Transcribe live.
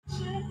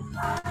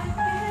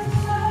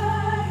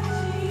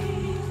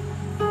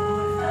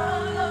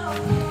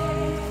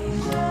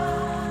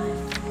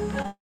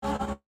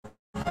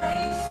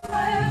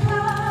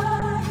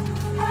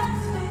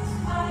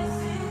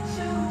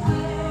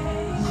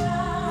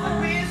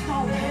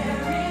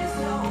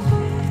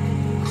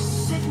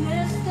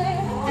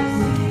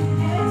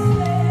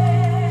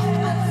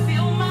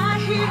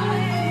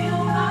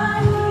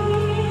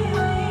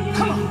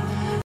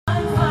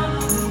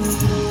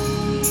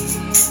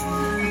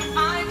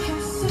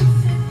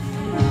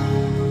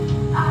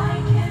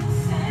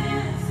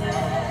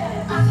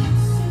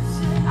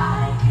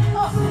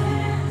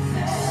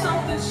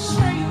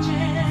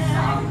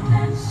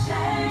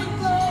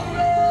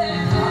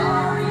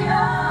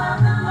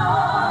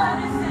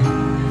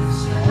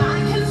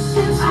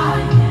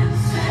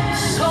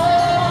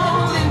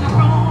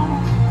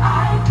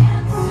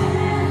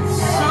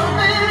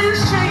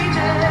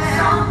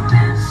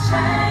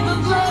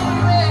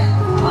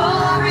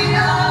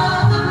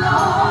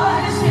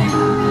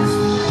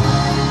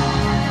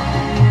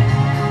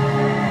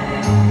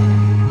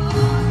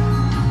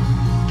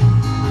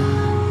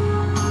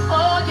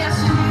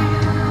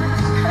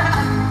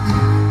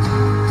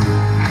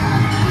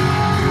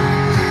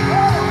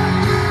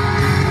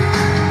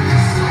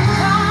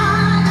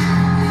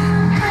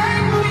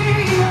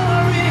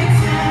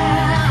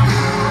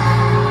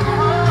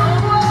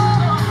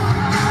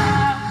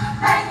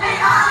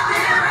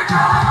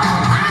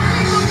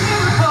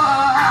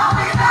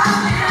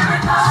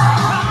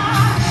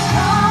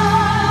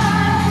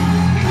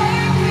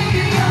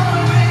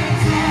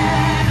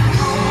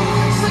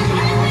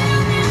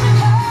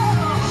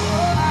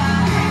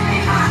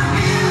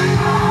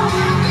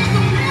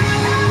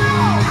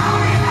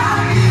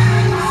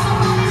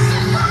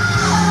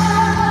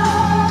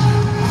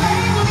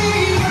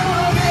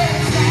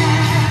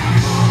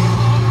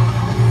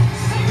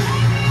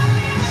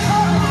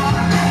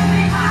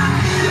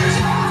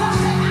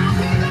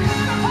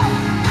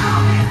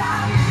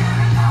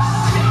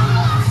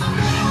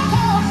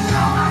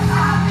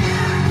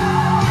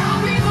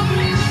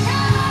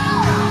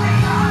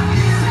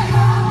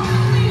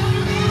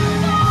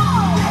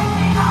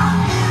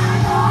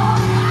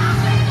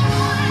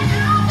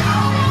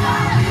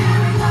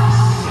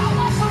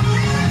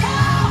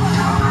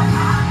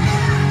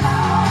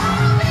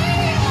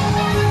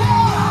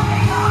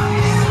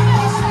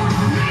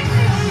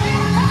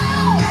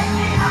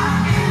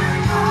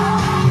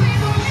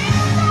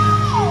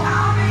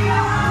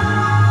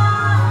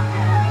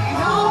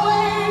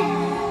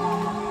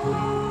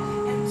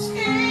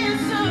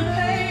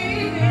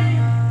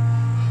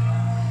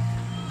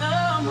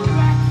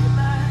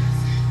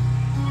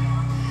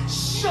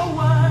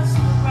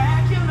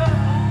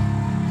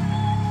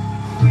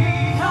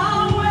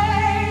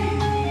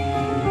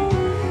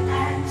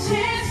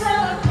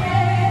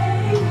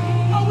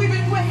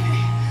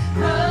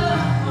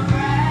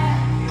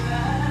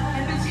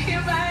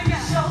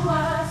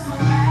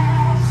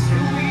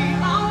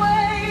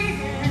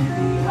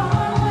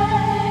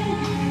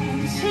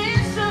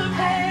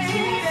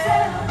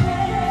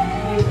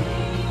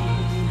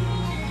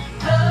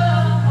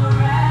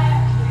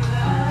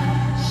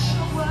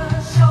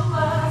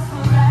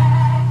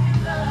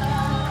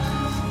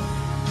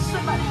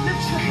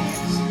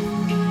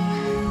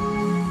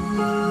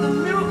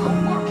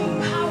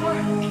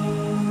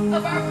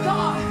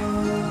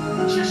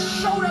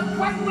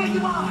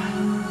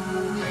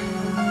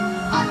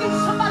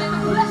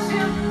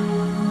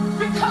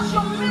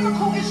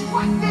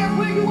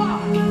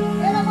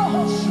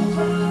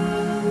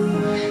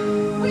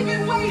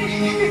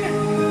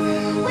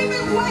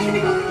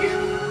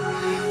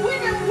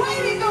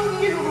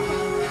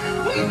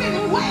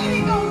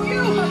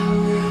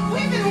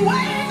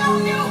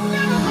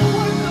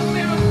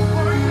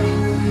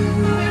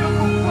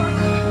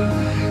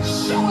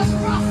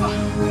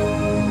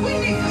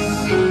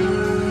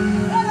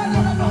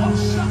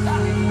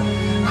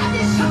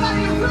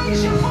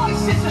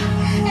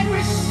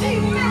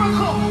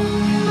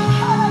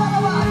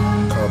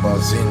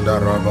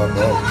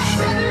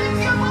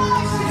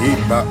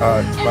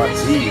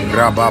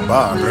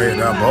Rababa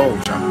reda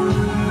boja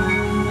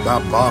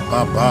baba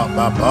baba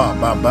baba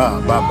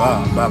baba baba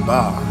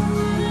baba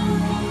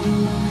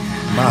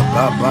ma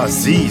baba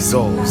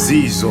zizo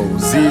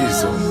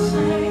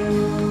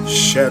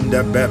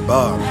shende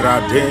beba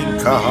raden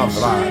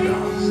kahavlada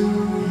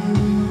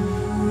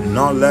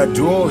non le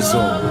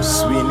duozo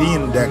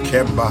swininde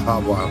kemba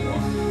hawawa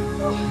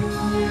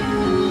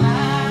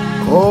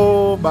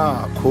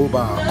koba.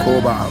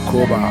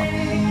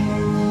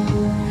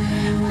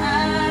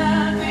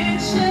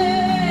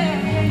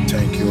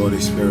 Thank you,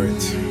 Holy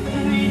Spirit.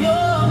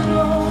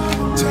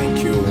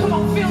 Thank you.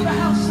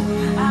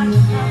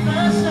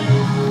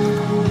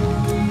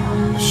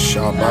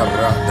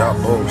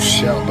 Shabaradabo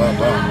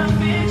Shababa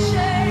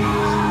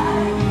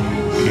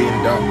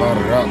Hinda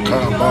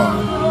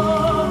Barakaba.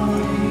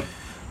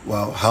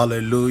 Well,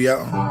 hallelujah.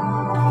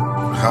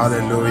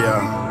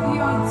 Hallelujah.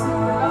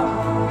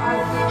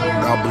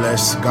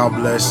 God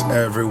bless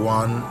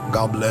everyone.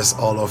 God bless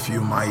all of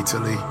you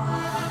mightily.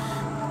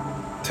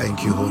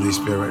 Thank you, Holy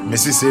Spirit.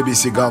 Mrs.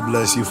 ABC, God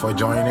bless you for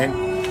joining.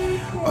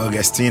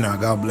 Augustina,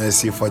 God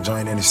bless you for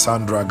joining.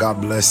 Sandra,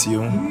 God bless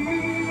you.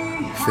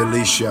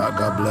 Felicia,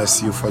 God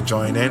bless you for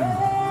joining.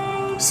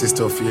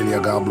 Sister Ophelia,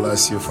 God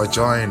bless you for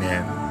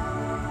joining.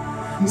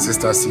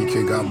 Sister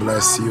CK, God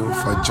bless you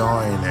for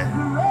joining.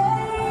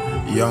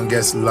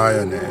 Youngest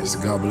Lioness,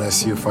 God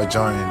bless you for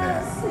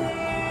joining.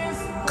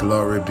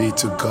 Glory be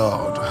to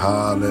God.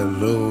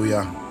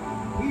 Hallelujah.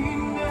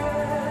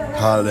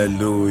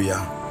 Hallelujah.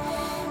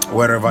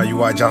 Wherever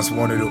you are, just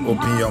wanted to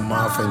open your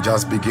mouth and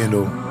just begin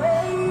to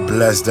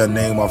bless the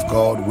name of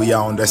God. We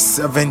are on the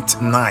 7th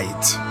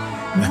night.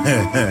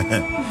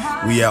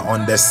 We are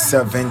on the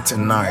 7th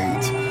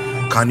night.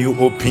 Can you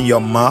open your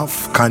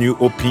mouth? Can you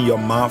open your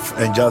mouth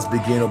and just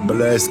begin to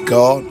bless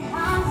God?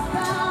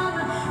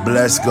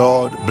 Bless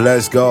God,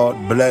 bless God,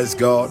 bless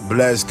God,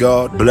 bless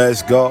God,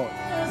 bless God.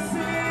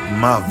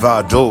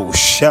 Mavado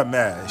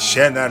Sheme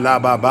Shene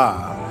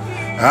Lababa.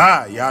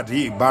 Ah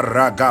Yadi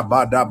Baraga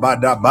Bada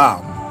Bada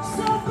Bam.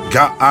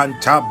 Ga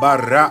anta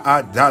bara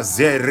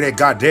adazere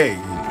gade.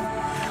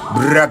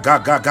 Braga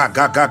ga ga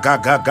ga ga ga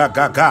ga ga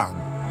ga ga.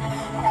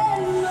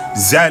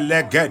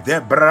 Zelegede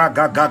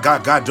braga ga ga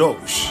ga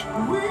dosh.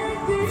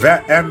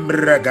 Ve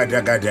embrega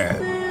de gade.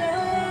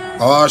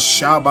 O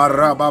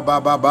shabara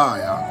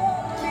bababaya.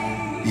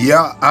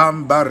 Ya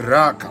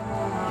ambaraka.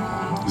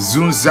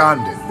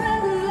 Zunzande.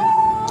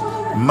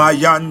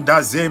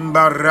 Mayanda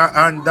zembara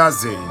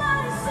andaze.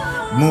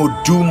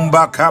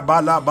 Mudumba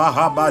kabala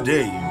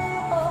bahabade.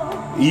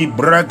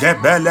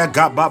 Ibregebele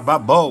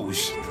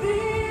gabababosh.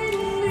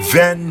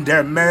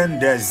 Vende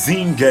mende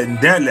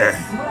zingendele.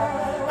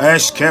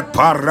 Eske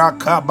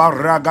paraka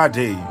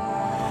baragade.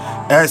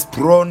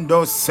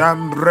 Esprondo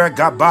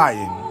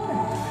sambregabai.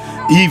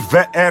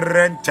 Ive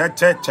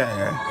erentetete.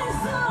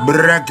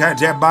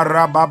 Bregade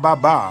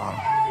barabababa.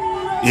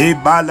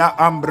 Ibala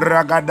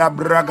ambragada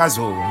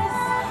bragazo.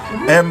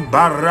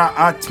 Embara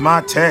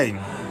atmate.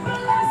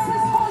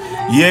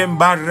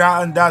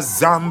 Yembara anda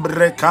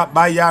zambre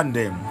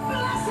kabayande.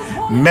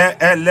 Me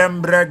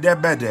elembre de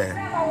bede.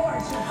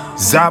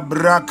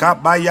 Zabra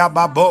kabaya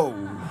babo.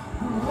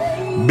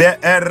 Be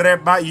ere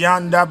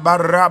bayanda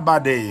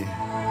barabade.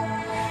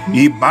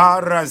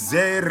 Ibara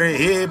zere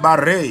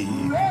hebare.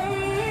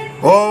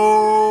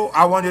 Oh,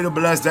 I want you to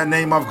bless the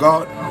name of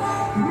God.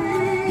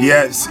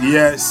 Yes,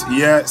 yes,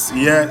 yes,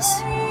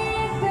 yes.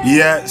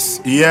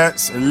 Yes,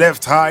 yes.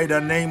 Lift high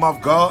the name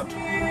of God.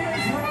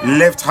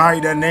 Lift high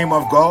the name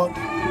of God.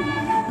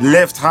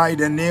 Lift high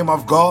the name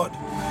of God.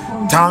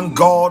 Thank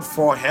God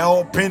for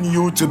helping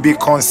you to be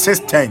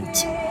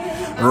consistent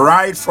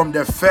right from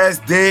the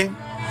first day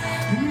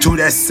to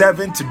the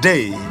 7th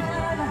day.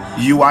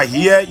 You are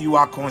here, you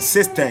are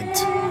consistent.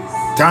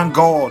 Thank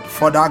God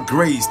for that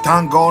grace.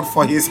 Thank God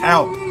for his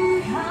help.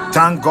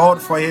 Thank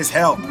God for his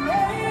help.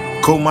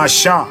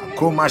 Kumasha,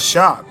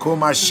 kumasha,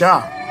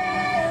 kumasha.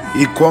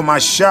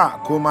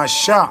 Ikomasha,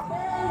 kumasha.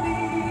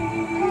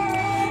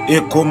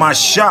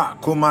 Ikomasha,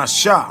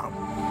 kumasha.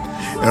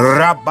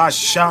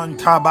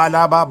 Rabashanta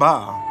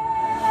balababa.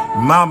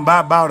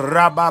 Mambaba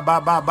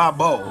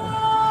rababababo.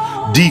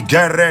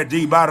 Digere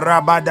di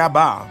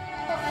barabadaba.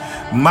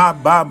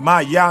 Maba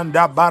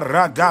mayanda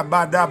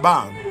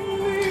baragabadaba.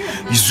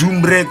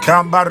 Zumbre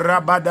kamba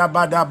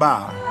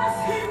rabadabadaba.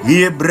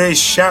 Ibre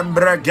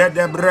shembre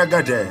gede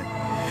bregede.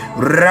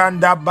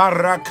 Randa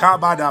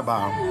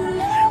barakabadaba.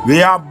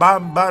 We are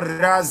bamba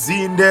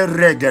razinde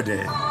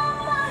regede.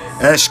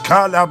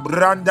 Eshkala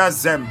branda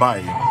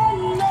zembai.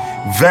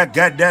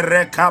 Vegede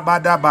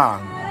rekabadaba.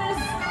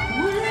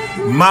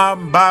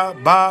 Mamba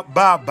ba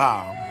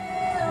baba.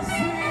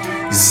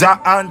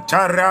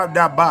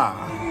 Zaantaradaba.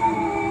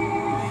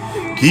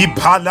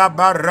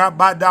 Kipalaba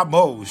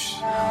rabadamosh.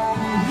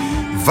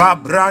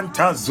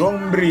 Vabranta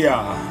zombria.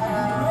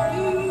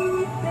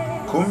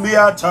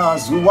 Kumbiata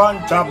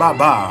zuwanta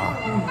baba.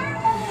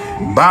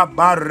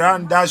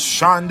 Babaranda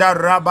shanda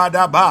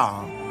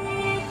rabadaba.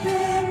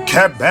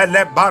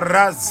 Kebele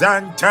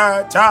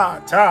barazanta ta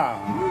ta.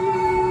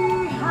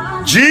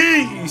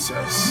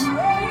 Jesus.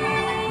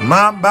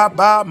 Mamba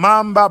ba,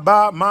 mamba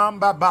ba,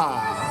 mamba ba.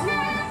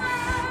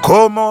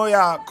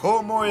 Komoya,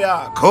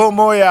 komoya,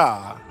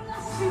 komoya.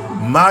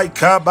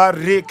 Maika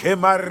barike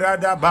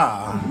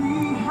maradaba.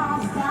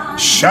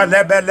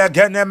 Shalebele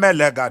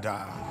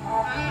genemelegada.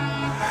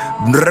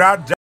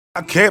 Brada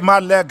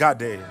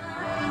kemalegade.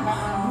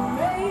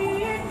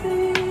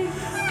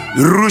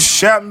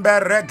 Rushembe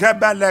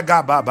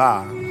regebelega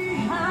baba.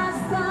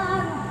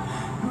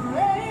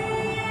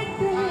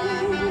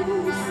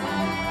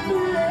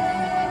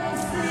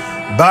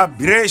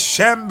 Babre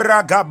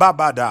shembra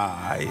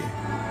gababadai.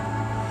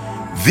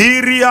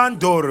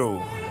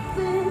 Viriandoro.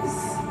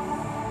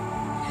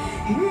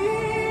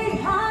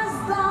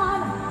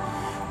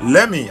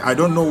 I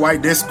don't know why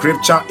this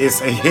scripture is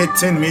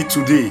hitting me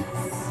today.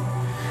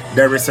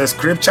 There is a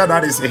scripture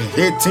that is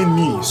hitting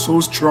me so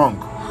strong.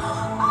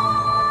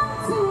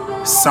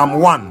 Psalm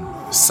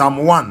 1. Psalm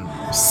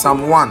 1.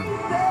 Psalm 1.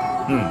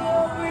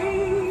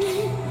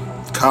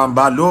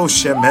 Kambalo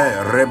sheme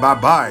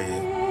rebabai.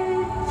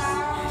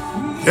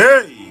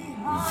 Hey,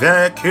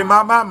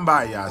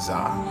 Vekimamamba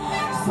Yaza,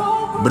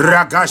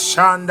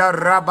 Bragashanda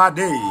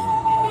Rabade,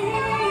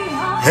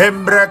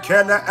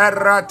 Hembrekele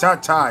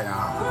Eratataya,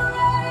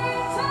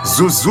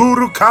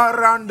 Zuzuru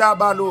Karanda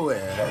Balue,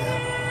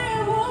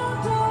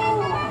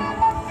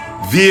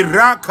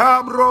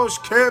 Viraka Brosh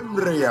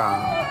Kembria,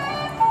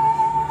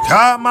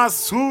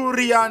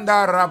 Tamasuri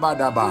anda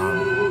Rabadaba,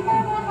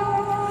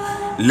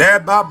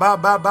 Leba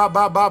Baba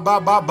Baba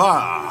Baba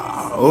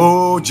Baba.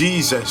 Oh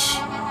Jesus.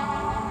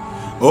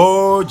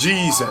 Oh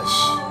Jesus.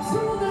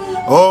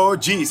 Oh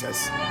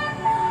Jesus.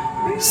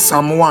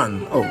 Psalm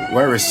 1. Oh,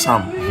 where is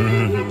Psalm?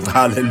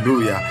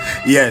 Hallelujah.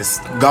 Yes.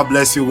 God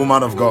bless you,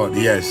 woman of God.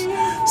 Yes.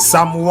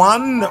 Psalm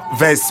 1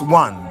 verse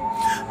 1.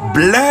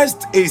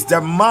 Blessed is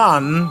the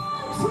man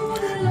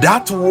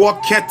that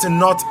walketh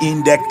not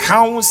in the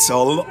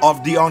counsel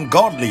of the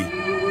ungodly,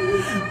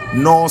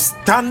 nor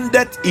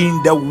standeth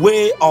in the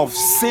way of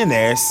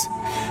sinners,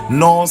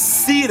 nor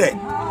sitteth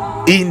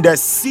in the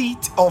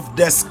seat of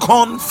the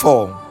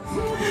scornful.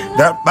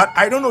 But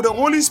I don't know, the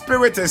Holy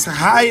Spirit is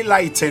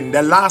highlighting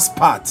the last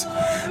part,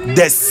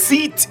 the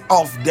seat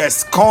of the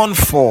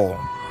scornful.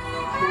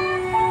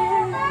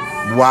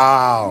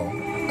 Wow.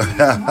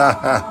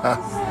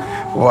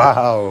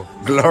 Wow,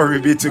 glory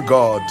be to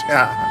God.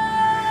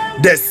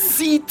 The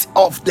seat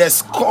of the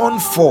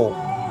scornful.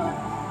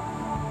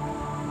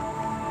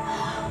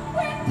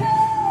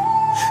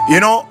 You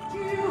know,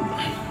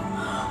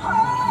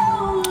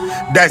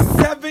 the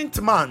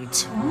 7th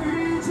month.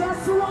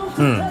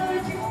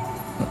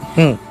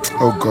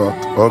 Oh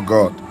God, oh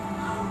God.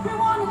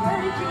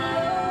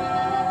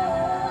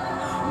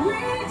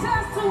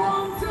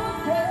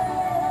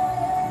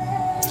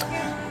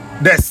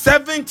 The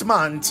 7th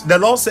month, the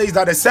Lord says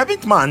that the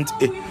 7th month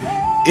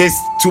is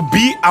to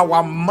be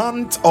our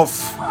month of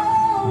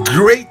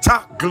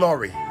greater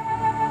glory.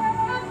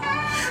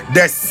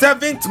 The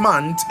 7th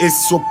month is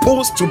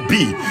supposed to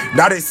be,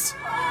 that is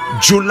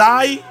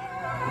July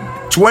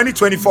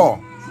 2024,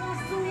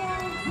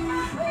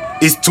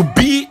 is to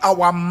be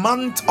our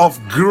month of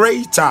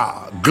greater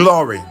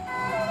glory.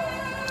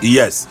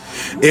 Yes,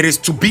 it is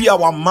to be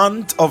our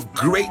month of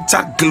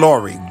greater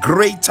glory,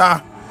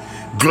 greater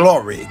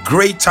glory,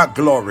 greater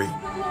glory.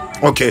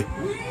 Okay.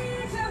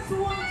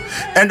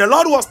 And the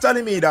Lord was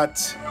telling me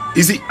that,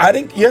 you see, I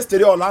think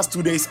yesterday or last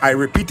 2 days I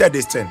repeated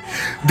this thing.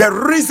 The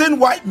reason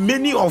why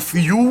many of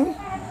you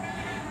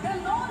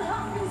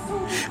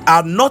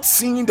are not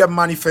seeing the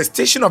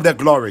manifestation of the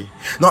glory.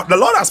 Now, the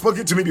Lord has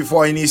spoken to me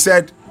before, and He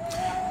said,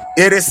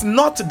 it is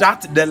not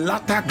that the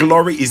latter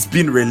glory is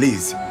being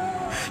released.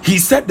 He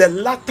said the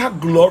latter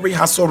glory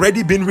has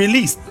already been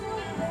released.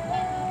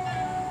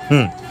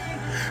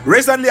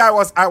 Recently, I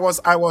was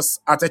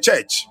at a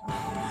church,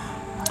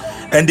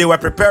 and they were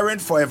preparing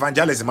for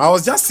evangelism. I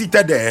was just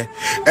seated there,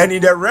 and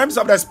in the realms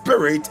of the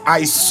spirit,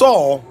 I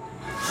saw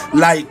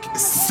like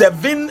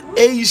 7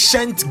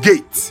 ancient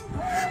gates,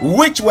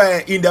 which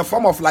were in the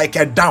form of like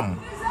a dam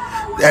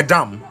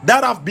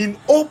that have been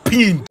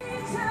opened,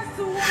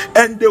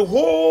 and the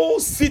whole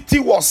city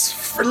was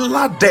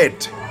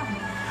flooded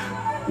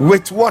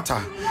with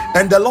water.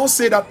 And the Lord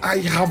said that I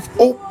have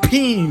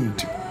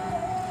opened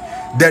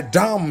the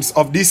dams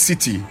of this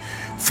city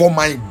for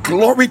my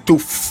glory to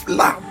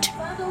flood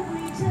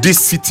this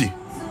city.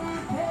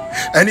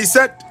 And He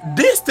said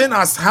this thing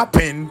has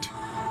happened.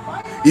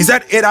 He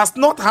said it has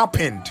not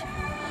happened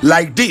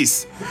like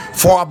this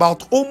for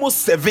about almost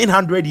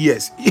 700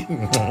 years.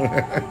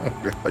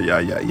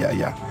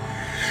 Yeah.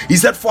 He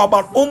said for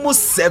about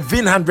almost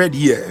 700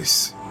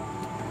 years.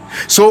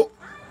 So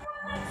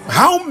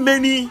how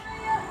many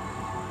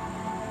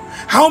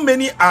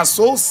are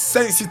so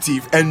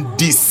sensitive and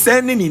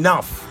discerning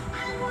enough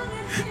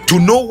to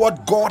know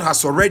what God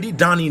has already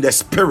done in the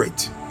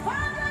spirit,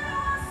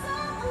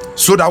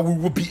 so that we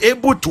will be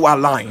able to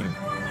align?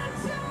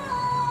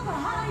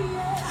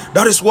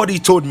 That is what He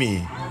told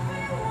me.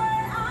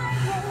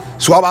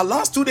 So our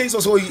last 2 days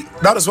or so,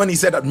 that is when He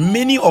said that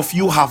many of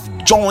you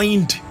have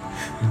joined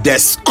the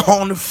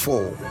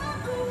scornful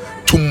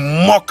to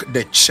mock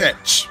the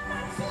church.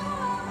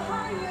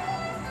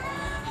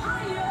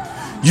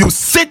 You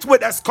sit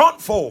with a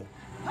scornful,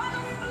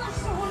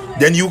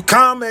 then you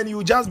come and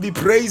you just be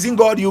praising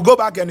God. You go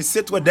back and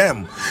sit with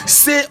them,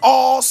 say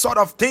all sort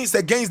of things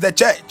against the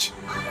church.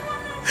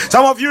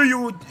 Some of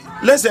you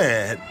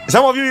listen.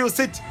 Some of you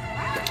sit.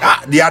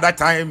 The other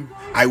time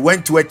I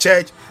went to a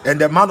church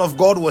and the man of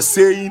God was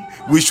saying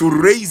we should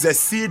raise a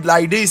seed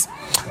like this.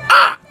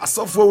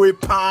 Asofo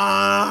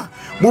pa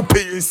mo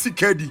pay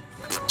sikedi.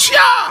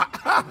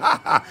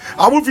 Chia.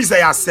 Amu fi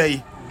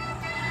say.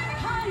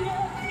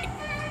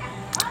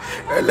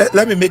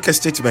 Let me make a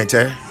statement.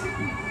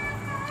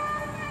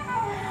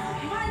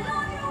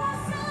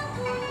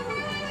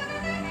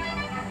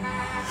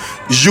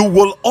 You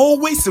will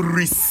always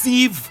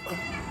receive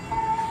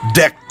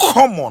the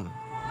common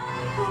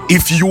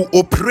if you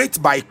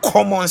operate by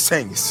common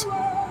sense.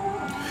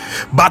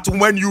 But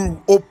when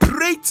you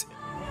operate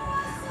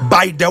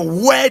by the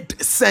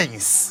word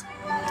sense,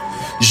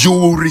 you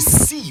will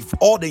receive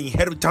all the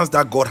inheritance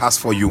that God has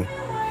for you.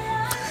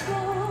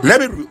 Let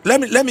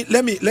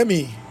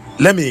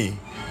me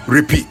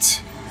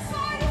repeat.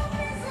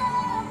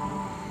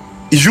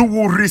 You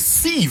will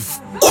receive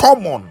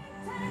common.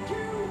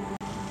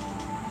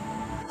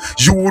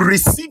 You will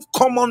receive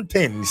common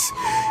things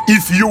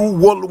if you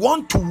will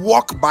want to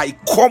walk by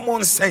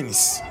common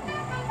sense.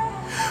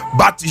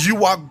 But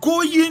you are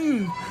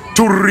going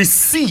to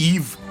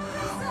receive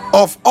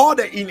of all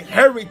the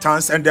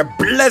inheritance and the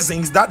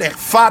blessings that the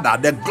Father,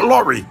 the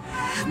glory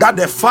that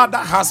the Father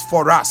has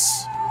for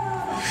us,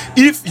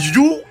 if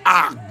you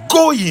are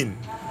going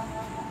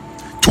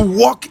to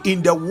walk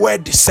in the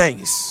word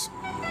sense.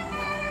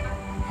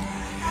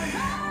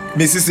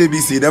 Mrs.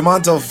 ABC, the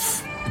month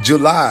of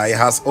July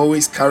has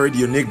always carried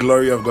unique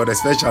glory of God,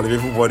 especially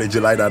before the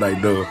July that I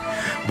know.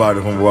 But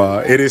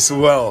it is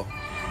well.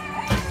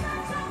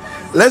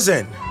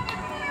 Listen,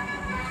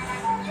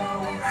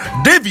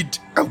 David,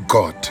 oh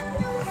God,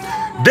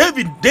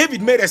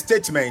 David made a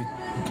statement.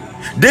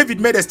 David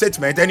made a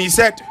statement and he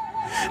said,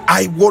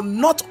 I will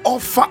not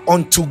offer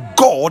unto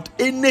God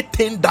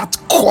anything that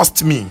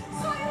cost me.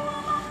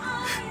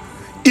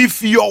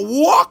 If your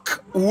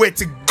walk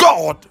with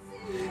God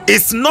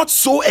is not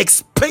so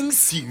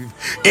expensive,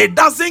 it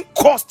doesn't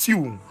cost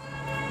you.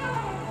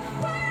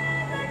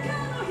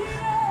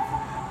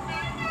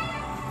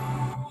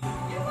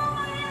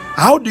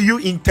 How do you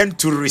intend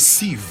to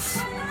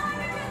receive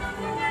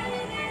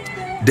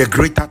the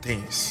greater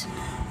things?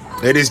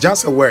 It is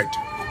just a word.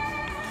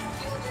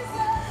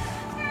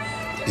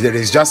 It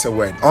is just a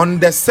word. On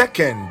the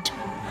 2nd,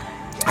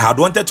 I had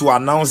wanted to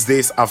announce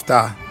this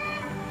after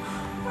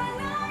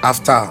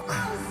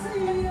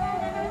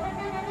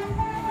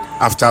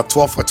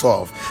 12 for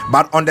 12.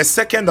 But on the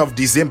 2nd of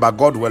December,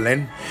 God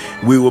willing,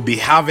 we will be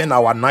having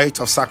our night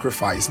of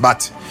sacrifice.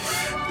 But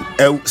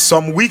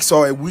some weeks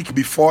or a week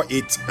before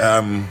it,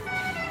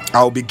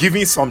 I'll be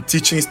giving some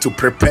teachings to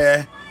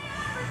prepare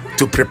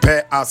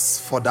us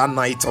for that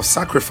night of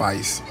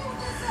sacrifice.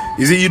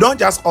 You see, you don't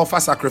just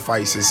offer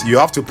sacrifices, you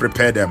have to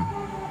prepare them.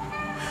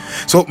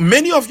 So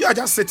many of you are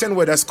just sitting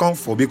with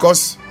discomfort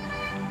because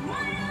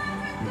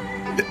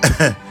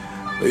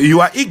you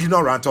are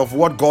ignorant of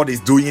what God is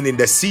doing in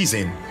the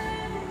season,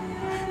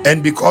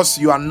 and because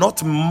you are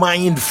not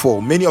mindful,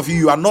 many of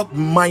you are not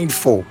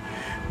mindful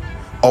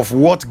of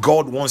what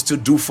God wants to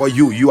do for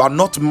you. You are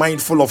not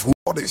mindful of who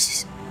God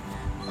is.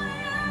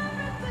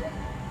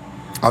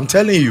 I'm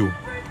telling you.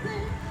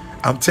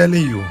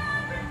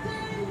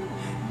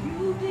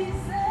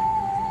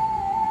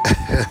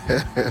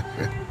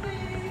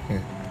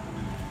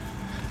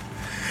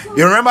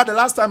 You remember the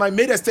last time I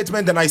made a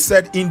statement and I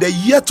said in the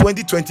year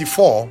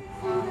 2024,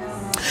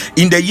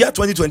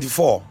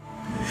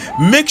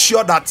 make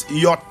sure that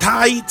your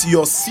tithe,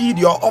 your seed,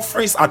 your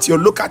offerings at your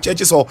local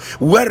churches or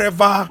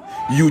wherever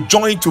you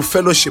join to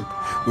fellowship,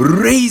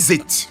 raise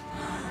it.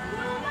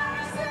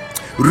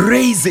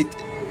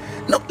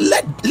 No,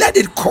 let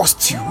it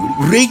cost you.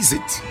 Raise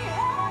it.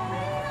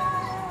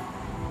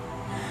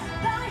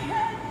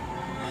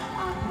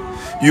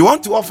 You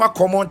want to offer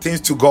common things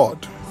to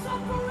God.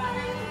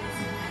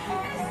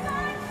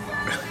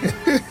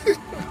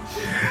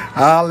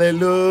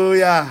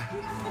 Hallelujah.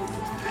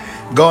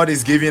 God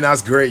is giving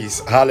us grace.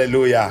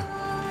 Hallelujah.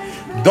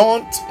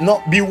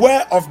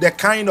 Beware of the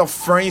kind of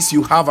friends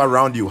you have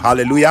around you.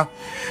 Hallelujah.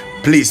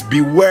 Please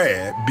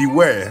beware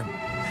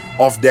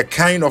of the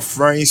kind of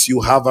friends you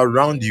have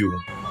around you.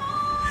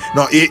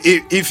 Now,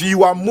 if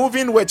you are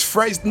moving with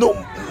friends, no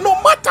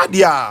matter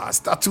their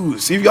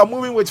status, if you are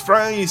moving with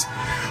friends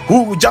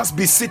who will just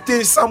be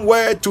sitting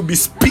somewhere to be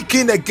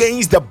speaking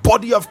against the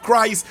body of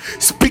Christ,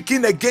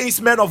 speaking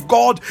against men of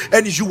God,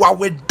 and you are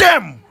with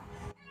them.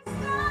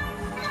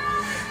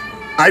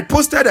 I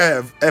posted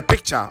a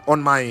picture on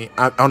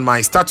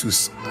my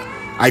status.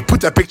 I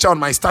put a picture on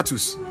my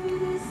status,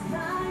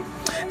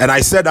 and I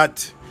said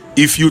that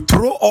if you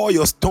throw all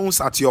your stones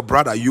at your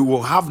brother, you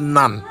will have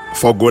none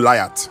for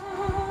Goliath.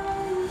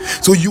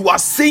 So you are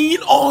saying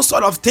all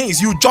sort of things.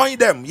 You join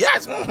them.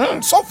 Yes.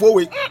 Soft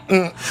forward.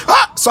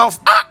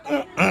 Soft.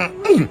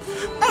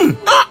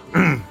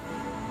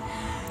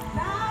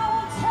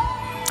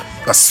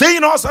 You're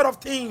saying all sort of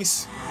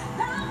things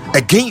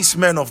against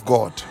men of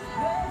God.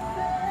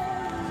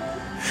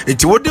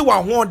 It's what they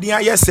want. They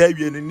are saying,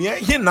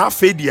 "He na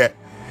fed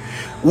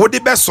what the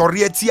best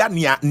sorry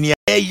nia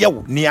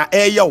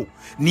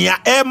nia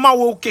ema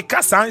wo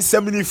keka san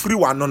semini free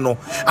one no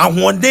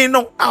ahonde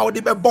no a wo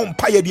de be bom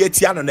paye de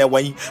atia no na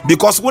wan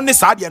because wo ne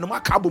saa de no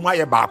maka bom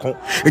aye baako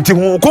nti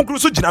ho konkuru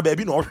so gina ba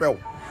bi na ohwe wo.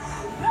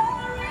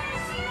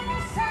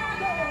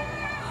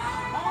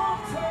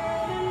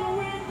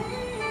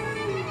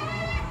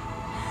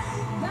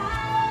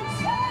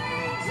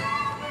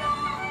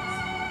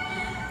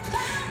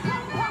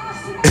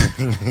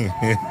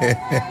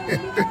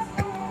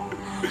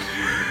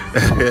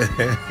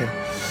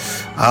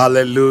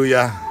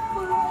 Hallelujah.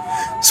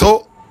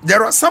 So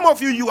there are some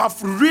of you have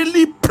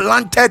really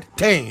planted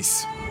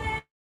things,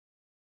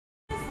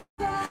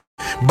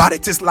 but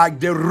it is like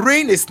the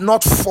rain is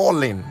not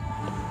falling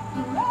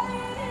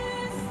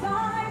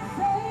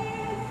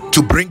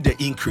to bring the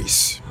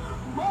increase.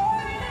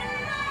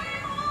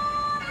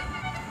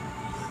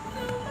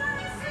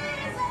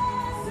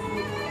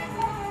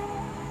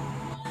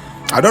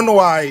 I don't know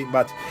why,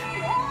 but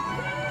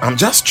I'm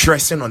just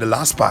stressing on the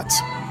last part.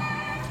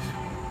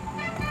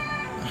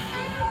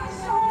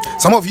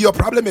 Some of your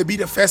problem may be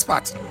the first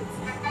part.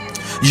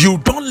 You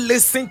don't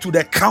listen to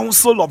the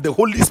counsel of the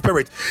Holy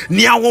Spirit. Over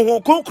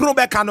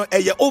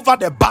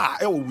the bar.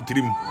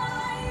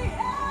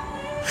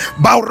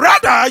 But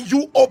rather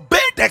you obey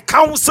the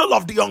counsel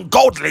of the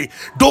ungodly,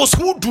 those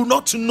who do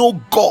not know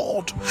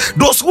God,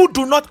 those who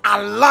do not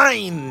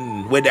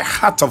align with the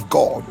heart of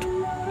God.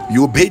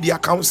 You obey their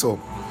counsel.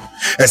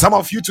 And some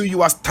of you too,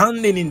 you are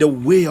standing in the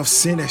way of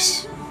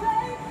sinners.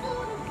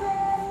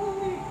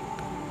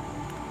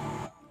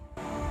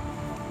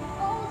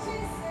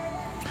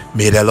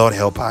 May the Lord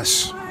help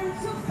us.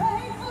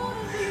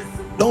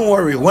 Don't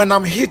worry, when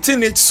I'm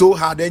hitting it so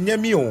hard,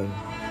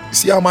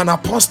 see, I'm an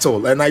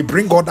apostle and I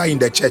bring order in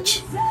the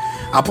church.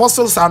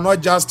 Apostles are not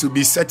just to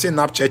be setting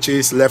up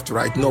churches left,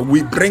 right. No,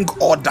 we bring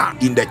order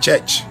in the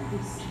church.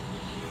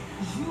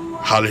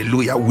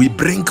 Hallelujah. We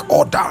bring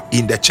order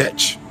in the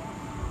church.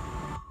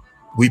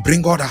 We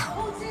bring order.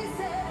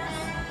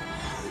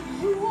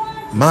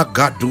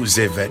 Magadu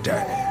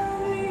zevede.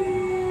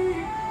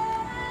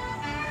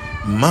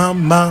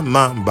 Mama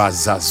mamba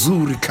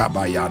zazuri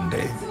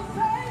kabayande.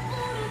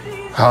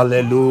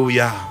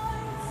 Hallelujah.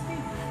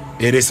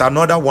 It is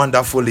another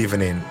wonderful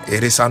evening.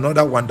 It is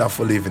another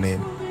wonderful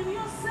evening.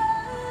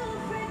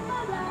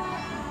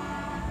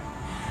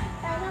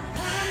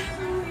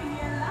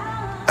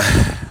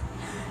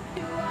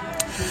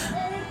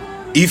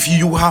 If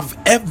you have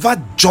ever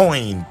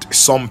joined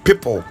some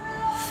people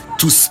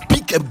to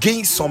speak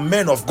against some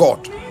men of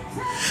God,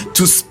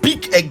 to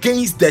speak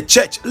against the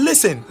church,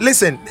 listen,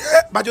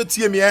 Bajo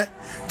tear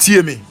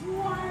me.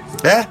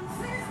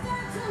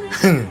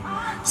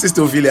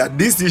 Sister Ophelia,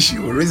 this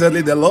issue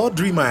recently, the Lord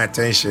drew my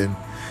attention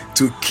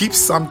to keep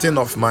something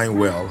of mine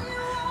well,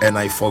 and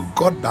I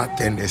forgot that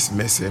thing is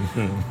missing.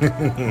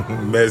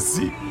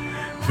 Mercy.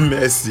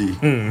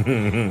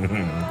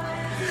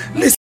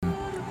 Listen,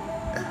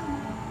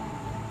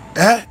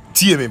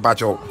 tear me,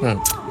 Bajo.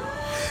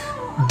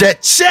 The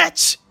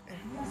church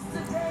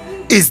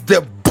is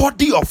the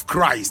body of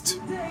Christ.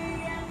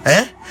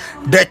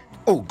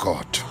 Oh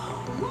God,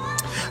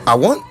 I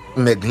want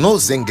I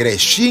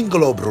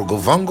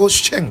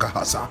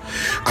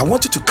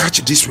want you to catch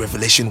this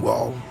revelation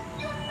well.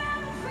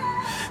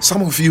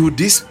 Some of you,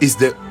 this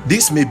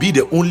may be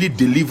the only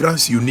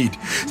deliverance you need.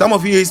 Some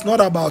of you, it's not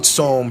about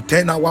some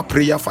 10-hour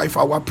prayer,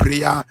 5-hour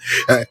prayer,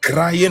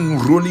 crying,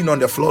 rolling on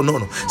the floor.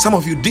 No. Some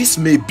of you, this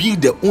may be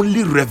the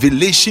only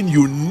revelation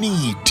you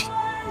need.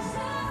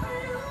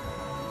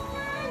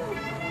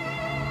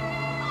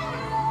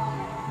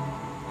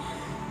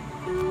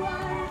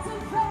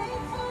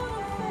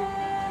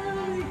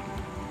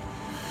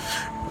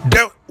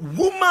 The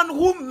woman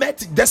who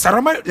met the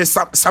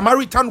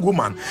Samaritan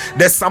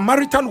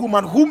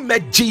woman who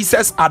met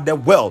Jesus at the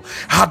well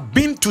had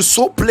been to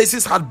so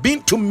places, had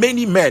been to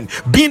many men,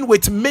 been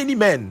with many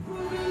men,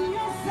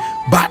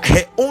 but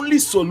her only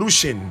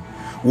solution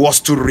was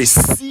to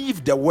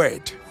receive the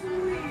word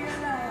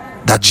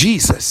that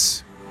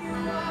Jesus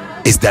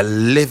is the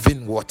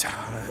living water,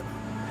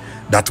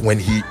 that when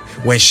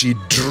she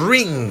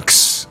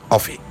drinks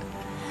of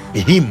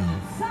him,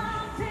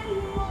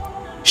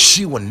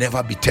 she will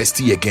never be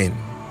thirsty again.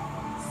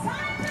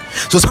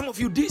 So some of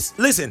you,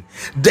 listen,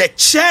 the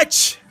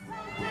church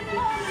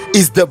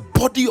is the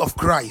body of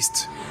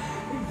Christ.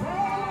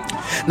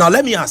 Now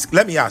let me ask,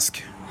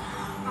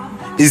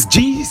 is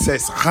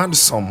Jesus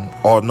handsome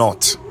or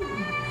not?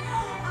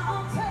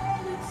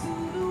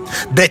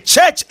 The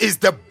church is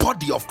the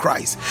body of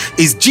Christ.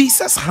 Is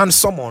Jesus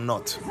handsome or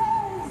not?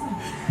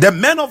 The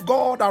men of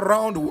God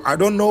around, I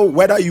don't know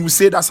whether you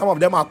say that some of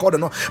them are called or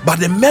not, but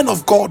the men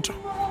of God,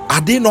 are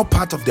they not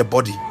part of the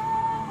body?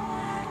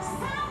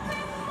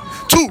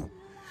 2,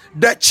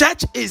 the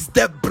church is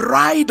the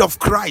bride of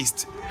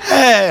Christ.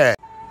 Hey.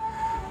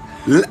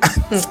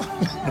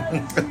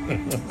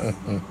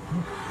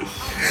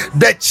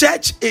 The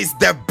church is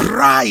the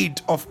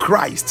bride of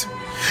Christ.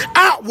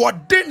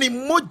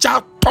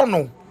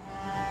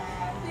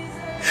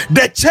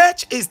 The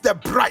church is the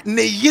bride.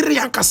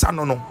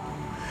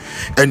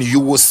 And you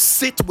will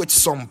sit with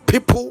some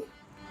people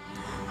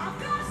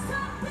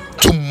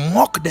to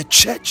mock the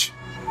church,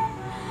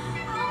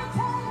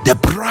 the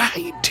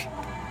bride,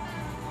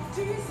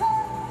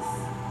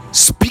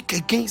 speak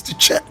against the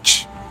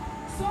church,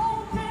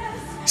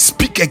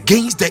 speak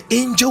against the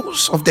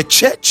angels of the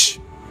church.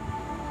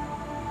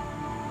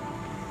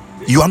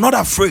 You are not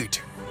afraid.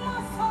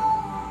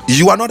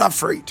 You are not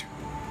afraid.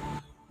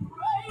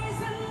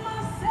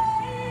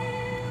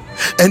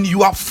 And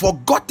you have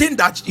forgotten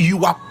that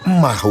you are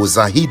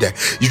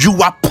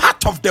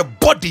part of the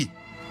body.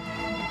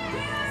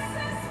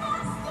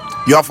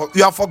 You are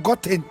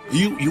forgotten.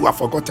 You are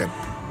forgotten.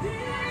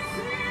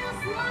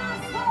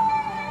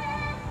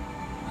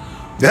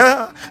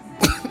 Yeah.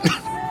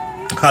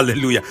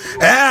 Hallelujah.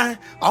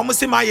 Almost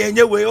say my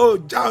way. Oh,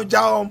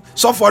 down.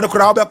 So for the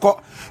crowd,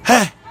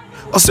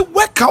 or say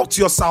work out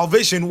your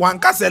salvation. One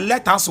can say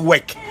let us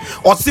work.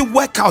 Or say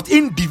work out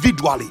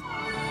individually.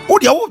 Oh,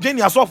 the old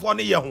genius of 1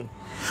 year.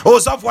 Oh,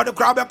 so for the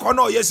crab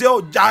corner, yes,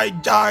 oh, jai.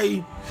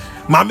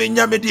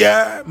 Maminya me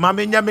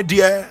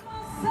dear.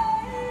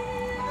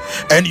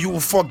 And you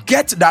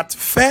forget that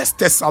 1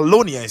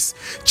 Thessalonians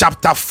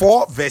chapter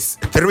 4 verse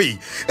 3,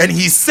 and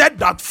he said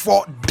that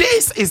for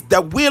this is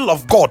the will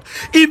of God,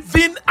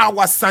 even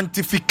our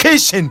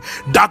sanctification,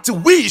 that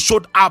we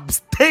should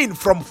abstain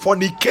from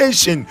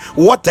fornication.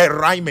 What a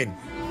rhyming.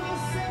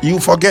 You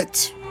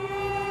forget.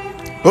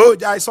 Oh,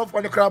 jai, so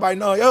for the crab, I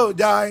know. Oh,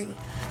 jai,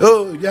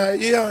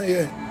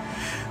 yeah.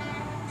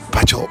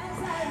 But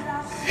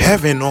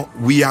heaven,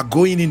 we are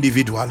going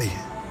individually.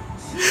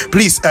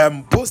 Please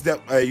post the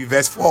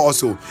verse 4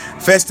 also.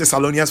 1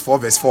 Thessalonians 4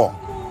 verse 4.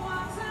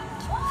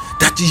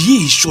 That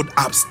ye should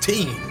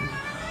abstain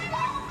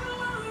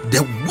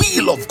the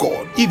will of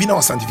God, even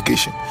our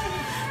sanctification.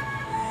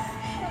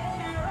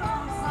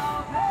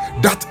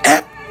 That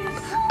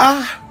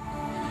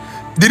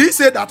did he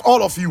say that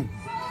all of you?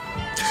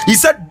 He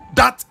said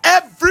that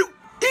every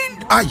in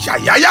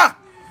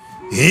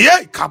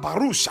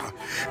kabarusha,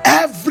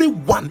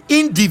 everyone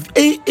in the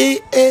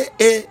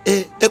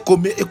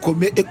ekome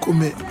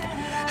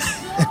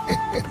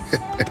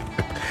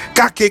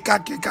kake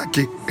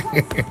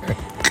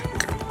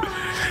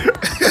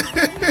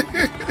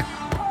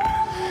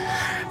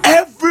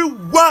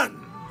everyone.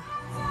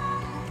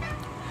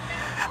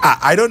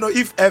 I don't know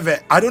if ever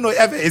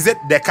is it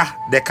Deka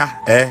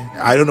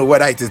I don't know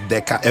whether it is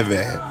Deka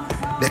ever.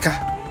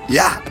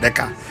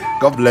 Deka.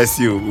 God bless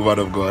you, woman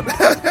of God.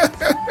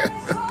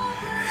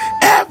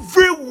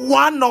 Every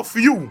one of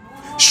you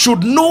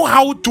should know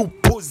how to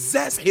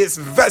possess his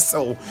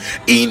vessel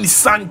in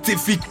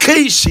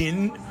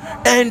sanctification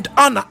and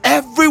honor.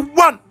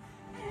 Everyone.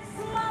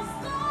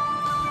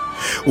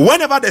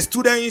 Whenever the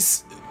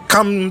students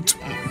come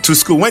to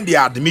school, when they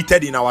are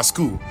admitted in our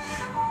school,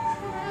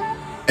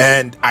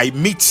 and I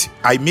meet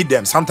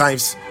them,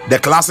 sometimes the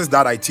classes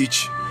that I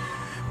teach,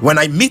 when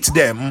I meet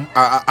them,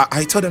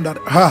 I tell them that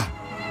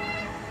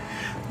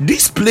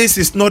this place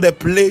is not a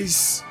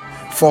place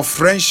for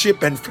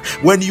friendship. And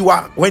when you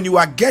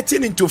are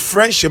getting into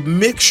friendship,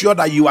 make sure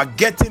that you are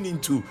getting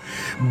into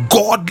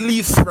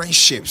godly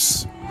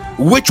friendships,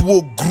 which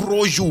will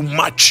grow you,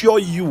 mature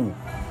you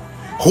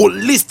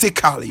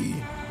holistically,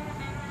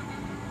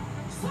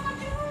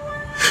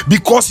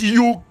 because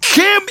you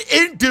came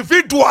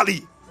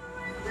individually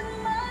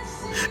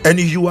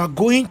and you are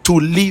going to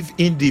live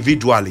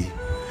individually,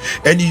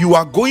 and you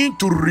are going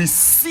to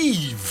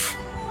receive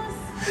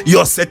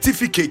your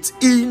certificate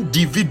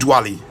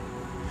individually.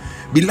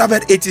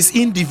 Beloved, it is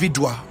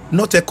individual,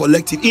 not a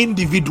collective.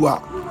 Individual.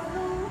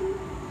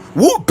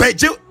 Wo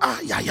peje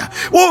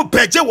wo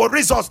peje wo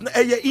resource na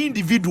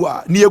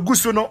individual ni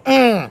egusu no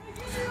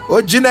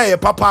o gina ye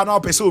papa na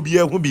opese obi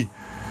ehu bi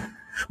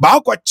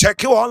ba ko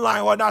check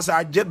online one as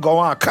I just go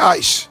on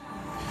cash.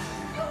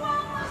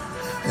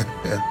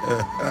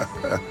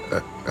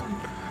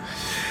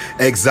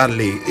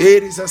 Exactly.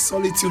 It is a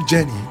solitude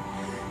journey.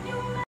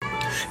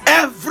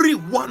 Every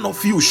one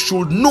of you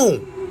should know.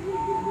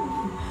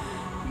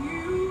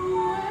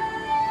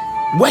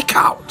 Work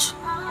out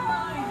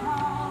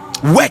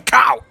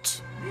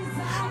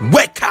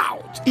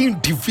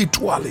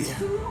individually.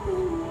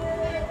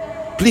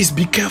 Please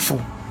be careful.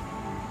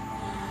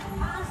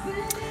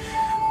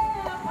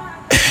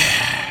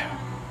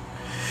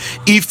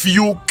 If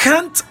you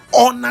can't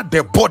honor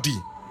the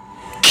body,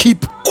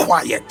 keep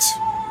quiet.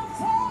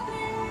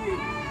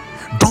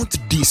 Don't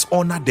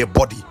dishonor the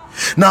body.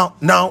 Now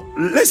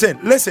listen.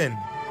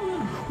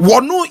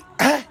 Wonu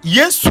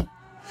Yesu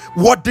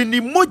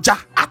wodini moja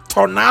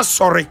atona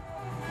sorry.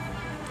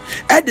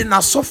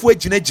 Edina software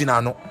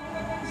jina no.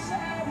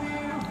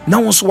 Na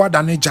wonso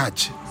wada ne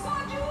judge.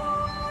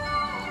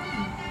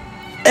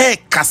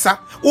 Kasa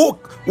o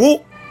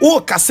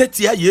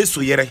kaseti ya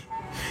Yesu yere.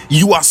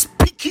 You are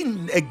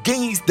speaking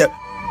against the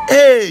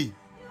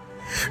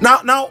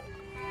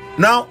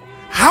now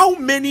how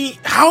many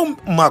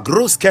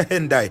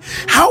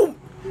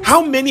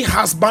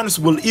husbands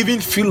will even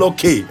feel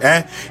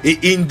okay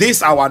in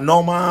this our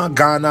normal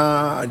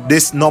Ghana,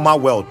 this normal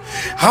world?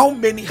 How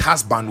many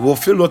husbands will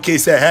feel okay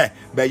say hey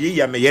but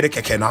ye me yere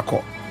keke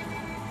nako?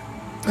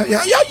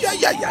 Yeah.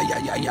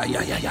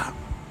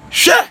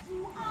 Sure.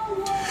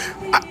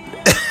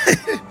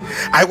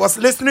 I was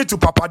listening to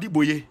Papa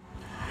Adiboye,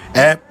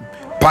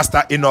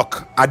 Pastor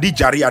Enoch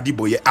Adijari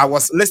Adiboye. I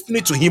was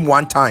listening to him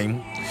one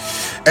time,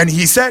 and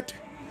he said,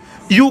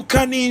 you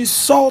can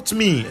insult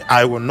me,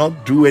 I will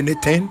not do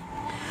anything.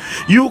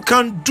 You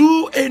can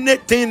do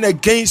anything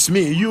against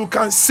me, you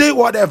can say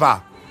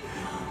whatever,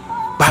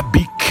 but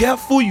be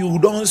careful you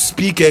don't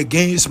speak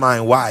against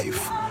my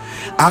wife,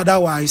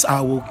 otherwise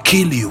I will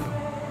kill you.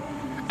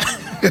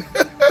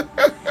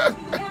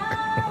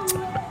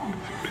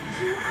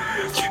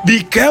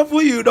 Be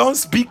careful you don't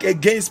speak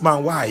against my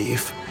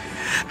wife,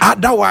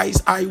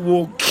 otherwise I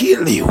will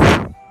kill you.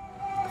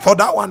 For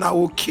that one I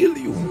will kill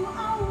you.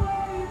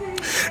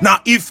 Now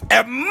if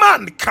a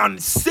man can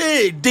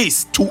say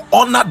this to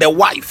honor the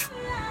wife,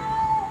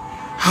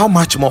 how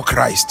much more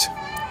Christ?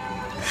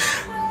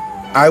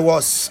 I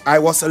was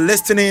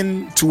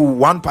listening to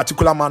one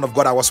particular man of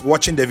God. I was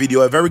watching the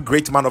video, a very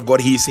great man of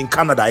God. He is in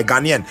Canada, a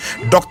Ghanaian,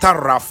 Dr.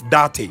 Raf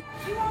Date.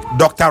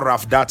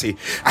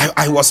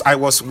 I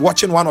was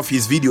watching one of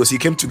his videos. He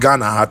came to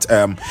Ghana at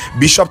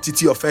Bishop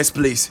Titi of First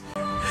Place,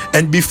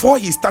 and before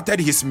he started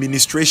his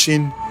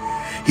ministration,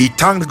 he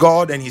thanked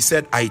God and he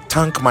said, I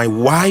thank my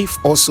wife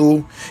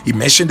also. He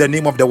mentioned the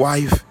name of the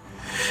wife,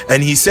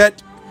 and he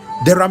said,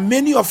 there are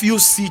many of you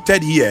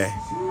seated here.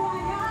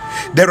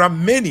 There are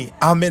many,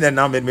 amen and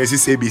amen,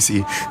 Mrs.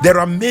 ABC. There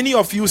are many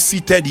of you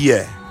seated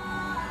here,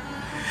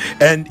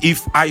 and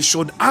if I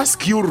should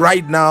ask you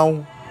right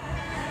now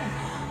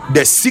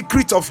the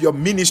secret of your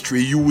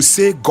ministry, you will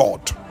say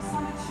God.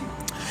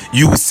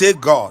 You will say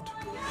God.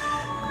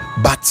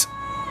 But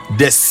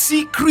the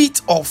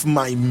secret of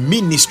my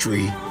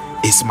ministry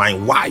is my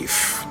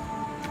wife.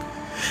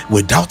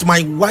 Without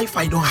my wife,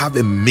 I don't have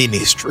a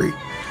ministry.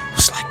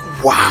 It's like,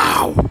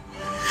 wow.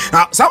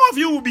 Now, some of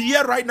you will be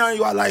here right now.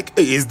 You are like,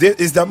 hey, is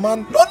the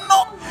man?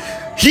 No.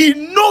 He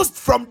knows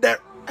from the.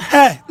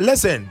 Hey,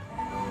 listen.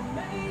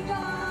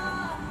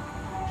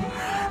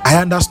 I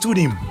understood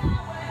him.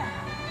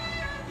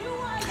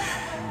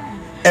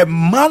 A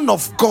man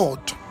of God,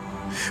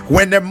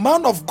 when a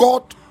man of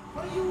God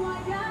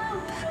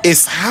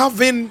is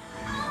having,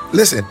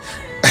 listen,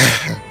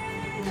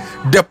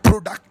 the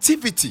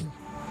productivity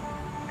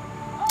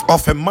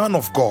of a man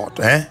of God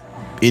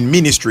in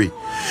ministry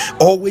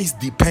always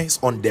depends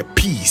on the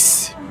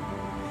peace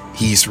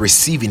he is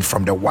receiving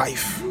from the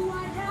wife.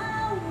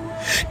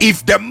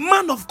 If the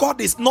man of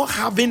God is not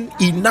having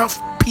enough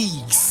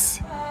peace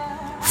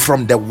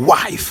from the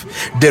wife,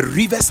 the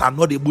rivers are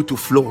not able to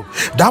flow.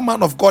 That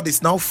man of God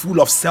is now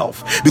full of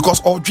self, because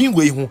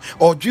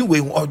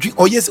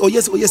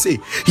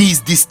he is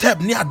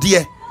disturbed near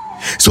there.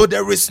 So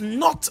there is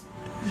not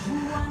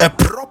a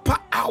proper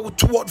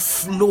outward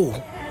flow.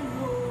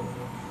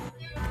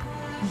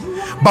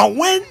 But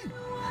when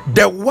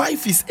the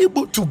wife is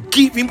able to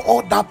give him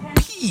all that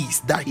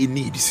peace that he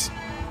needs,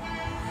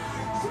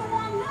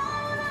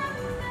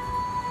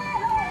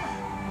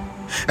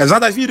 and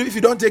sometimes if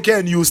you don't take care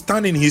and you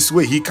stand in his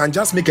way, he can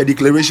just make a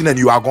declaration and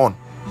you are gone.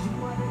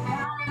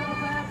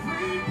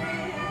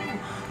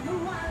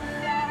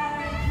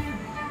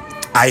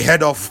 I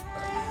heard of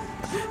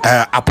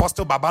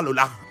Apostle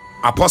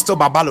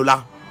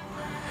Babalola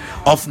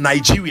of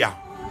Nigeria,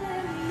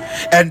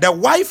 and the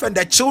wife and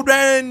the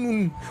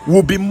children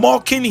will be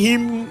mocking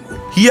him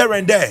here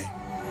and there.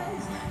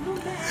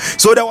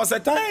 So there was a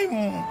time,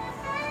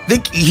 I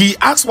think he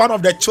asked one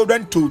of the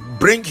children to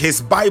bring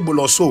his Bible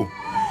or so,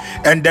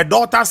 and the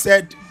daughter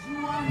said,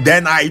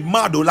 then I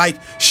mad, like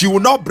she will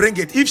not bring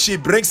it. If she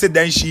brings it,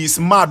 then she is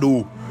mad.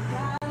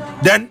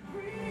 Then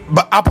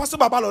but Apostle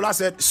Babalola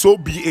said, so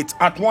be it.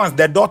 At once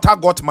the daughter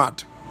got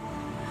mad.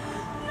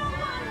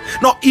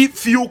 Now,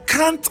 if you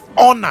can't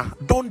honor,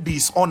 don't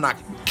dishonor.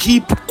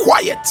 Keep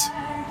quiet.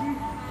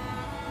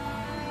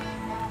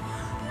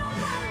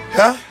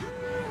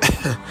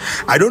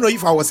 I don't know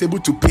if I was able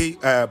to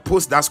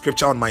post that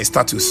scripture on my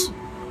status.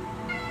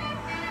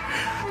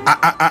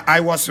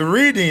 I was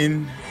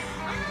reading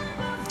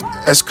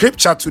a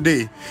scripture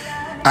today.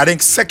 I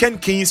think 2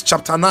 Kings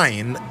chapter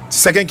 9,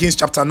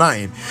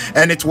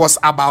 and it was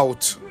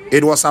about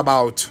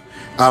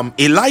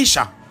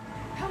Elisha.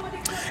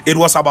 It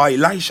was about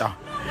Elisha,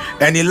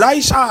 and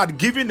Elisha had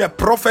given a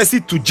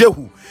prophecy to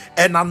Jehu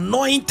and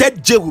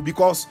anointed Jehu,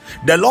 because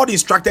the Lord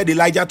instructed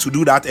Elijah to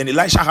do that, and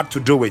Elisha had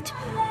to do it.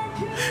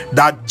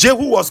 That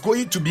Jehu was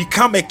going to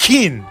become a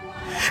king,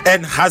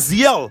 and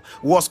Hazael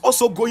was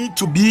also going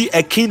to be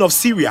a king of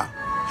Syria.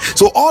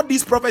 So all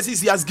these prophecies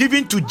he has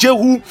given to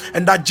Jehu,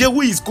 and that Jehu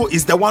is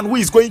the one who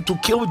is going to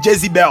kill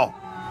Jezebel.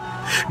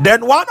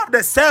 Then one of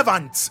the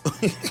servants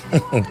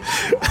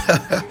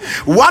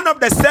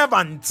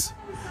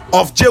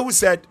of Jehu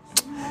said,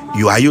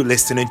 are you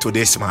listening to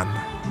this man,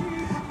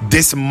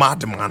 this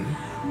madman?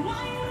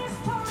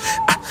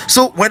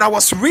 So when I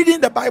was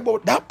reading the Bible,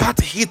 that part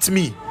hit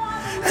me,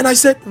 and I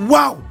said,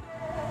 wow.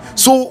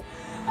 So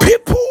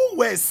people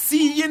were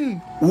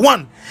seeing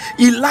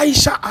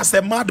Elisha as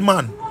a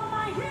madman.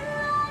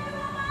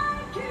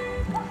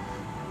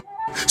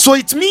 So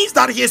it means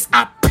that his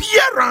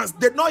appearance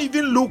did not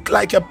even look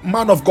like a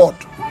man of God.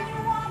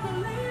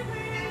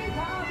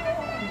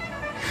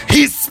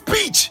 His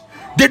speech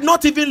did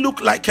not even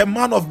look like a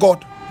man of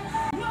God.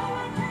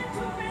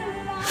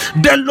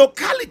 The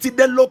locality,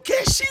 the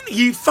location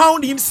he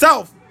found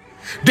himself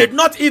did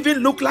not even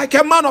look like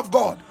a man of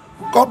God.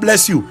 God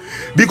bless you.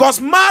 Because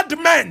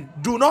madmen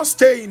do not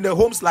stay in the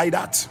homes like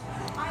that.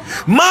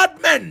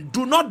 Madmen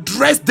do not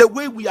dress the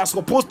way we are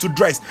supposed to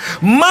dress.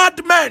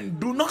 Madmen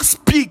do not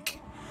speak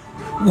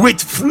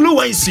with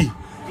fluency.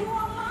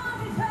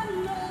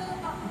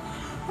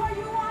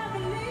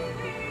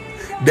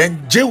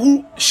 Then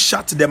Jehu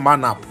shut the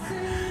man up,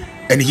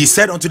 and he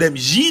said unto them,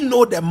 ye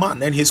know the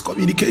man and his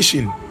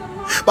communication.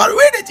 But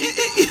read it.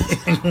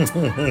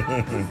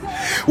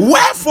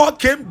 Wherefore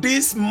came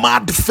this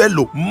mad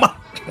fellow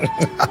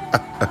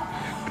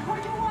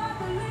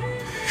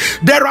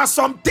There are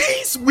some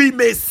things we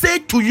may say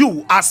to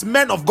you as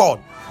men of God.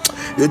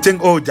 You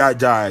think, oh, Jai,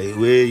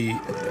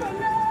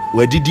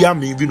 where did you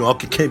mean? You know,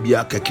 okay, be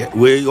a keke.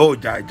 We, oh,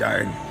 Jai,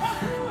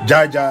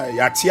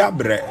 yatia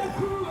bre.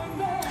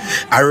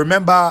 I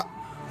remember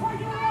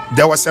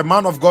there was a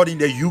man of God in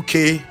the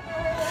UK.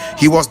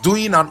 He was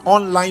doing an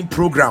online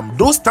program.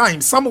 Those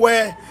times,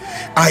 somewhere,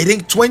 I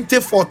think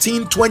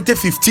 2014,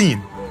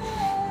 2015.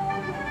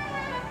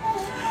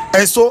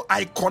 And so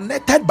I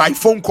connected by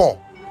phone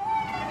call.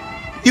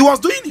 He was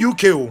doing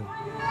UK.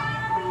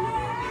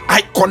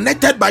 I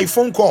connected by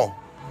phone call.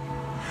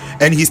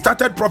 And he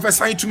started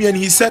prophesying to me, and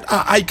he said,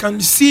 I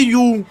can see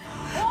you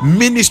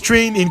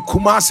ministering in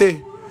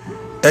Kumasi.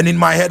 And in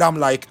my head, I'm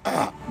like,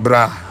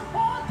 bruh,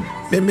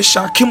 let me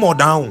shake him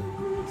down.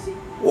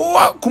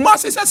 Oh,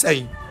 Kumasi is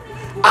saying,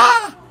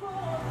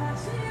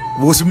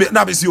 was me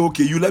now? Say,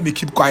 okay, you let me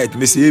keep quiet.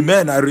 Me say,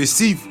 amen, I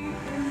receive.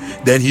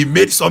 Then he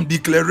made some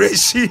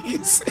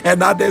declarations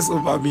and others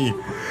over me.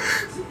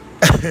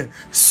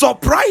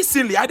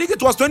 Surprisingly, I think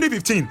it was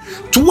 2015,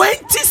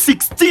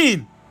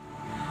 2016.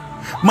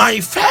 My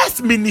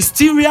first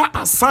ministerial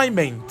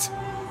assignment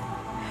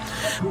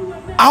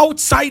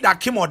outside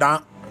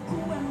Akimoda,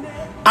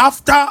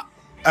 after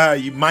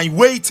my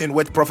waiting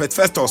with Prophet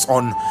Festus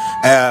on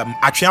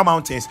Achia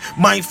Mountains,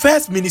 my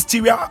first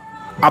ministerial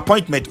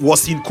appointment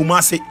was in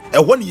Kumasi,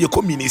 a 1 year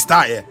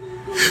minister here.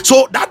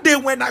 So that day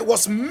when I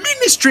was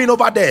ministering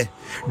over there,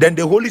 then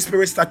the Holy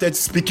Spirit started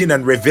speaking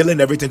and revealing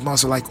everything. I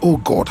was like, oh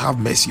God, have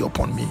mercy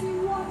upon me.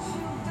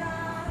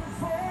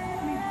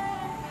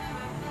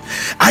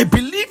 I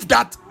believe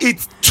that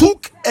it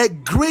took a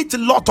great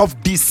lot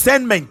of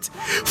discernment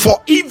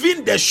for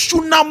even the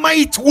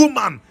Shunammite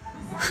woman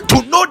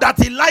to know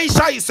that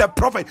Elisha is a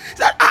prophet.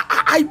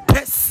 I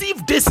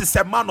perceive this is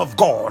a man of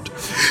God.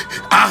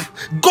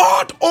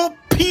 God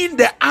opened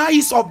the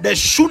eyes of the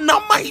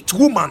Shunammite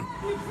woman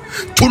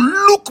to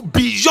look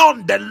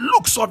beyond the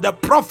looks of the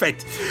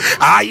prophet.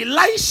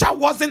 Elisha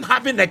wasn't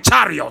having a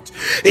chariot.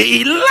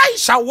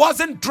 Elisha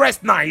wasn't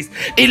dressed nice.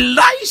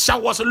 Elisha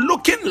was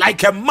looking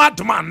like a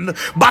madman,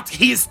 but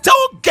he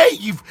still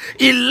gave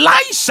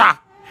Elisha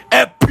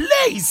a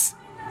place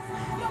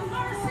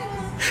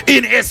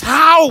in his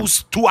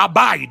house to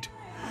abide.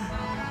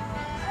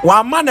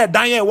 One man a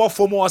dying work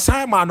for more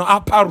Simon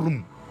upper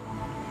room.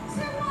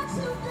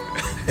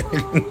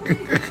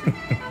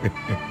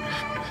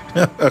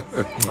 The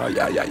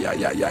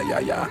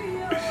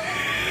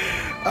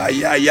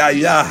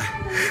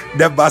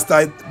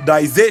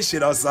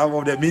bastardization of some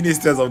of the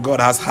ministers of God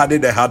has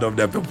hardened the heart of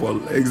the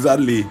people.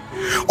 Exactly.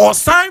 Or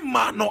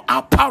Simon no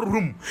upper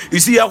room. You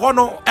see, a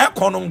hono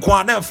econom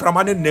kwane from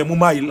an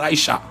nemuma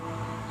Elisha.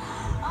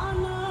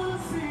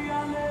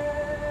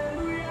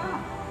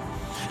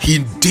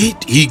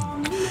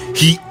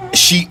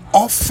 She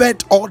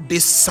offered all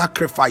these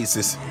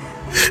sacrifices.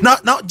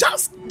 Now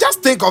just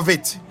think of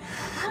it.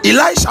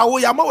 Elisha wo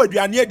yama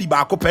waduane adi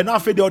ba ko pe na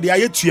afi de ode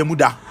ayetua mu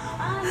da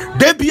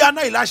bia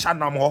na Elisha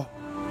nam ho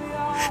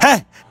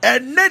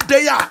ene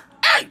de ya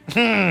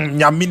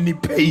nyame ni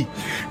pei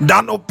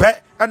dan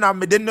ope na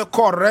me de ne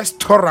call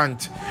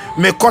restaurant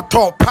me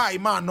koto pie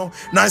man no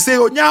na say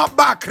onya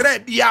ba kra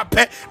bia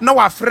pe na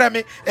wa frɛ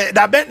me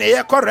da be ne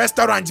ye call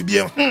restaurant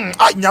bia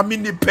nyame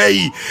ni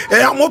pei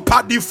amo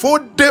pa di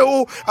food de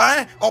o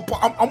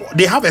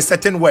they have a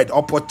certain word,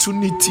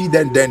 opportunity,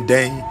 then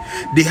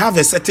they have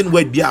a certain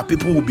word bia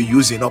people will be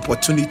using,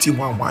 opportunity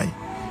why.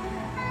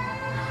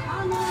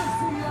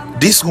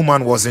 This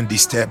woman wasn't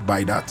disturbed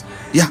by that.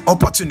 Yeah,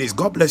 opportunist.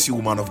 God bless you,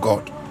 woman of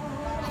God.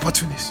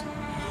 Opportunist.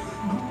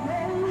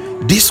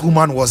 This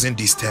woman wasn't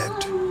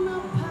disturbed.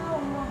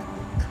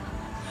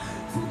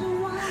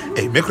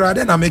 Hey, make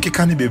rather than make it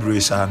canny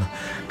baby son.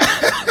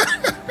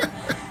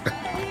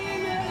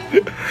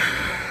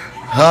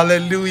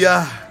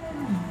 Hallelujah.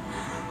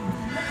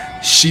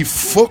 She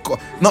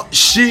focused.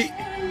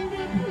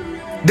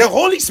 The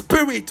Holy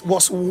Spirit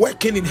was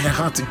working in her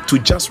heart to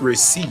just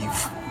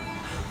receive.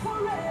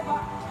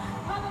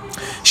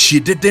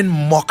 She didn't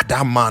mock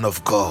that man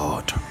of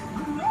God.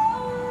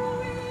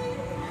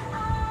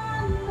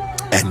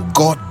 And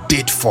God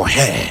did for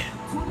her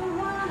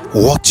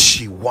what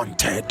she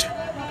wanted.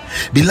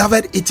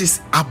 Beloved, it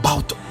is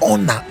about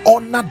honor.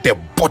 Honor the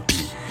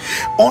body.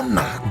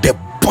 Honor the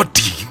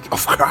body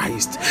of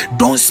Christ.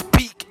 Don't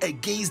speak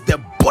against the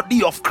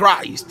body of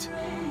Christ.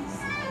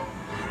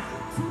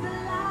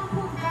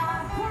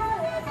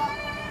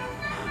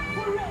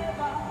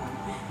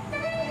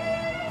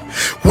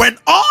 When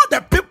all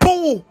the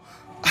people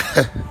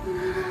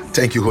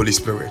thank you, Holy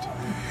Spirit,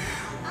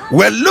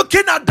 were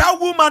looking at that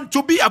woman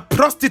to be a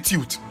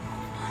prostitute,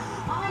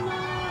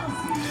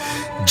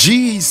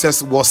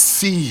 Jesus was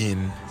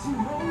seeing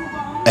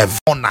a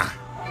honor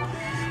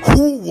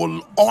who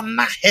will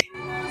honor her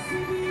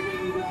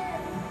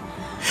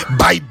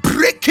by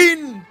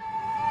breaking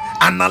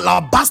an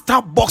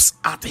alabaster box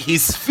at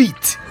his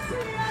feet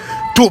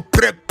to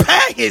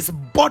prepare his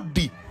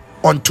body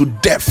unto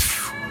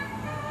death.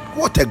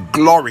 What a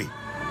glory.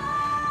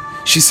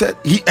 She said,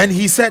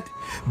 he said,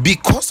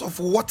 because of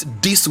what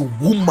this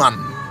woman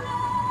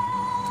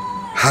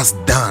has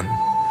done,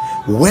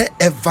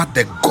 wherever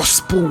the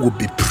gospel will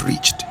be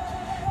preached,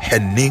 her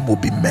name will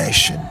be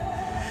mentioned.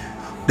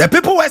 The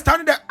people were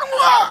standing there.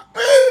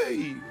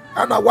 Hey,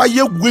 and why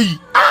you we?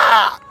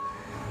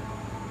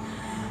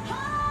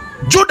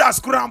 Judas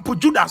kurampu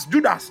Judas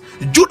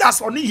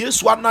only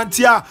Yesu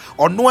anantia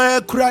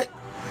onwe kura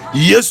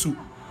Yesu.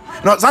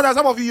 Now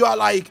some of you are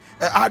like,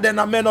 then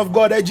a man of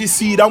God,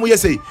 AGC. Then we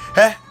say,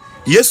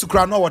 Yesu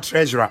kura no what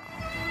treasurer.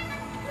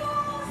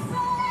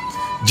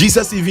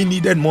 Jesus even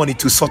needed money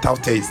to sort out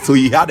things, so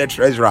he had a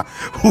treasurer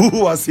who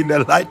was in the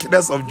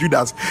likeness of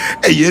Judas.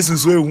 Hey,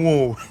 Jesus,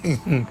 whoa!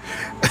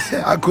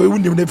 I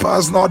couldn't even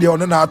pass now. The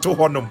honor to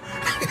honor.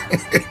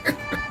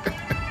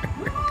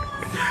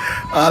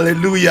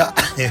 Hallelujah.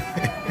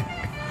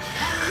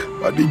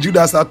 But the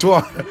Judas at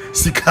all,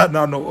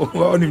 Sikana no,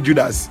 only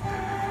Judas.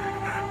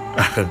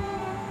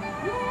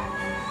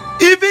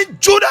 Even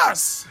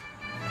Judas,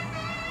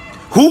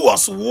 who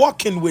was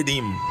walking with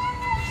him.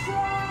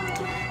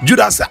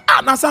 Judas said,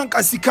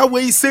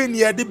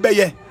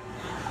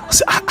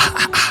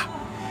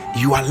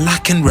 you are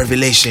lacking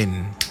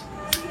revelation.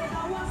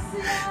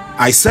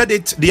 I said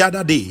it the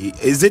other day.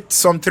 Is it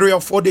some 3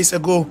 or 4 days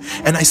ago?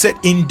 And I said,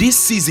 in this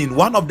season,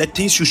 one of the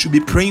things you should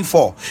be praying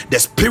for, the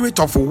spirit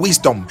of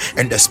wisdom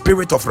and the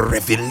spirit of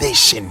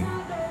revelation.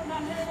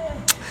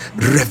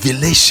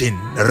 Revelation.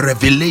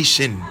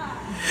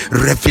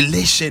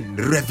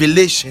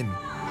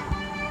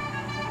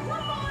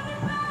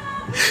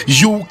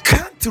 You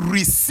can't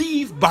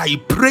receive by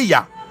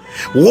prayer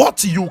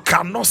what you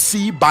cannot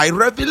see by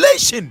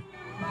revelation.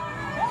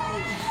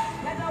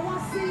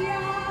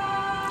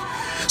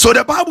 So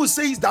the Bible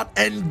says that,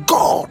 and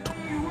God,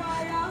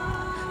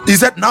 he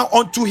said, now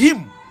unto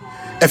him,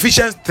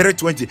 Ephesians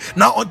 3:20,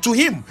 now unto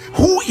him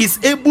who is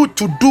able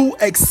to do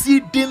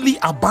exceedingly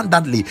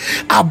abundantly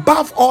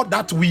above all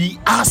that we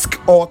ask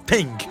or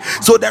think.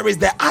 So there is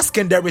the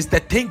asking, there is the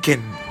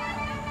thinking.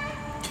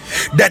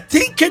 The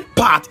thinking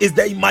part is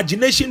the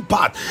imagination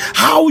part,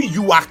 how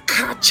you are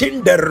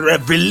catching the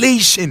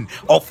revelation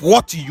of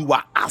what you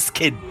are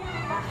asking.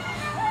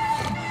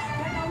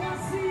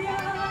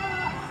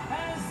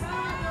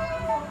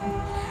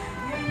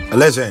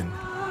 Listen,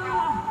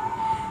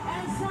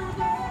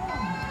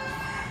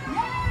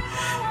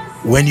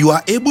 when you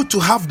are able to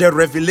have the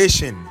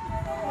revelation,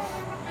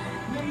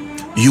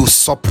 you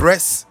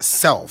suppress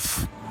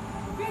self,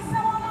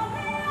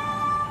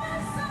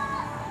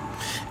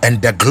 and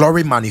the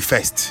glory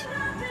manifest.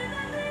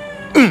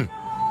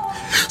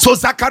 So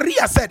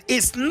Zachariah said,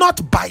 it's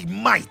not by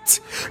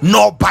might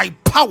nor by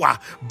power,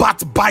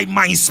 but by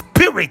my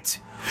spirit.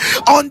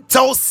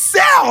 Until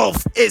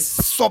self is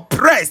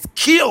suppressed,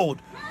 killed,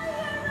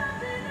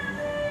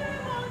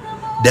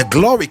 the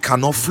glory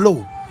cannot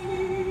flow.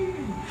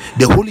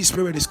 The Holy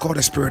Spirit is called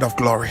the Spirit of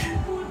glory.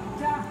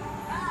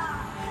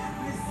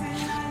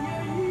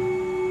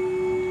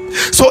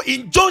 So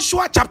in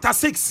Joshua chapter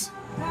 6,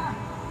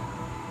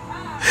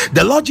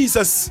 the Lord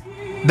Jesus,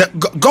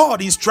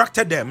 God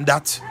instructed them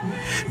that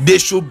they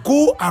should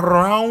go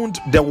around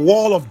the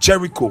wall of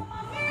Jericho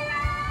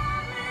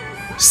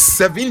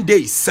 7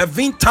 days,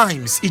 7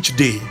 times each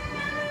day.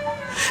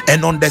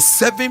 And on the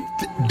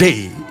 7th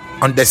day,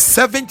 on the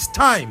 7th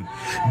time,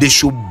 they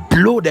should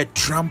blow the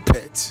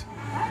trumpet,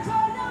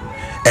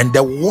 and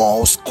the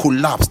walls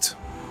collapsed.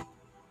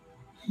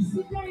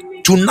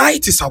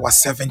 Tonight is our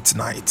 7th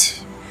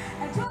night.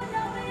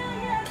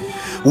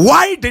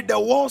 Why did the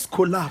walls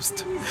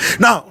collapse?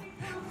 Now,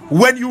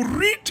 when you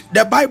read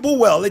the Bible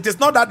well, it is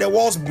not that the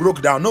walls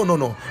broke down.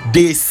 No.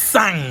 They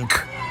sank.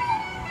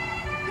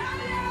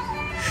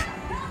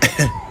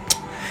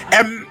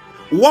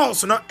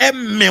 Walls, no,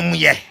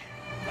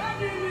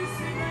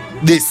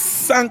 they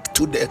sank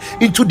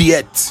into the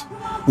earth.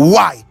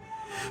 Why?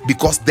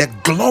 Because the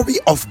glory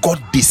of God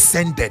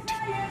descended.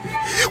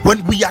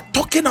 When we are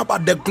talking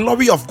about the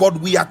glory of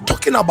God, we are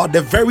talking about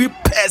the very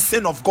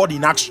person of God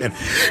in action.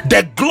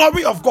 The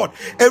glory of God.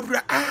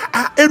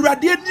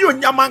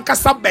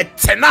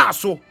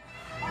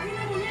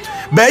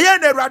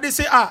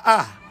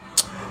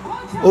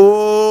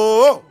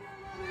 Oh,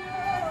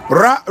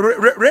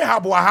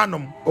 Rahab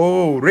wahanum.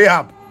 Oh,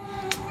 Rahab.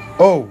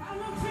 Oh,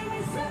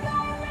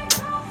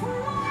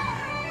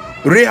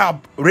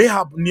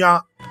 Rahab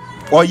nia.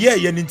 Oh yeah,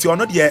 you need to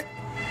not yet.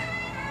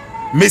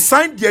 Me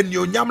sign the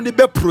nyonyam ni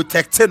be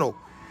protecting.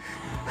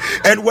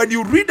 And when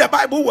you read the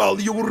Bible well,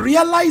 you will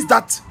realize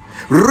that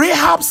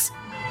Rahab's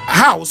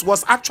house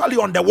was actually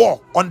on the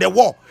wall. And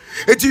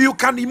you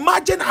can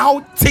imagine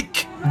how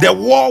thick the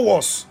wall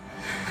was.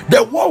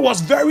 The wall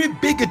was very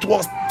big, it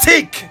was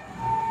thick.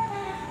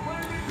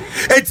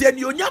 And then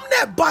nyonyam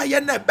ne ba ye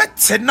ne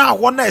better now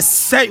wanna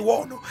say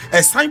one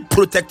a sign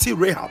protecting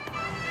Rahab.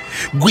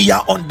 We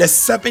are on the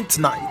 7th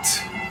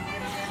night.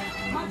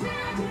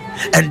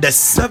 And the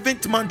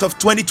 7th month of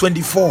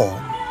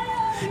 2024,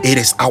 it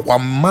is our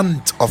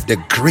month of the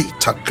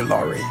greater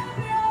glory.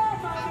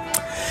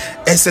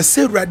 As I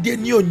say, radio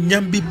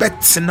nyambi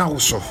bet now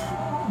so.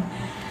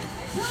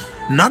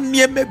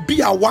 Nanye me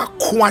be our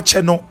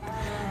quacheno,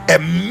 a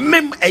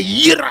mem a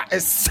yira a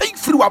safe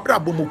through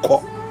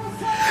abrabumuko.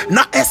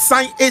 na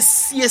esan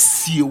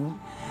esiesie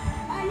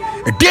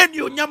then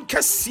you nyam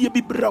kese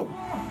bi bra.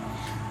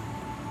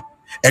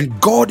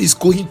 And God is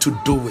going to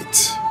do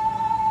it.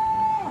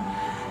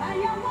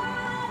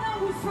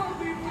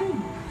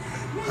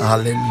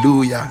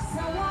 Hallelujah.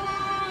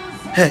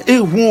 Hey,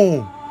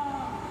 who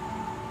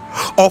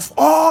of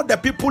all the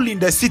people in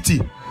the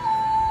city,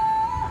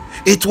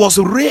 it was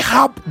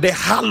Rahab the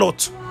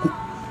harlot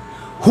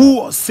who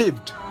was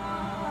saved.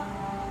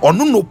 Or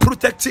no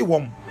protected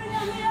one.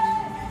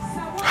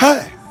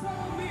 Hey,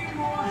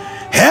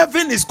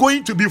 heaven is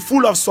going to be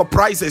full of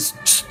surprises.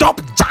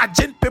 Stop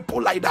judging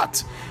people like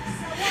that.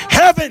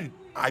 Heaven,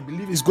 I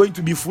believe, is going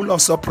to be full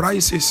of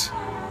surprises.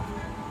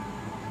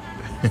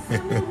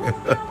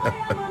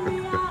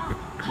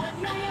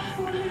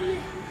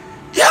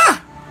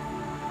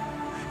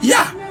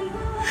 Yeah.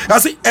 I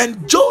see,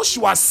 and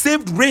Joshua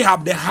saved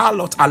Rahab the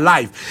harlot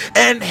alive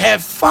and her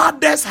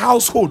father's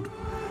household.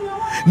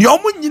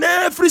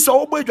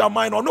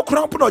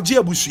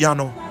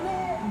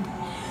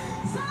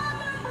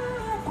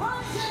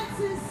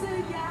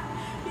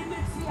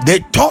 They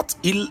thought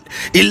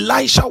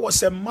Elisha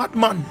was a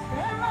madman,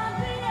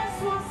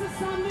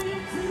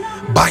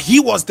 but he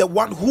was the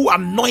one who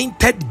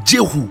anointed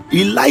Jehu.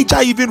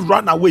 Elijah even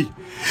ran away.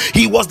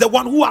 He was the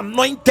one who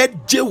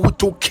anointed Jehu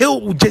to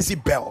kill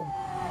Jezebel.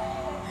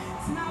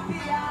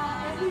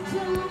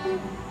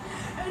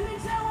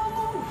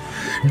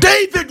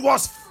 David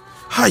was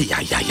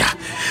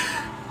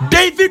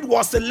David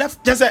was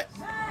left just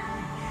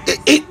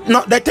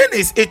no, the thing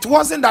is, it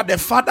wasn't that the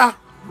father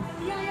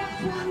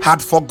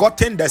had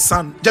forgotten the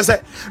son. Just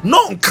say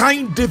no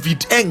kind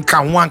David and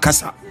can one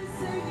kasa.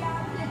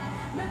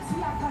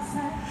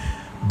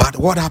 But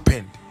what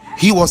happened?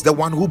 He was the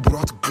one who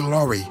brought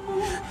glory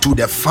to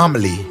the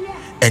family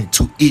and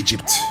to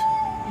Egypt.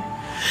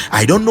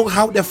 I don't know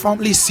how the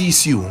family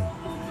sees you,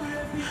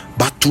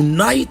 but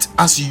tonight,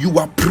 as you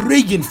are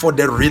praying for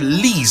the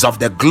release of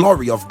the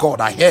glory of God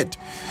ahead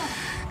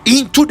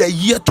into the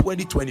year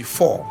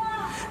 2024,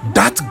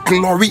 that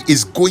glory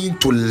is going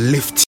to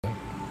lift you.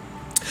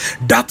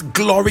 That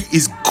glory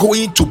is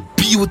going to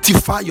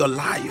beautify your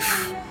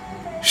life.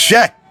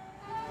 Share.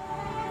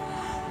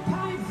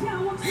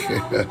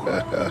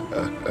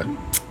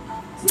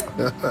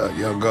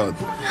 Your God.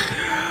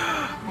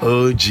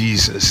 Oh,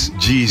 Jesus.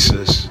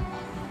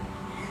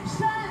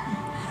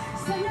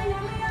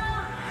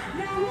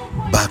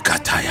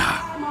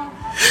 Bakataya.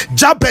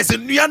 Jabez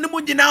in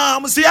Yanumudina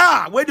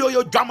Musia. Where do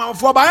you drama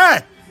for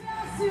by?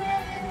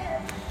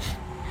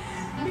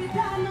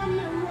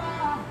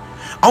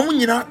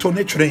 Amunina to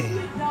ne train.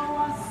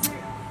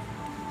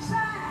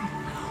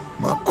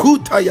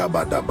 Makuta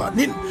Yabadaba.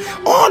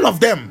 All of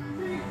them.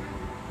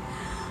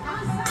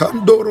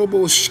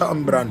 Kandorobo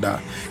Shambranda.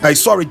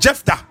 Sorry,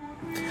 Jephthah.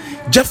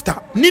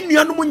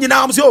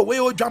 Ninyanumunina Musio. Where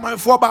you drama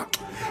for by?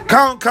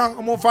 Can't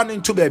I'm fun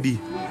into baby.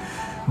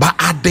 But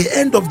at the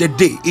end of the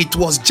day, it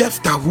was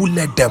Jephthah who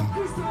led them.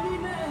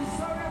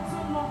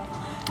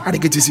 I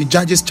think it is in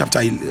Judges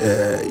chapter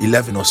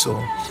 11 or so.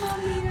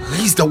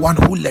 He's the one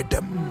who led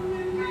them.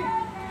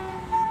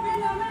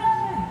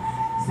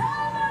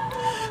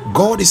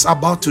 God is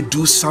about to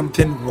do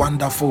something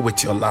wonderful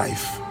with your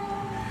life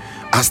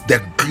as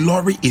the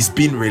glory is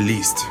being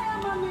released.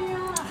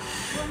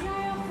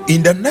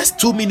 In the next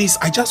 2 minutes,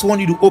 I just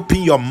want you to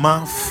open your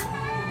mouth.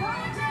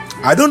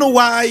 I don't know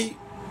why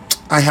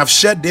I have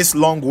shared this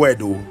long word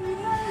though.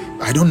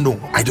 I don't know.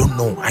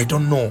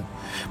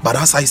 But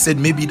as I said,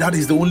 maybe that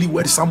is the only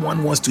word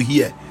someone wants to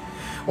hear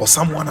or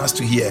someone has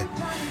to hear.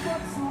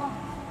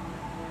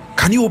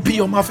 Can you open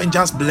your mouth and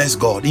just bless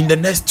God in the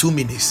next 2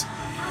 minutes?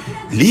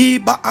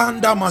 Liba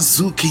anda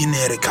mazuki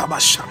nerekaba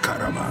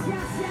shakaraba.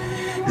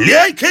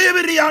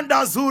 Lekebri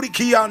anda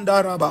zuriki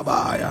anda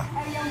rababaya.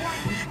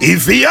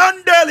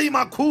 Iviandeli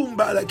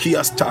makumba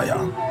lekiastaya.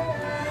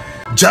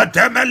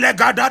 Jademele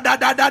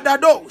gadadadadada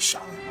dosha.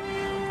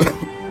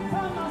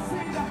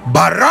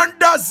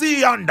 Baranda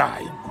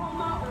ziandai.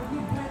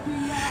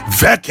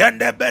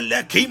 Vekende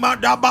belekima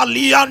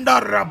dabali anda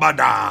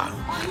rabada.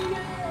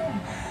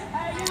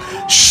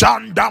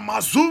 Shanda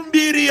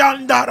mazumbiri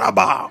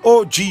andaraba.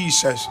 Oh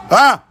Jesus.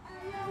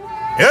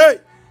 Hey.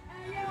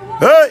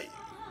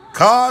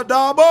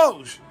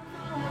 Kadabos.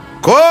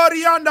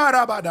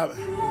 Koriandarabada.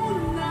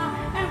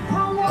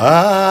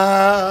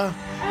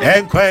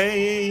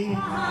 Enkwe.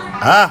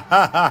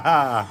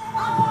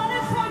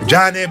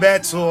 Jane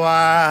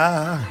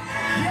Betsua.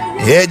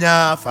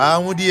 Enya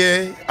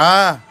Faudie.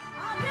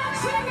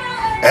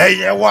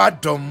 Eye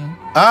Wadum.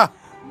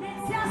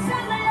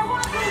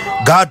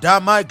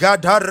 Gadama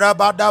gadara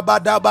bada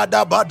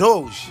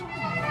badosh.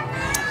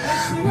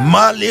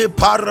 Mali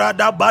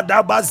parada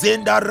bada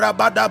bazinda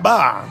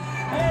rabadaba.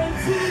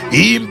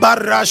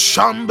 Imbara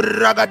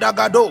shambra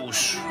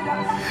gadagadosh.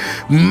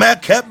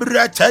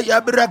 Mekebrete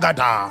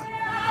yabragada.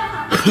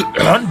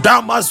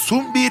 Andama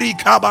sumbiri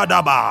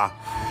kabadaba.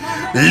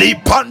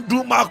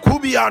 Lipandu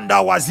makubi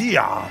anda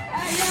wazia.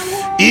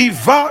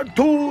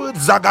 Ivantu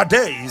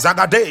zagade.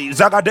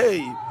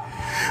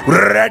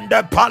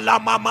 Rende pala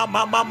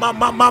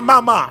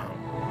mama.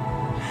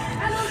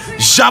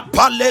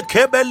 Japale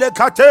kebele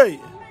kate.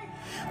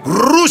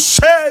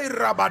 Rushe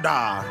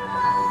rabada.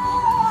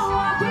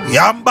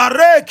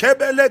 Yambare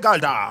kebele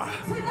gada.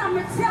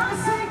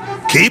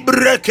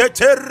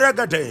 Kibrekete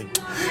regade.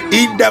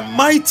 In the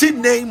mighty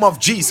name of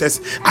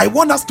Jesus, I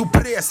want us to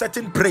pray a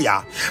certain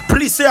prayer.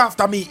 Please say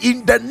after me.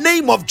 In the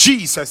name of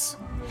Jesus,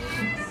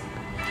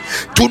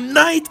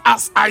 tonight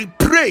as I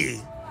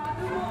pray,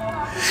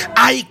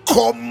 I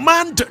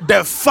command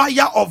the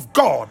fire of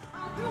God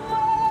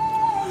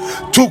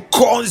to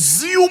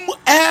consume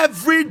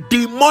every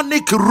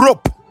demonic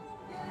rope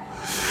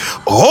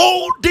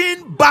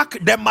holding back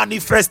the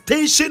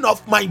manifestation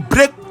of my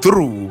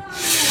breakthrough,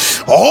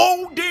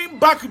 holding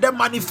back the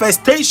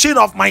manifestation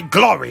of my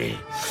glory,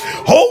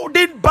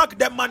 holding back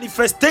the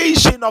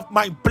manifestation of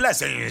my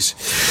blessings.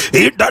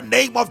 In the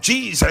name of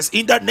Jesus,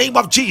 in the name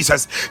of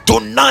Jesus,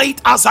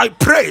 tonight as I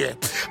pray,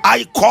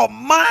 I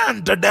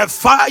command the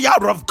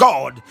fire of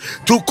God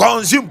to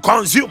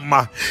consume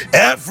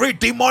every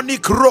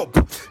demonic rope,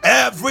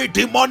 every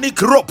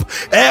demonic rope,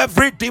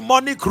 every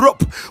demonic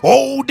rope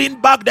holding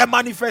back the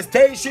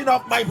manifestation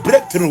of my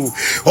breakthrough,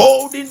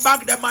 holding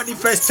back the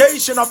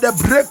manifestation of the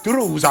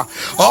breakthroughs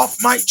of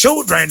my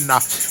children,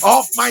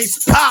 of my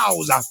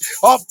spouse,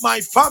 of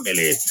my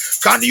family.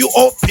 Can you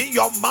open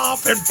your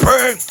mouth and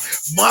pray?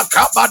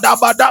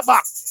 Makabadabadaba.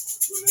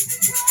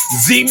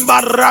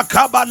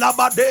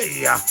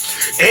 Zimbarakabalabadea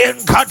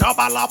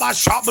Enkatabalaba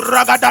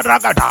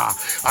Shabragadagada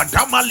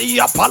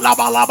Adamalia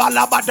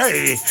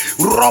Palabalabalabade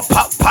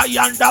Ropa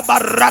Payanda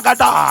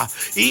Baragada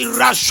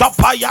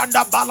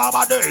Irashapayanda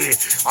Balabade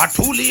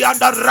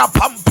Atulianda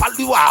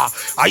Rapampalua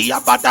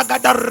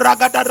Ayabadagada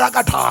Ragada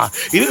Ragata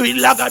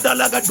Ilagada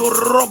Lagado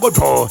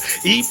Rogoto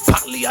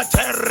Ipalia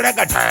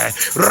Terregate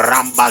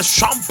Ramba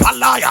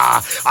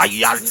Shampalaya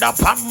Ayanda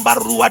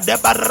Pambarua de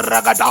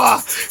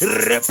Baragada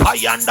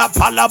Repayanda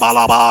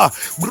Palabalaba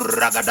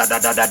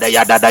Bragada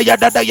Yada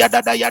Yada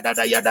Yada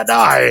Yada Yada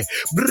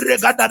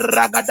Brigada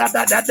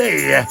Ragada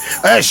de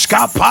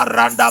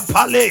Escaparanda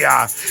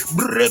Palea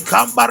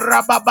Bricamba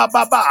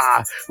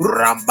Rabababa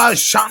Ramba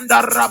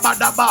Shanda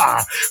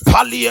Rabadaba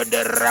Palia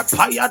de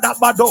Rapayada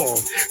Bado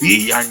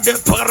Yande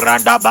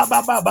Paranda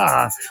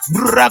Baba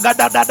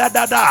Bragada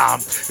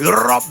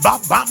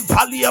Robabam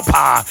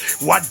Paliapa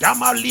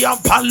Wadama Liam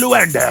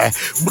Paluende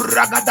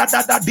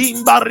Bragada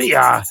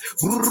Dimbaria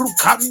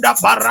Rukanda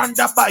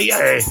Baranda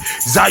Baye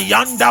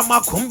Zayanda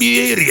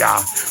Makumbiria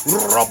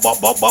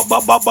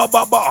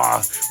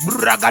Robobobobobobaba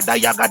Bragada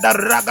Yagada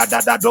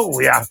Ragada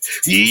Doya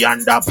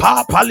Yanda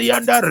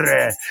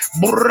Papaliandere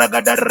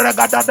Bragada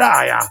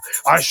Ragadaya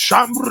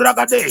Asham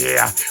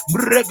Ragadea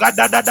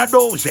Brigada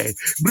Doze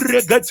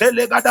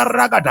Brigatele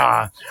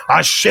Ragada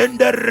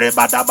Ashende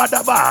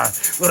Rebadabadaba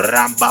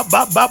Ramba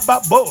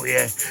Baba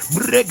Boye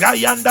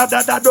Brigayanda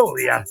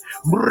Doya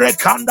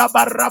Brekanda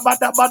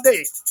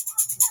Barabadabade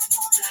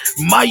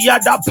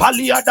Mayada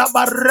Paliada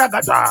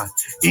Baragada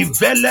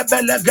Ivele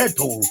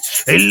Belegetu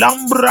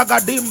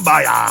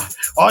Elambragadimbaya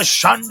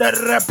Oshande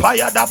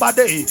Repayada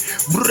Bade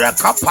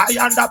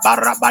Brekapayanda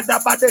Barabada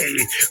Bade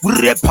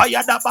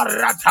Repayada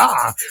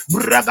Barata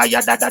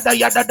Bragayada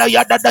Yada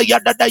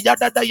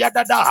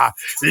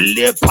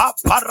Lepa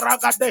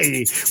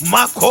Paragade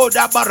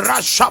Makoda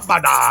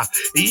Barashabada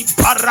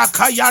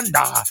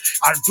Iparakayanda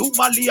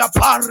Adumalia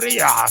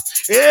Paria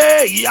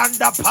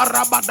Yanda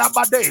Parabada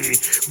Bade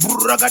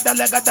Bragada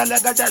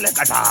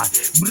Legata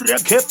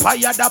Breke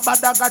Payada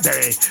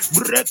Badagade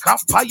Breka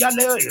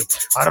Payale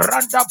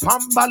Randa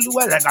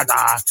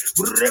Pambaluelegada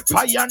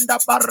Repayanda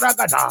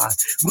Baragada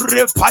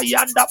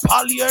Repayanda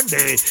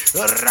Paliende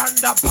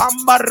Randa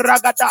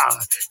Pambaragada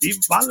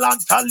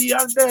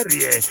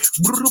Ibalantalianderie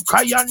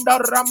Brukayanda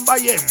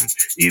Rambayem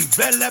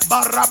Ivele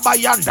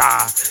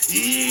Barabayanda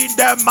in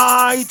the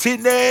mighty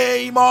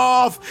name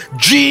of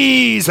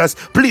Jesus.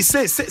 Please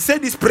say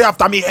this prayer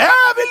after me.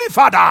 Heavenly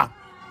Father,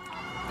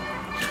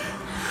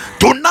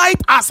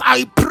 tonight as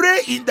I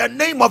pray in the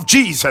name of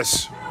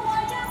Jesus,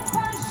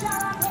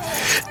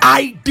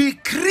 I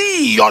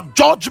decree your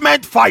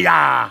judgment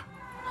fire.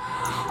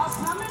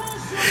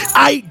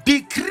 I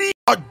decree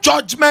your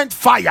judgment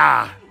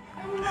fire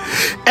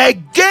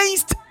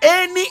against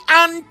any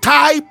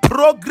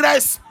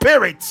anti-progress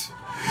spirit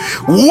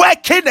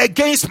working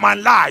against my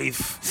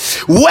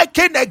life,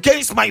 working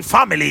against my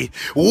family,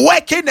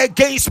 working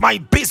against my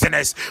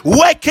business,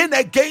 working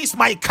against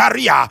my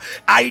career.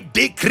 I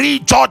decree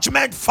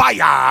judgment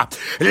fire.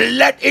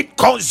 Let it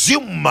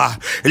consume,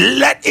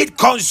 let it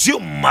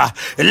consume,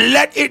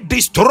 let it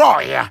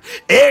destroy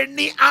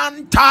any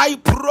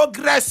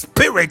anti-progress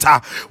spirit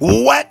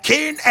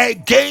working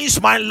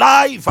against my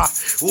life,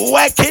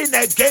 working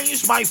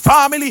against my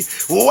family,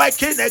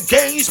 working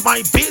against my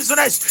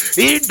business.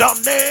 In the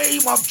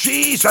name of of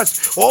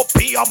Jesus.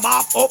 Open your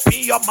mouth, open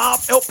your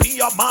mouth, open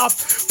your mouth.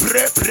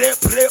 Pray, pray,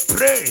 pray,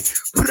 pray.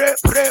 Pray,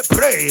 pray,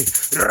 pray.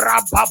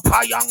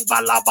 Rapapayang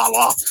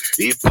balabala.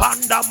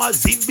 Ipanda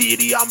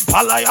mazimbiri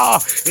ampalaya.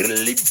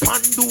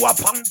 Limpandua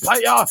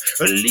pampaya.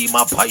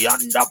 Lima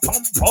payanda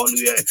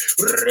pampolie.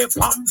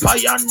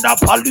 Repampayanda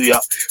paluya.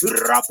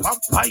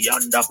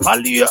 Rapampayanda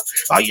palia.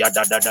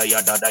 Ayada da da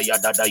yada da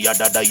yada da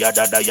yada da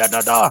yada da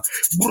yada da.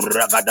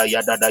 Buragada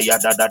yada da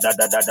yada da da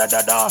da da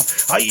da da.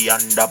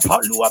 Ayanda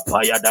palua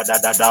paya da da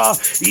da da.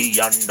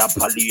 Iyanda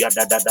palia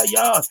da da da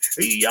ya.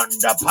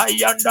 Iyanda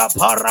payanda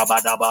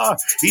parabadaba.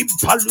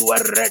 Impalua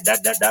reda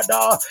da da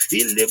da.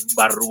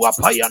 Ilimbarua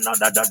payana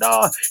da da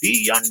da.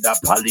 Iyanda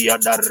palia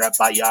da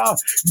repaya.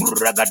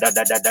 Buragada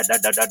da da da da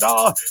da da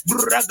da.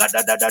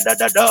 Buragada da da da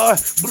da da.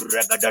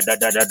 Buragada da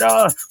da da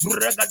da.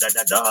 Buragada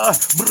da da.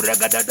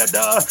 Buragada da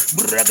da.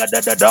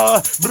 Buragada da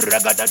da.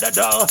 Buragada da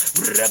da.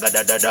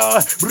 Buragada da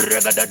da.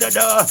 Buragada da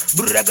da.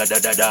 Buragada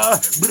da da.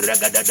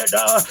 Buragada da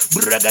da.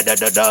 Buragada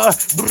da da.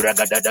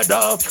 Buragada da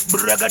da.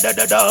 Buragada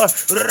da da.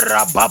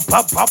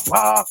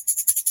 Rabapapapa.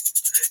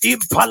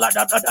 Impala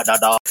da da da da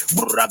da.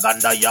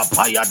 Buraganda ya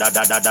paya da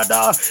da da da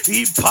da.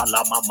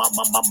 Impala mama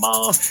mama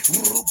mama.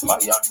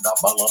 Rupayanda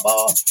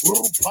balaba.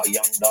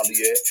 Rupayanda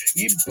liye.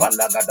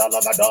 Impala gada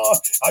lagada.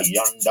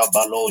 Ayanda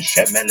balo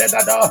shemele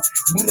gada.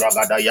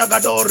 Buragada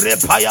yagado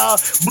repaya.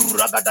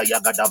 Buragada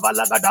yagada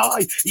balagada.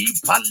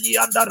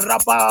 Impalianda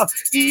raba.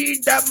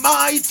 In the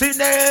mighty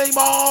name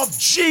of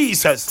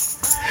Jesus.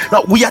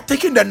 Now we are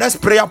taking the next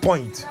prayer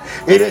point.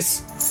 It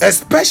is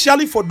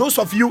especially for those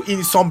of you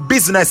in some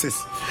businesses.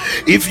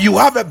 If you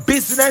have a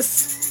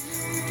business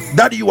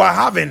that you are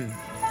having,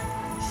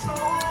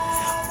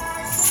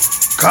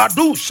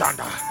 Kadu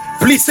Shanda,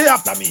 please say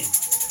after me.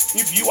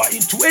 If you are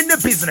into any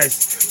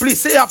business,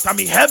 please say after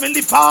me.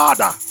 Heavenly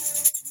Father,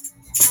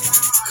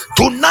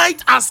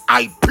 tonight as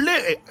I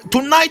pray,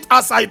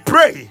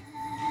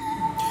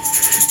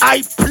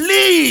 I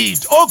plead,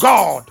 oh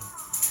God,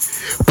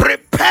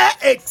 prepare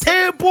a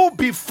table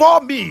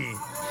before me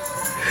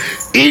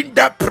in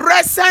the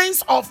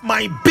presence of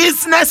my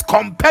business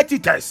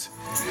competitors.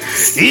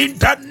 In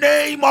the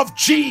name of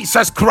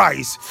Jesus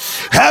Christ,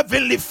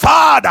 Heavenly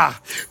Father,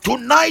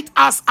 tonight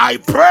as I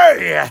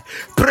pray,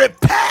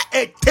 prepare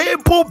a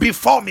table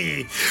before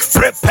me.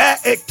 Prepare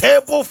a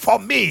table for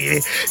me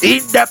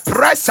in the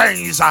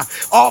presence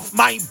of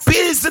my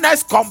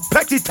business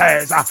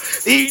competitors.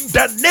 In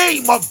the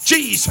name of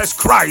Jesus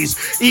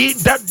Christ. In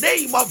the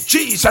name of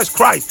Jesus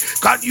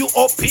Christ. Can you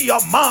open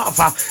your mouth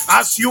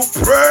as you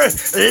pray?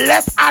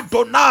 Let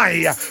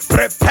Adonai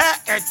prepare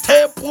a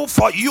table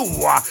for you.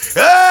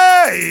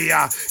 Hey,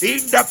 in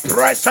the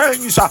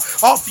presence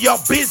of your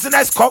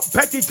business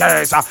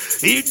competitors,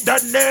 in the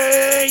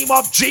name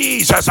of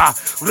Jesus.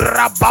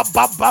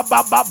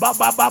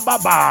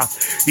 Rababababababababa,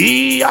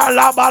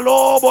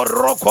 Ialabalobo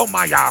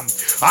Rokomaya,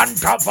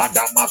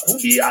 Antavada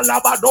Makubia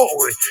Labado,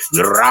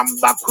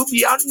 Ramba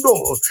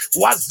Kubiando,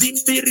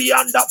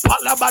 Wazimbirianda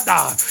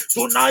Palabada.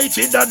 Tonight,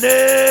 in the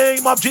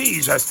name of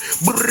Jesus,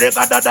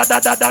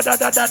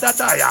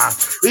 Bregadadadadadadadadadaya,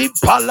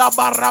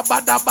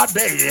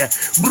 Ipalabarabadabade,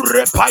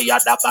 Brepaya.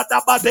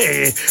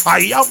 Dabadabade,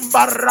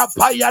 Ayambara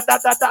Paya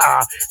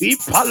Dada,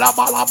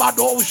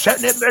 Ipalabalabado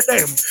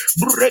Senemedem,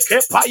 Breke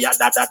Paya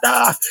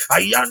Dada,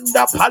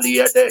 Ayanda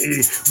Paliade,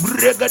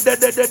 Bregade,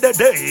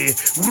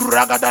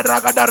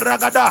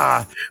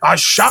 Ragada,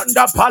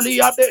 Ashanda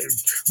Paliade,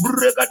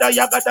 Bregada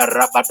Yagada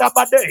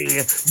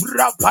Rabadabade,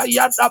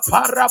 Brapayanda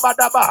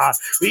Parabadaba,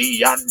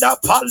 Yanda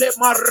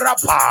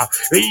Palemarapa,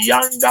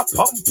 Yanda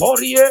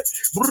Pomporie,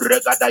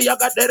 Bregada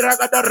Yagada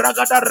Ragada,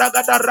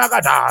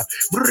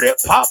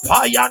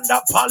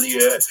 Papayanda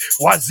palie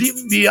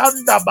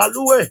wazimbianda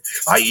balue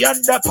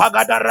ayanda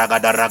pagada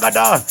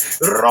ragada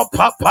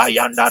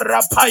ropapayanda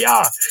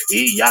rapaya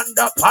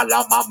iyanda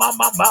palama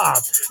mama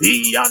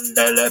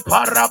iyandele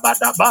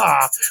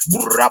parabadaba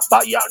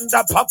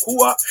burapayanda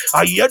pakua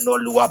ayeno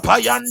lua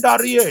payanda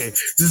rie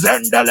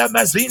zendele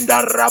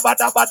mezinda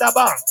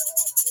rabadabadaba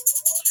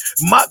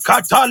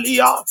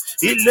Makatalia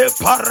ile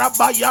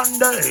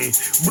parabayande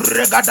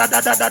bregada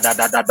da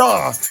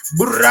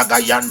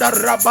bragayanda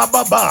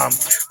rabababa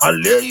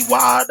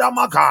aleiwa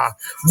damaka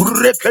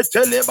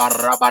breketele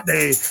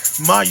barabade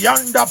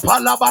mayanda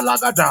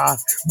palabalagada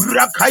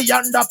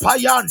brakayanda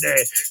payande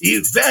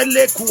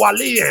ivele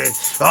kualie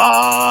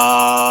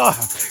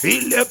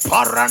ile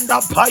paranda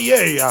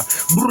paye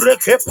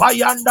breke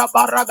payanda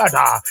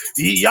baragada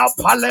iya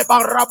pale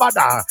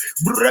barabada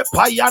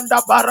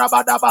brepayanda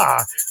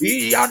barabadaba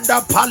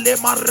iyanda pale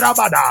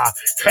marabada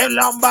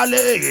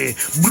kelambale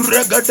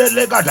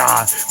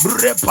bregadelegada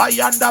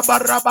brepayanda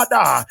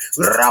barabada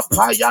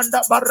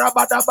rapayanda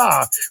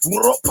barabadaba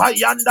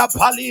ropayanda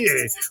pali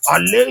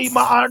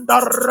aleima anda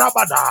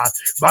rabada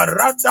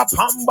baranda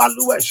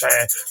pambalueshe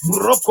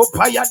broko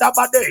payada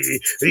bade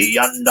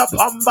yanda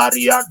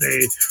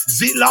pambariade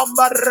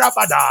zilamba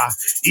rabada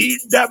in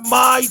the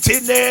mighty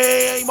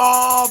name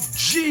of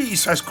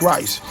Jesus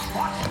Christ.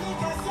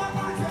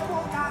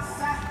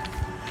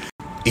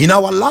 In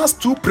our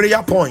last two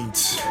prayer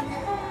points,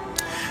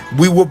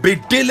 we will be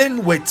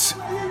dealing with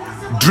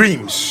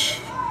dreams.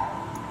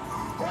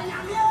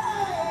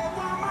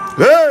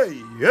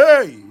 Hey,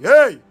 hey,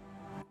 hey.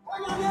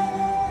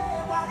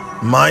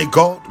 My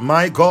God,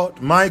 my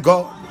God, my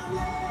God.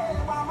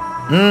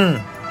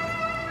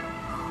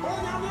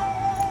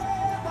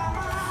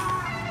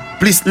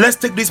 Please, let's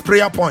take this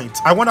prayer point.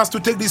 I want us to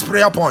take this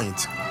prayer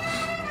point.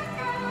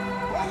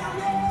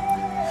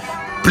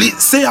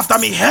 Please say after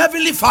me,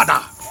 Heavenly Father,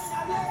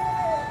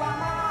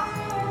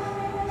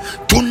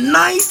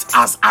 tonight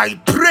as I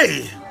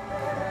pray,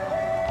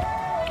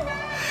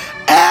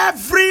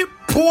 every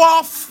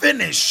poor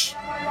finish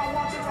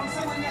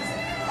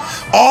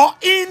or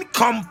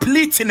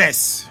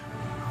incompleteness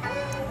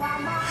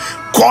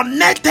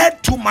connected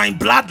to my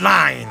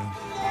bloodline,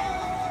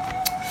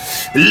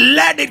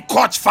 let it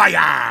catch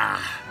fire.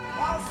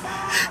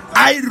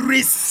 I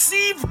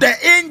receive the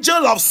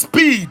angel of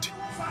speed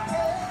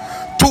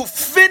to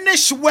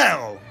finish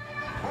well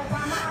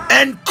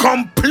and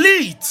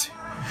complete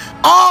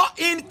all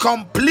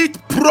incomplete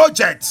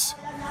projects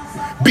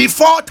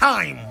before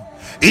time.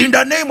 In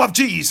the name of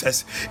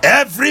Jesus,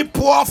 every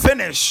poor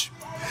finish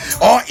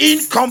or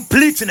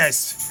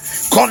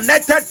incompleteness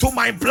connected to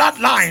my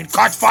bloodline,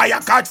 catch fire,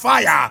 catch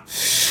fire.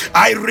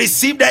 I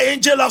receive the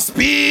angel of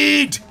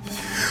speed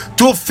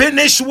to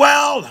finish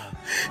well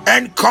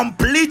and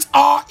complete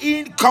all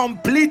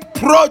incomplete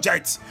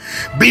projects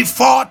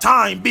before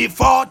time,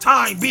 before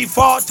time,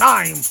 before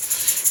time.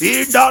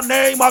 In the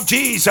name of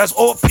Jesus,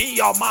 open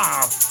your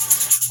mouth.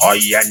 Oh,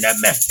 yeah,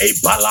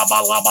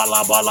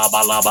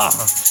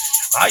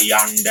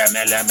 ayande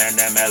mele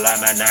mene mele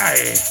mene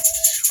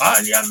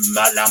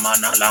ayamala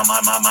mana la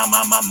mama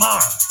mama mama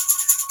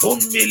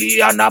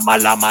tunmiliana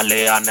mala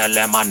male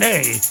anele mane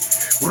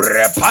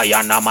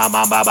repayana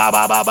mama baba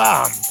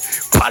baba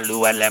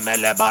paluele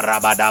mele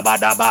barabada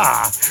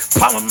badaba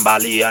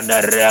pambali and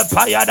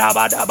repayada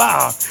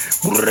badaba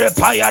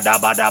repayada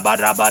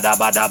badabada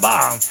badabada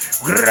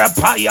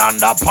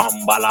repayanda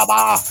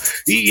pambalaba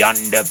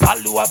yande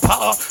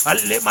paluapa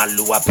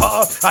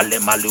alemaluapa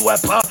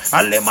alemaluapa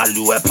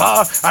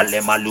alemaluapa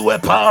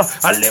alemaluapa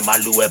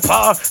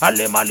alemaluapa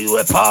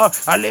alemaluapa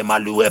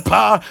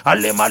alemaluapa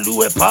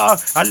alemaluapa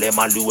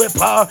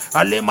alemaluapa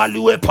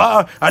alemaluapa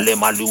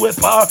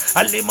alemaluapa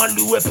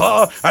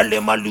alemaluapa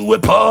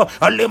alemaluapa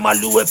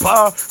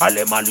alemaluapa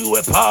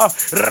alemaluapa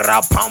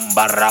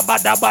rapamba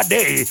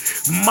rabadabade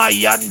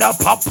mayanda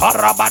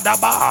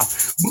paparabadaba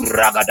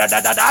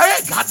bragadadada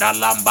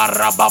gadalamba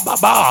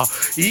rabababa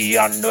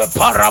yande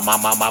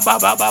paramama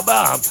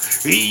baba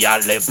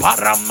yale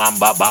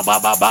paramamba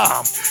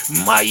baba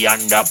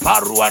mayanda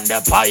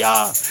paruanda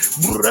paya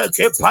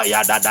breke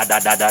paya da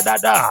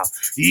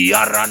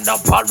yaranda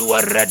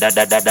palua da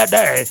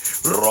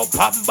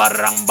ropamba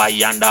ramba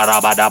yanda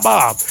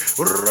rabadaba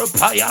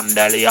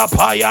repayandelia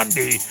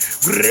payandi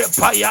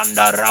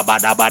repayanda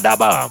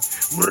rabadabadaba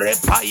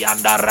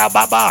repayanda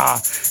rababa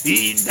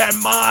in the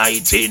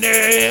mighty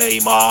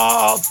name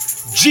of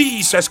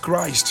Jesus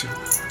Christ,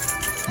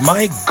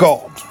 my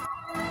God.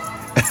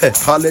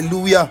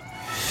 Hallelujah.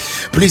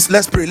 Please,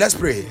 let's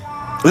pray.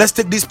 Let's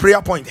take this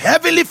prayer point.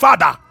 Heavenly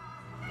Father,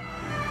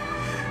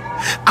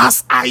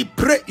 as I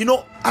pray,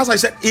 as I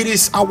said, it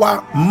is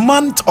our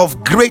month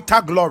of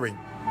greater glory.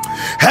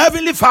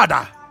 Heavenly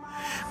Father,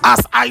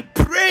 as I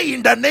pray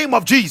in the name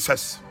of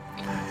Jesus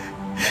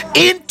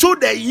into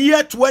the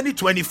year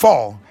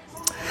 2024,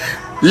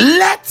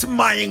 let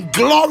my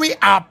glory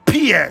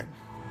appear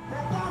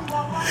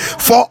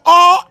for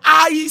all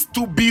eyes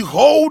to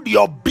behold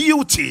your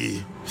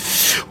beauty.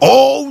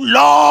 Oh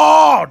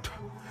Lord,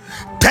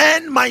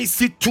 turn my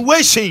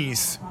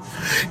situations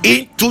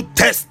into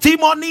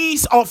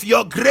testimonies of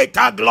your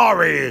greater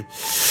glory.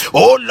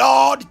 Oh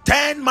Lord,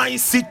 turn my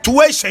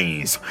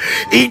situations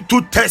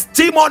into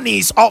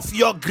testimonies of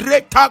your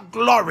greater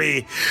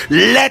glory.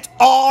 Let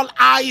all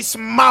eyes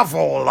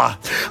marvel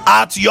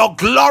at your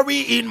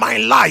glory in my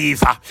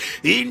life.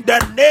 In the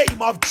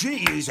name of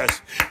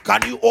Jesus,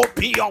 can you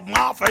open your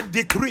mouth and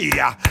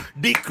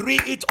decree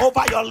it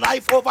over your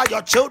life, over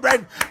your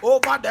children,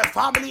 over the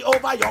family,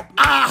 over your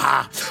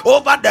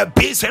over the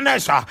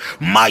business.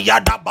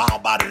 Mayada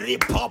baba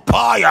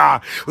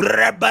ripapaya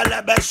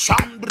rebelebe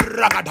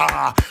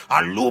shambragada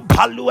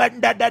alupalu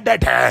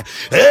endedede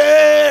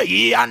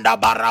yanda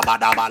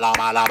barabada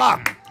balaba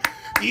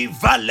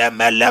Ivale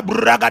mele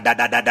braga da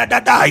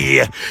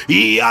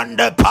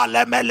yande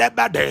pale mele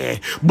bade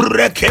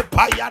breke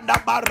payanda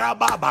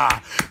barababa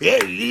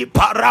eli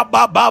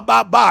parababa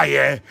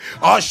babaye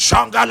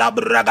oshangala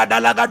braga da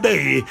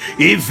lagade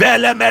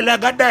ivele mele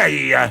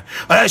gade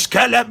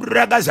eskele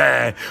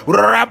bragaze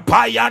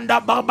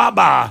rapayanda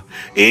bababa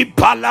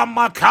ipala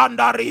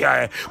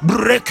makandarie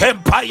breke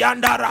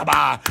payanda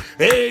raba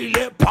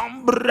ele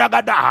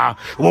pambragada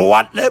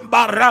wale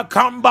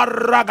barakam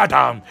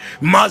baragada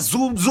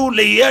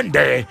mazuzuli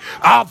Liende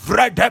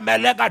Avrede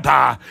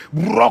Melegada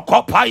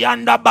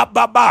Brokopayanda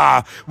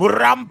Bababa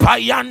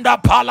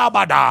Rampayanda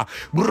Palabada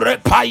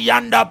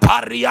Brepayanda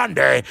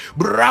Pariande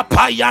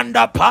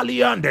Brapayanda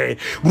Paliande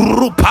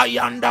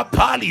Brupayanda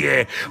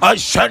Palie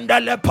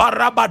Ashendele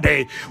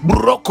Parabade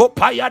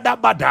Brokopayada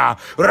Bada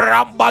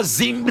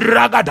Rambazim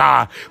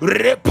Ragada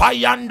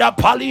Repayanda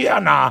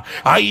Paliana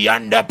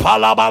Ayande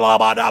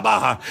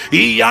Palabalabadaba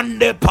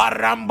Iande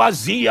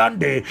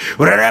Parambaziande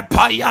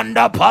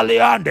Repayanda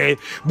Paliande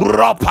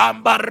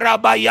Bropamba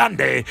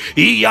Rabayande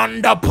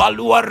Ianda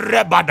Palua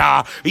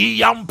Rebada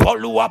Iam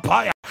Polua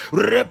Paya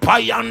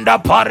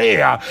Repayanda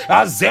Parea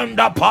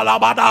Azenda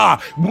Palabada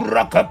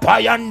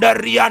Burakapayanda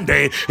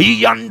Riande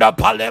Ianda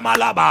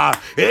Palemalaba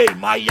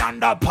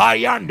Mayanda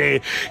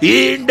Payande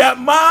in the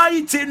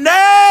mighty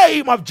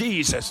name of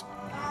Jesus.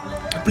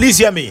 Please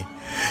hear me.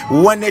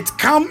 When it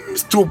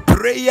comes to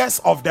prayers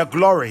of the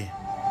glory,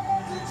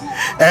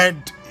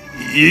 and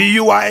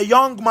you are a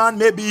young man,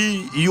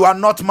 maybe you are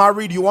not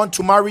married, you want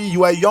to marry,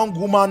 you are a young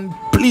woman,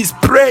 please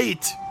pray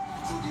it.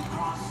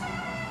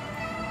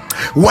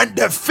 When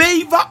the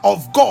favor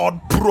of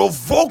God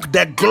provoked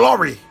the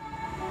glory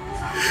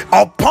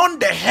upon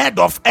the head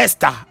of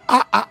Esther,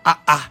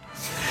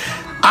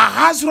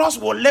 Ahasuerus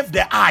will lift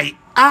the eye,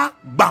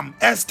 bam,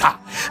 Esther.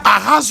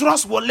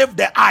 Ahasuerus will lift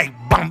the eye,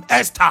 bam,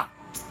 Esther.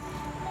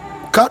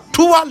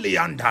 Katua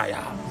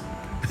liandaya.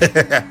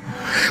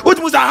 What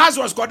was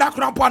Ahasuerus got that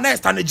crown upon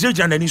Esther and the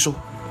children and so.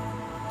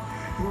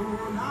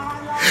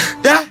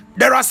 Yeah,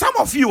 there are some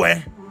of you,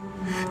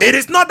 it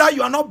is not that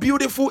you are not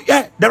beautiful.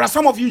 Yeah, there are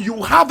some of you,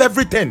 you have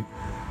everything.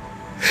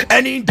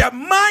 And in the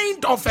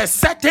mind of a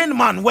certain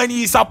man, when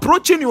he is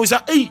approaching you, he say,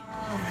 hey,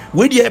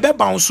 where do you ever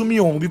bounce me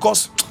on?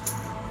 Because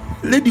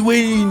lady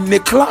way in the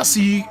class,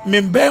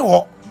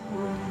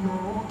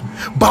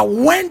 but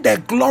when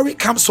the glory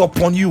comes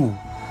upon you,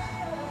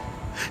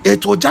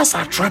 it will just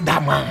attract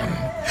that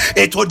man.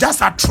 It will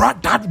just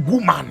attract that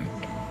woman.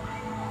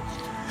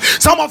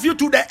 Some of you,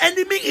 to the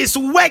enemy is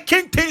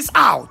working things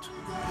out.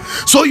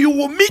 So you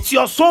will meet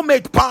your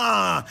soulmate,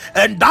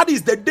 and that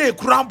is the day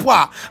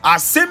Krampwa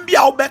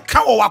Asembia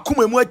Obeka or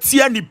Wakumemo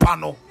Tiani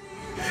Pano.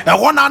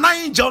 And one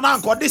angel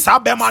uncle this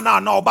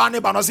Abemana no Bani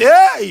Bano say,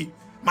 hey,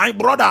 my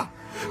brother,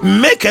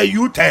 make a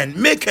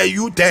U-turn, make a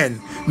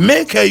U-turn,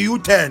 make a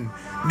U-turn.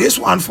 This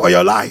one for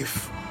your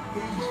life.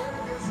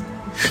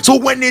 So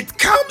when it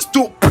comes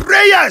to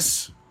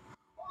prayers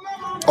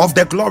of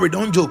the glory,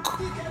 don't joke.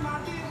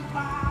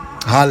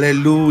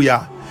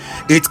 Hallelujah.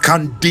 It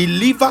can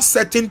deliver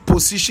certain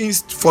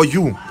positions for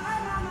you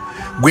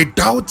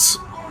without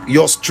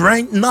your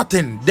strength,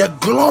 nothing. The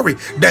glory,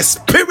 the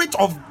spirit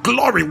of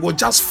glory will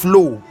just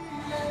flow.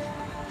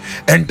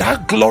 And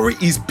that glory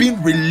is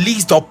being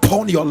released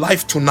upon your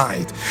life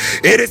tonight.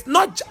 It is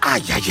not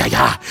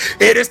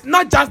it is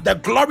not just the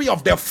glory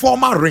of the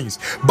former rains,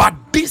 but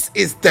this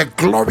is the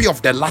glory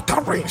of the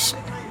latter rains.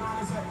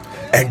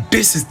 And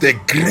this is the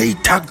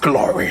greater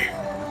glory.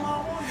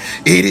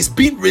 It is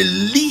being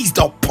released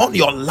upon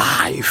your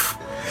life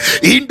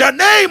in the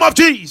name of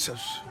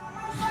Jesus.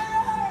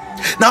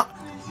 Now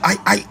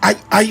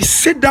I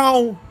sit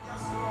down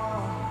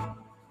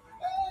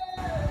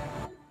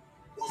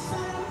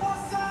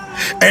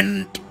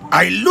and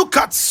I look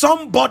at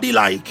somebody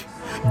like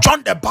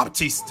John the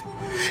Baptist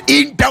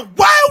in the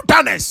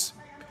wilderness.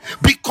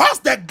 Because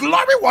the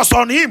glory was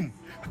on him,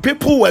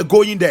 people were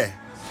going there.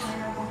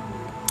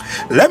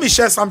 Let me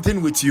share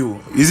something with you.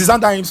 You see,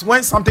 sometimes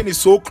when something is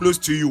so close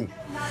to you,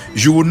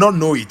 you will not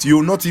know it. You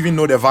will not even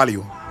know the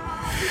value.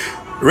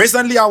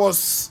 Recently, I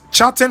was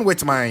chatting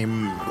with my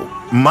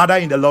mother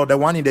in the Lord, the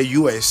one in the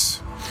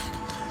US.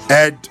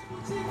 And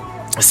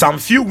some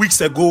few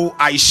weeks ago,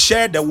 I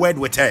shared the word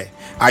with her.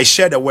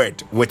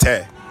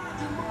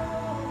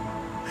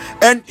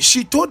 And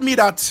she told me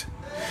that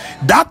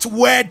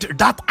word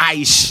that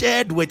I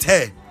shared with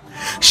her,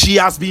 she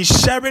has been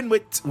sharing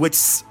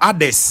with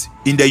others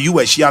in the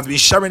US. She has been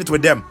sharing it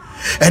with them.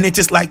 And it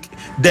is like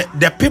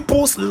the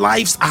people's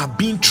lives are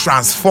being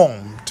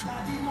transformed.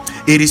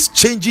 It is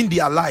changing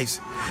their lives.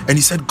 And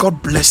he said,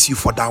 God bless you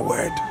for that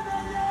word.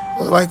 I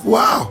was like,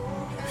 wow.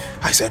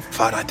 I said,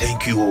 Father,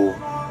 thank you.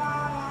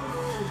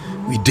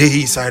 We did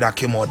inside I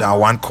came out that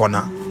one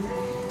corner.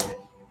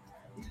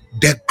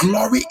 The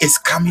glory is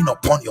coming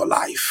upon your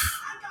life.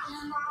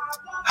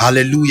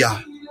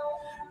 Hallelujah.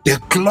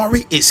 The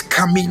glory is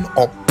coming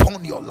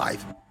upon your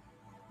life.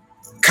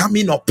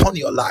 Coming upon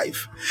your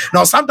life.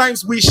 Now,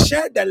 sometimes we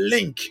share the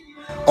link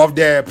of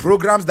the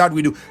programs that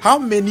we do. How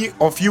many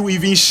of you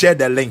even share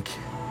the link?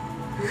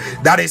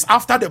 That is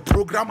after the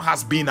program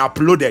has been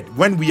uploaded.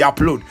 When we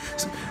upload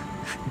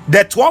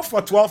the 12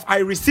 for 12, I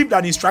received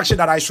an instruction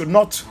that I should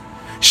not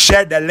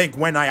share the link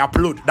when I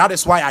upload. That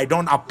is why I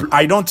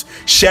don't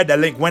share the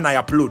link when I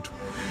upload.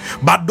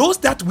 But those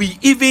that we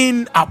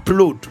even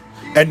upload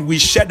and we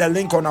share the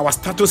link on our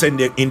status and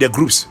in the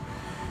groups,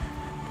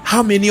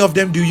 how many of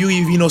them do you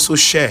even also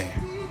share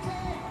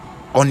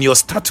on your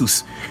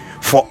status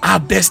for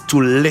others to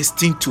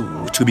listen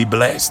to be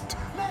blessed?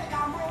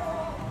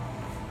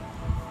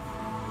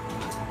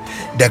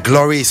 The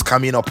glory is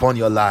coming upon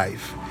your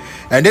life.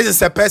 And this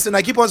is a person,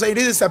 I keep on saying,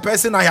 this is a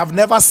person I have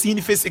never seen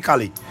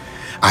physically.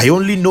 I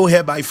only know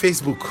her by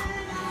Facebook.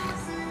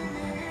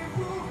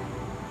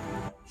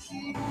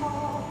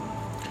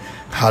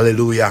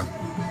 Hallelujah.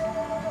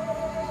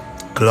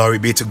 Glory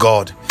be to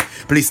God.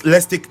 Please,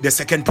 let's take the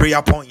second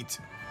prayer point.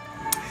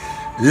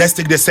 Let's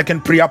take the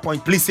second prayer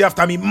point. Please say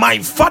after me, my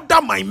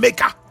Father, my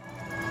Maker.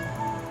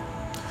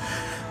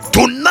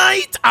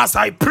 Tonight as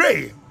I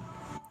pray,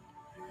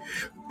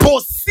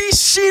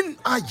 position.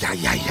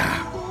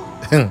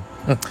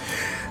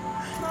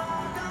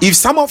 If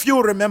some of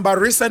you remember,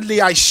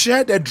 recently I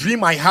shared a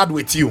dream I had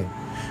with you.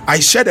 I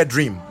shared a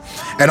dream,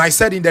 and I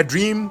said in the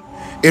dream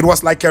it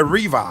was like a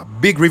river,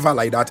 big river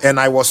like that, and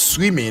I was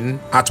swimming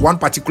at one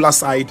particular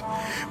side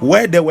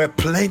where there were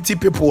plenty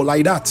people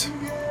like that.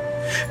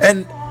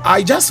 And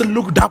I just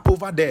looked up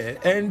over there,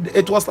 and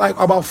it was like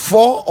about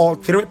 4 or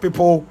 3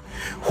 people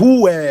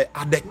who were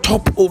at the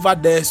top over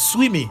there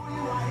swimming.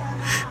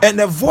 And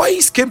a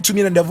voice came to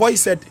me, and the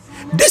voice said,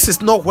 this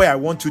is not where I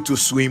want you to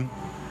swim,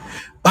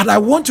 but I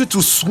want you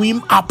to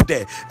swim up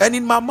there. And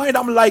in my mind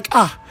I'm like,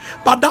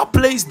 but that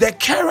place, the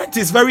current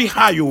is very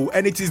high,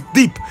 and it is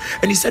deep.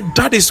 And he said,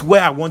 that is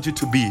where I want you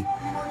to be.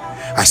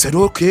 I said,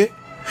 okay.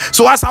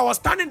 So as I was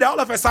standing there, all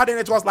of a sudden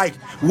it was like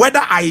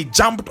whether I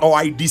jumped or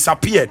I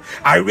disappeared,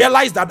 I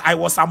realized that I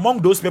was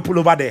among those people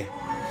over there.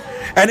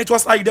 And it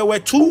was like there were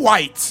 2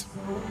 white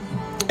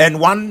and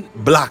 1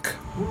 black.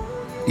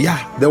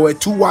 Yeah, there were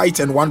 2 white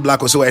and 1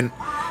 black or so, and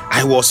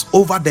I was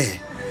over there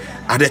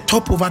at the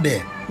top over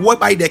there,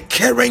 whereby the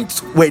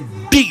currents were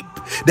deep,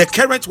 the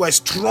currents were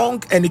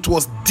strong, and it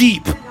was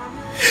deep.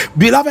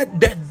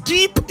 Beloved, the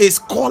deep is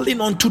calling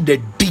onto the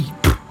deep.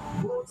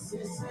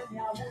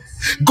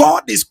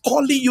 God is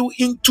calling you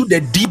into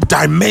the deep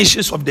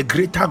dimensions of the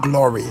greater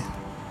glory.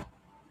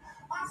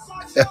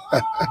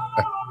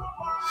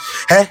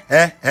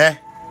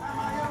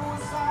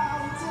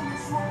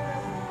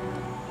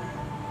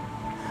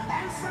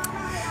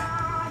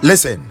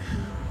 Listen,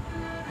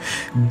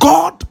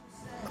 God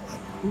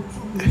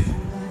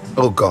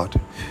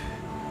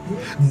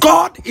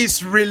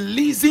is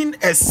releasing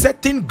a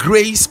certain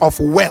grace of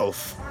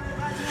wealth.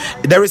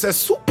 There is a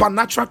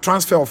supernatural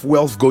transfer of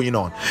wealth going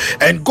on,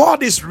 and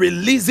God is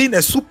releasing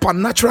a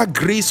supernatural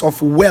grace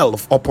of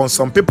wealth upon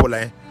some people.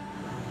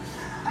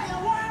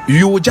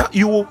 You will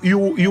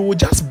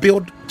just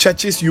build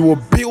churches. You will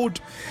build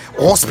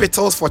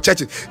hospitals for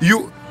churches.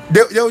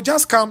 They will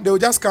just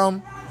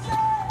come.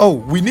 Oh,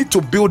 we need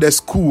to build a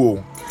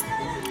school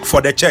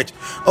for the church.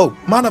 Oh,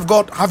 man of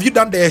God, have you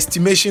done the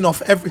estimation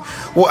of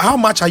how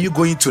much are you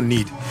going to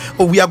need?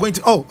 Oh, we are going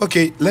to,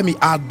 okay, let me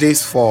add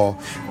this for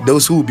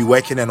those who will be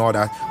working and all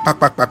that.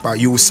 Pack.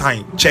 You will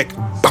sign, check,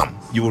 bam,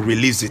 you will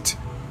release it.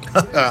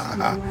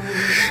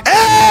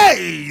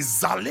 Hey,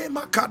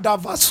 Zalema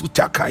Kadava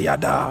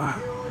Sutakayada.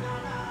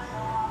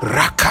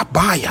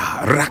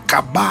 Rakabaya.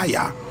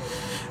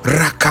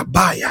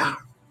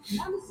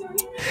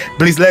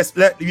 Please,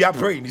 we are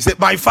praying. He said,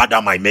 my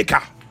Father, my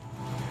Maker.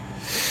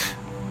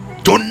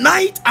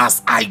 Tonight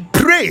as I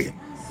pray,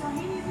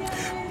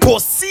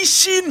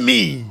 position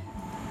me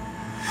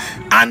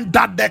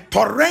under the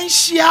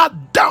torrential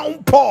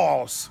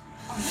downpours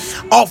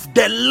of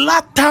the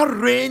latter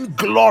rain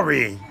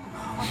glory.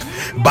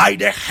 By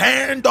the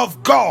hand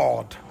of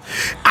God,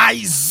 I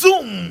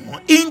zoom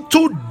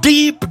into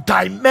deep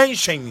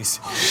dimensions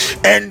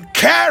and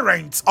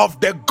currents of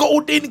the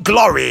golden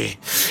glory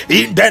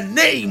in the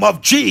name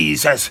of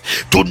Jesus.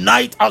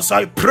 Tonight as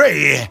I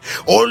pray,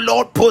 oh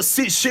Lord,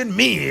 position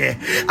me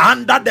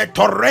under the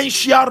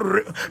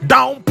torrential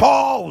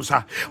downpours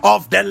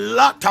of the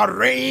latter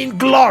rain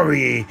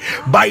glory.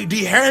 By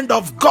the hand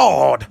of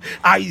God,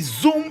 I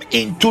zoom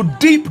into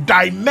deep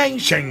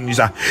dimensions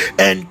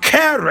and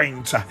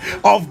currents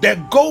of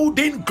the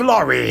golden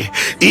glory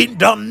in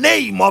the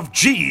name of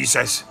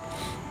Jesus.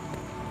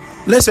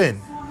 Listen,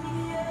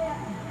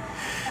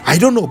 I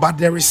don't know, but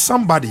there is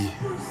somebody.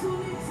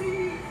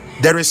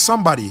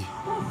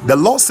 The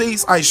Lord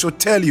says I should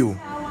tell you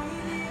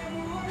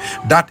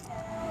that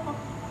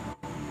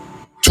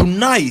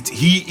tonight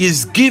He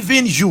is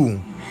giving you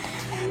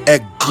a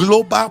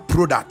global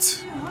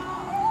product.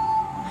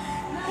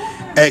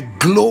 A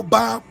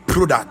global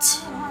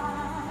product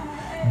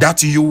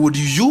that you would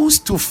use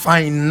to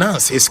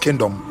finance His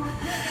kingdom.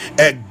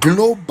 A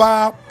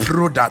global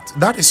product.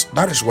 That is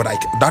what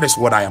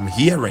I am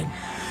hearing.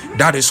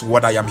 That is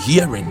what I am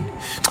hearing.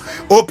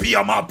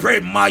 Opiama pre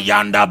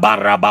mayanda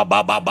baraba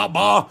baba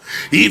baba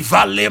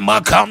ivale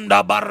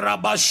makanda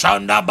baraba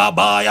shanda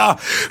babaya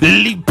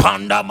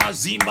lipanda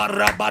mazimba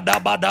rabada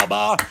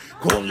badaba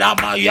kula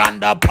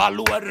mayanda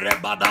palua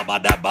rebada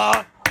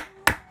badaba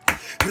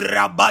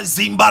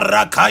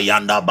Rabazimbaraka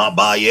yanda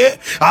babaye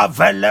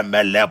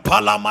avelemele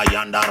palama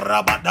yanda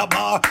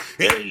rabadaba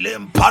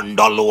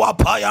elimpandolua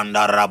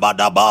payanda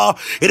rabadaba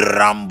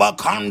ramba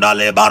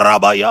kandale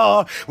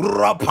barabaya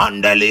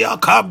rapandelia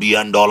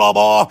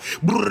kabiendolobo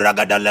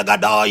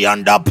bragadalegada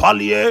yanda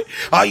palie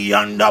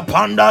ayanda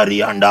pandari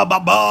yanda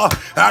baba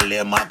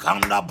alema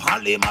kanda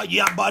palema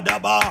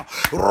yabadaba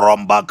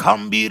romba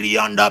kambiri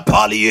yanda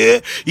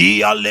palie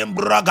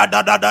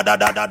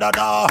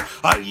iyalembragadadadadadada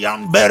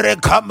ayambere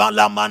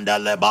kamala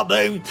mandale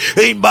babe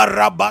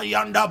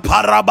imbarabayanda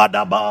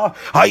parabadaba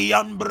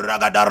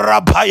ayambragada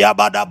rapaya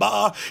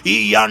badaba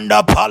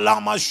iyanda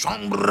palama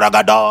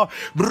shambragada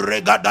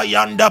bregada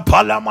yanda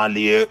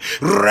palamalie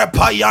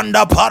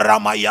repayanda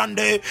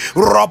paramayande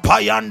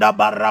ropayanda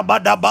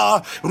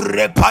barabadaba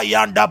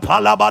repayanda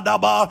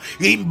palabadaba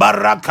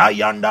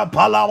imbarakayanda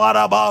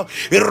palawaraba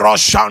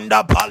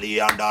roshanda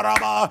palianda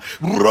raba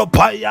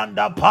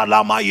ropayanda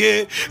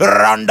palamaye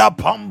randa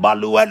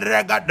pambalu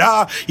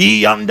regada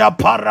iyanda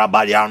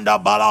parabayanda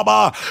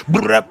balaba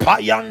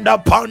brepayanda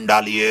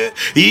pandalie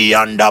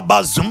iyanda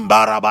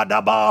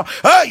bazumbarabadaba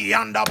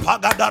iyanda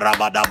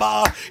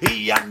pagadarabadaba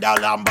iyanda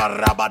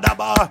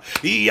lambarabadaba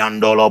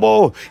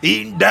iyandolobo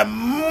in the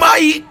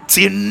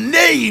mighty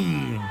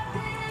name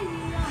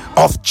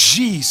of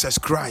Jesus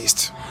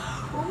Christ.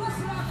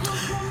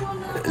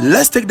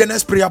 Let's take the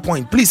next prayer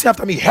point. Please say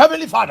after me.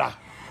 Heavenly Father,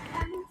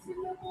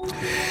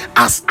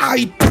 as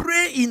I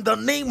pray in the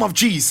name of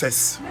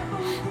Jesus,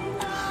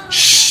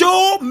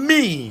 show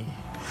me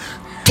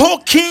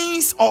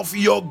tokens of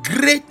your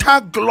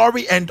greater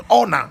glory and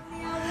honor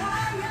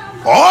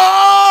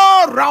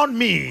all around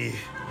me.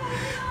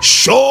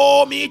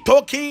 Show me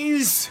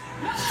tokens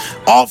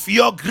of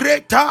your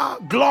greater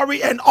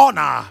glory and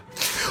honor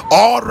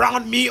all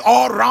around me,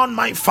 all around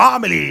my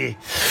family,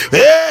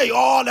 hey,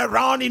 all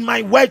around in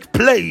my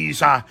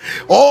workplace.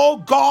 Oh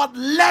God,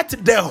 let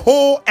the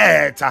whole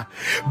earth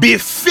be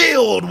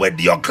filled with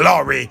your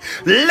glory.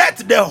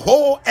 Let the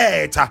whole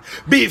earth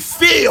be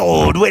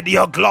filled with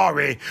your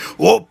glory.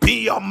 Open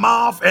your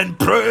mouth and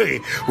pray.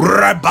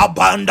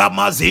 Rebabanda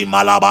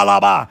mazima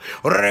labalaba,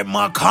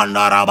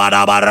 remakanda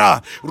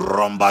rabadabara,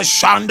 romba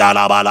shanda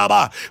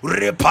labalaba,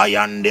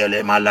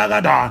 repayandele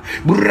malagada,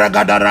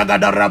 bragada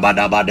ragada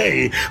rabadabade.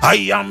 I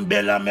am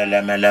bela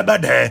mele mele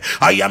bede.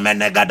 I am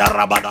enegada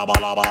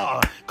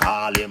rabadabalaba.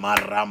 Kalima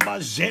ramba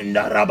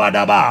zinda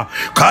rabadaba.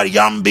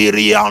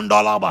 Kayambiri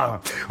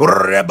andalaba.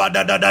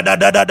 Rebada da da da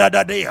da da da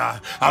da da.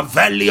 A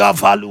valley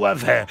of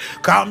aluave.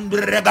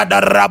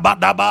 Kambregada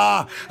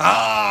rabadaba.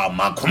 Ah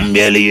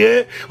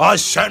makumbelie.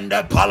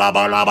 Ascende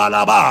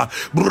palabalabalaba.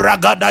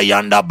 Bragada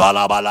yanda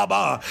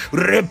balabalaba.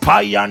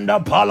 Repayanda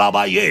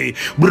palabaye.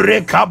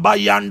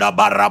 Brekabayanda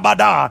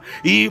barabada.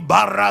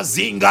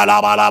 Ibarazinga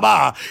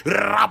labalaba.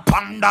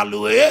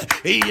 Rapandalue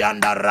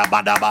yanda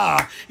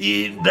rabadaba.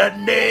 In the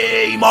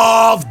name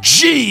of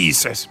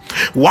Jesus.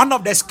 One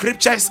of the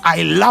scriptures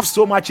I love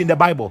so much in the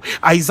Bible,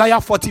 Isaiah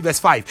 40 verse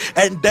 5,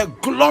 and the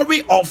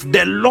glory of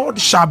the Lord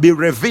shall be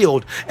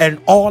revealed, and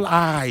all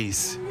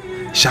eyes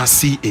shall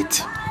see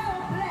it.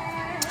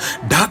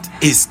 That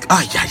is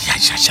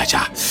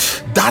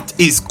that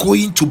is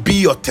going to be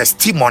your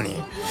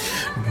testimony.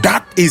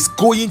 That is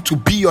going to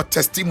be your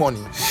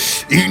testimony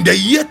in the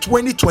year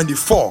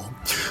 2024.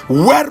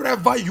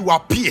 Wherever you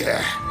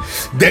appear,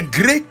 the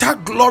greater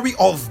glory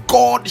of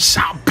God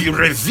shall be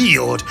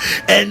revealed,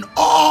 and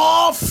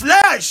all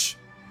flesh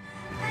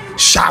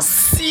shall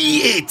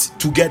see it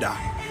together.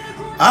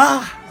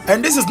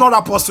 And this is not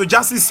Apostle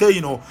Justice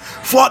say,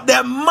 for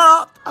the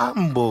mouth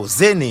ambo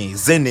zene.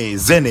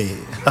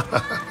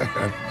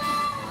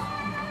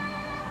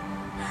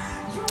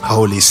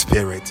 Holy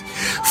Spirit,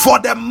 for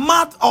the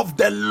mouth of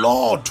the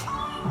Lord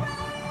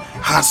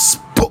has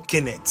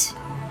spoken it.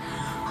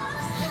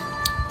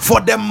 For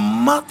the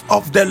mouth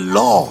of the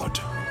Lord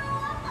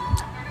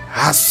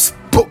has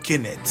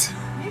spoken it.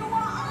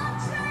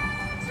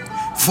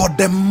 For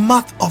the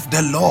mouth of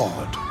the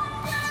Lord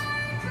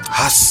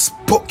has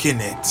spoken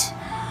it.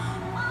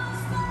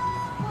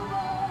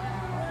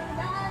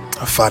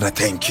 Father,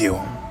 thank you.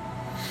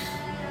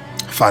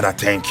 Father,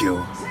 thank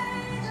you.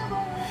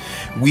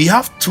 We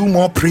have 2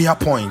 more prayer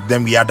points,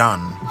 then we are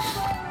done.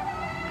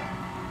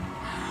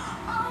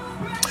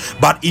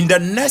 But in the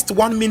next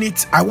 1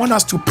 minute, I want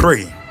us to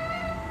pray.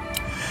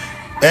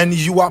 And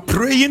you are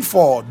praying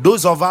for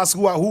those of us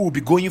who will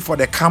be going for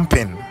the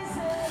camping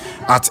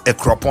at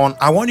Ekropon.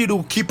 I want you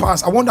to keep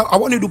us. I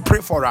want you to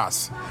pray for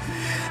us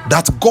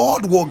that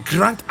God will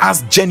grant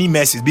us journey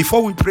mercies.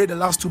 Before we pray the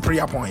last 2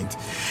 prayer points,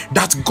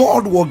 that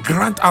God will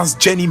grant us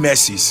journey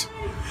mercies.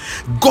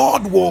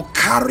 God will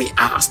carry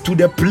us to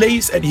the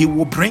place and he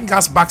will bring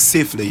us back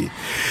safely,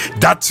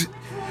 that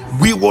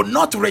we will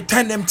not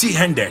return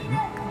empty-handed,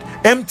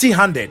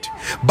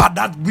 but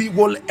that we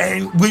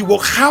will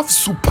have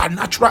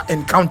supernatural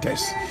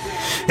encounters.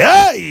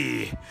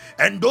 Hey,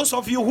 And those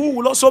of you who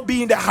will also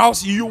be in the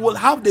house, you will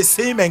have the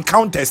same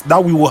encounters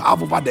that we will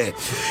have over there.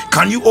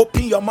 Can you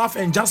open your mouth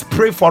and just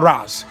pray for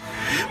us?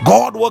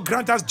 God will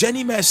grant us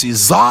journey mercy.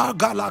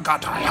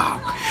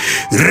 Zagalagataya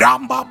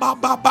Ramba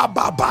Baba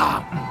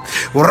Baba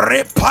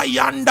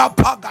Repayanda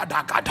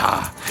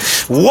Pagadagata.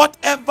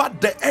 Whatever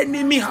the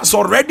enemy has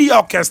already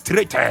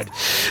orchestrated,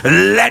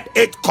 let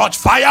it catch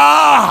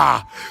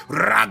fire.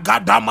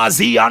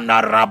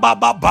 Ragadamaziana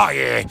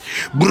Rabababaye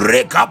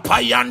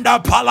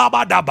Brekapayanda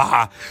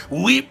Palabadaba.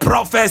 We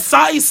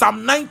prophesy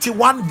Psalm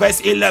 91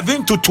 verse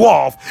 11 to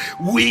 12.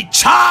 We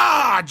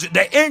charge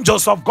the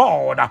angels of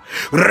God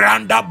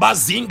Randa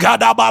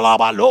Bazingada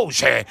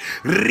Balabaloshe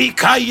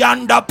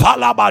Rikayanda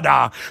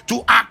Palabada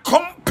to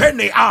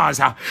accompany us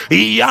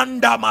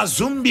Yanda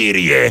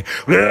Mazumbirie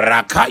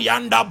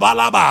Rakayanda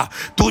Balaba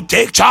to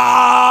take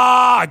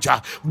charge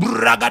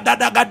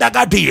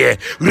Bragadadagadagadia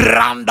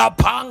Randa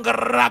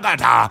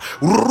Pangragada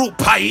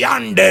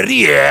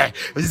Rupayanderie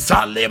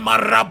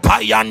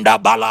Zalemarapayanda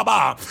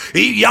Balaba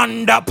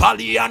Yanda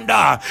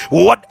Palianda.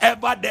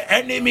 Whatever the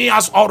enemy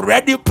has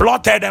already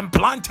plotted and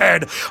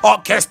planted,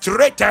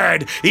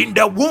 orchestrated in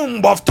the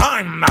womb of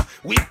time,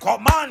 we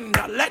command,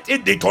 let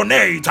it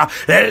detonate,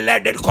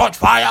 let it catch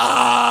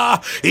fire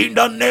in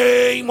the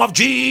name of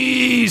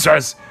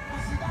Jesus.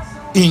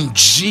 In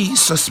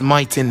Jesus'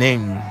 mighty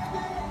name.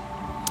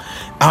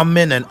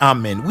 Amen and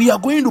amen. We are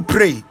going to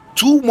pray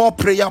 2 more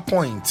prayer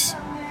points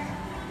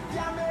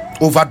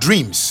over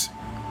dreams.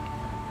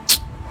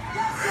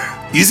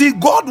 You see,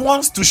 God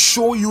wants to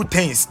show you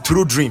things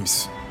through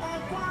dreams.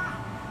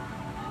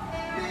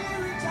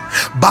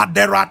 But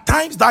there are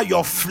times that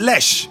your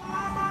flesh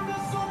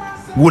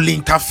will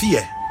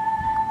interfere.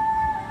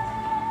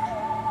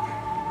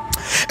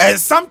 And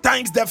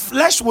sometimes the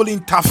flesh will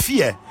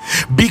interfere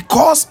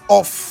because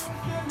of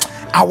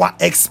our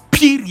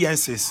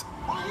experiences.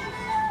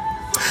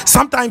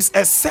 Sometimes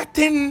a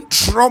certain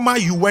trauma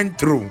you went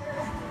through,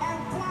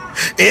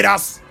 it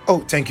has, oh,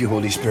 thank you,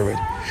 Holy Spirit.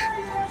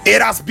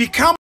 It has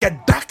become a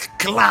dark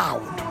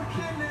cloud.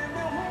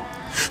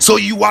 So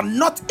you are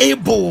not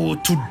able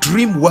to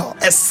dream well.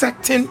 A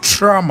certain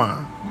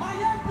trauma,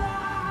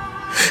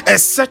 a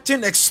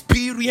certain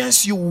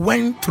experience you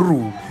went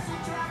through,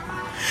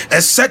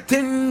 a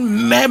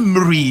certain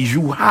memory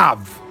you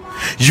have,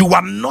 you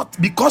are not,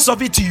 because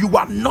of it, you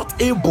are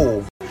not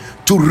able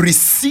to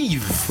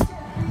receive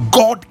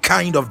God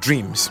kind of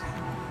dreams.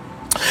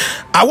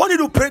 I want you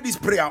to pray this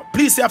prayer.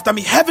 Please say after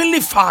me. Heavenly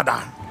Father,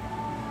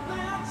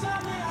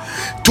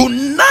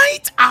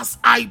 tonight as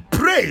I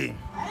pray,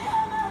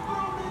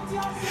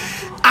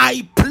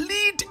 I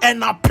plead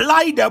and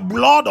apply the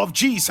blood of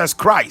Jesus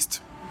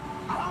Christ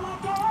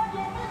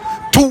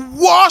to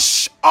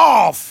wash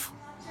off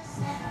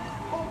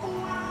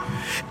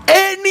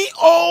any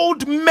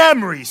old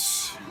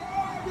memories,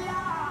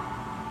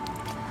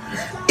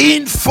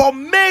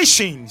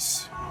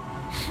 informations,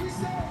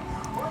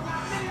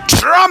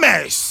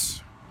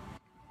 traumas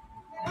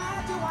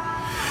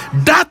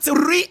that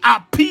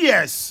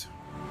reappears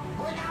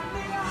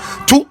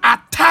to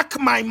attack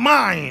my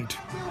mind,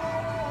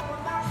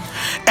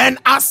 and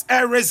as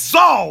a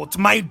result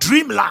my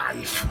dream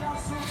life.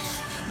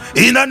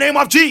 In the name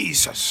of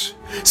Jesus,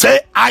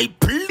 say, I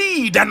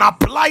plead and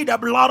apply the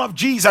blood of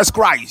Jesus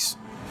Christ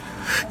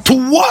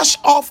to wash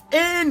off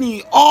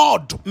any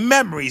odd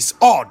memories,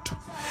 ODD,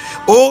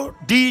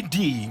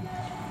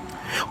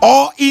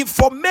 or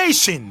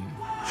information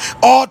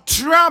or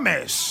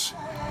traumas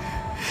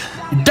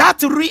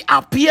that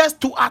reappears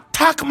to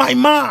attack my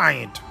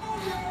mind,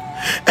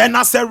 and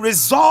as a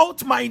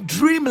result my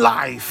dream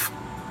life.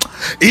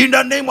 In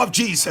the name of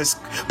Jesus,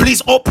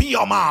 please open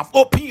your mouth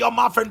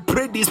and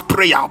pray this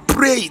prayer.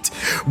 Pray it.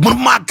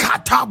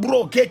 Magata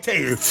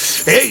brogete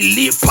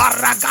eli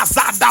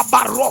paragazada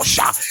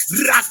barosha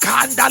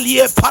rakanda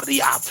lie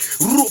paria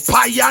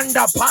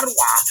rupayanda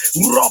parwa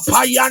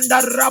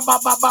ropayanda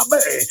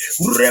rabababe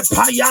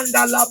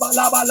repayanda laba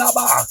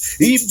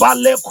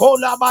ibale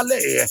kola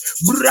bale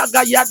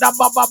bragayada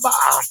bababa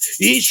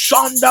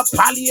ishonda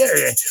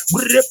palie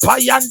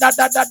repayanda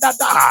da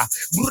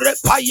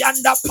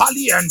repayanda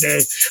paliende.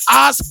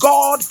 Ask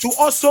God to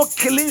also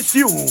cleanse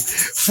you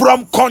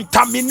from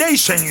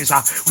contaminations,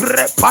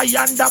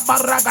 repayanda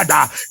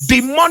baragada,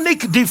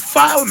 demonic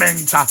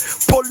defilements,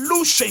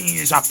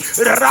 pollutions,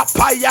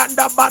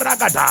 rapayanda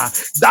baragada,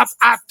 that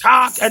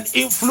attack and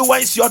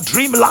influence your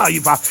dream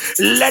life.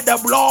 Let the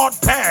blood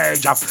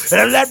purge,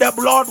 let the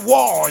blood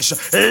wash,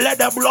 let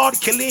the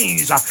blood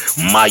cleanse.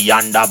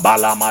 Mayanda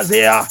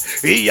balamazea,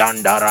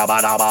 yanda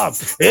rabadaba,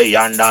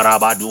 yanda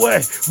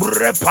rabadue,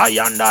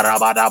 repayanda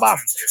rabadaba,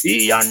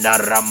 yanda Iyanda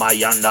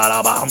Ramayanda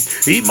Laba,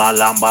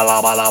 Imalamba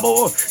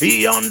Labalabo,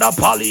 Iyanda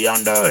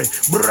Palianda,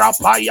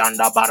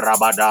 Brapayanda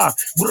Barabada,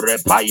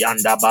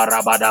 Brepayanda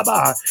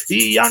Barabadaba,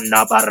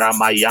 Iyanda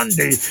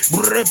Baramayande,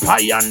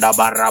 Brepayanda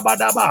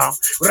Barabadaba,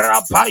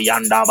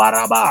 Rapayanda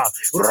Baraba,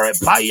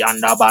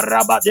 Repayanda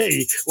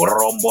Barabade,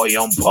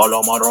 Romboyom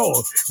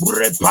Polomoro,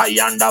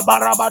 Brepayanda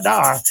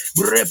Barabada,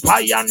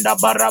 Repayanda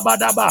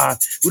Barabadaba,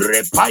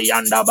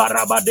 Repayanda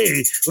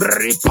Barabade,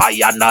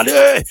 Repayanda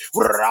Le,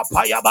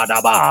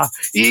 Rapayabadaba,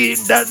 in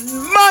the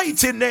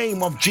mighty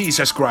name of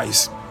Jesus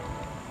Christ.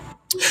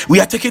 We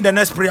are taking the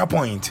next prayer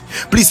point.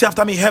 Please say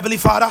after me, Heavenly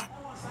Father,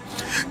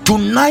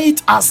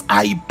 tonight as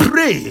I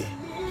pray,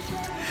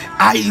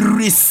 I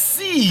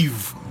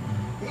receive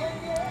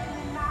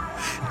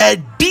a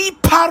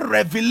deeper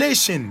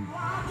revelation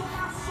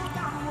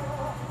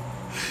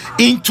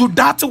into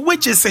that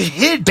which is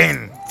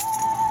hidden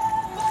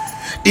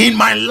in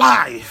my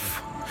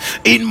life,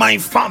 in my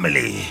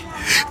family,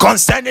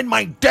 concerning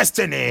my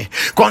destiny,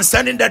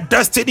 concerning the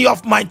destiny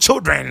of my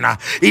children,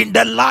 in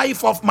the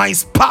life of my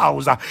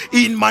spouse,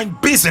 in my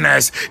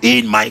business,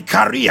 in my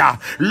career.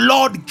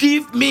 Lord,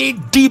 give me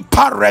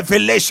deeper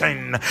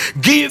revelation.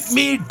 Give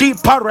me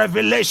deeper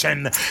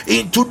revelation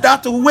into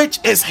that which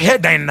is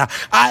hidden.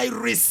 I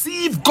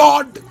receive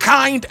God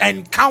kind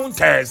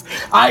encounters.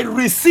 I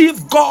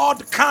receive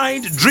God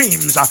kind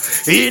dreams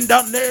in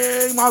the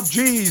name of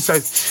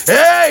Jesus.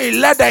 Hey,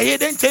 let the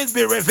hidden things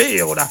be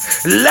revealed.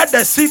 Let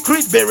the secret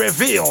be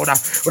revealed.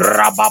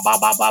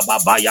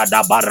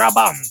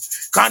 Rabababababayadabarabam.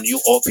 Can you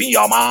open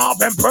your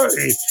mouth and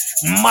pray?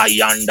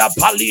 Mayanda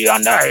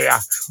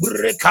palianda,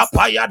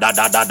 Brekapaya da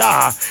da da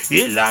da,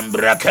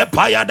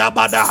 Ilambrekapaya da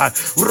bada,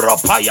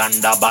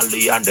 Ropayanda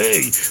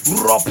baliande,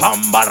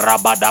 Ropamba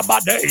rabada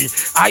bade,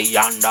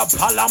 Ayanda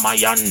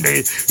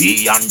palamayande,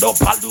 Iando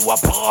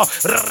paluapa,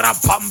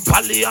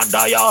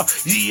 Rapampaliandaya,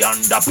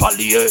 Ianda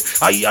palie,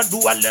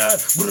 Ayaduale,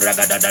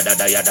 Bregada da da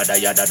da yada da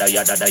yada da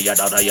yada da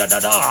yada da yada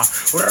da,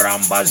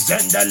 Ramba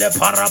zendele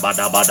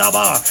parabada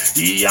badaba,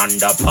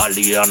 Ianda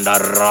palianda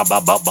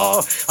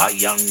rabababa,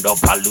 Ayando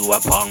palua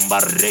pamba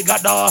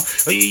regada,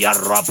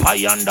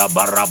 Yarapayanda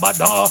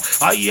barabada,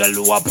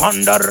 Ayelua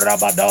panda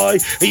rabada,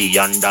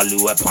 Yanda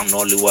lua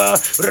panolua,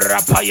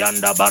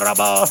 Rapayanda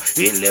baraba,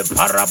 Ile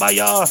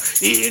parabaya,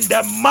 in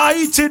the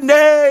mighty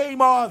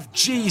name of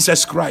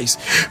Jesus Christ.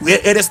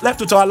 It is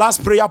left to our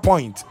last prayer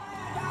point.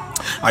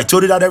 I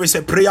told you that there is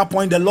a prayer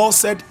point. The Lord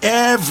said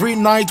every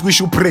night we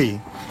should pray.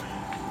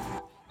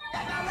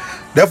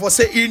 Therefore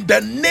say, in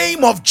the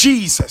name of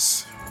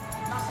Jesus,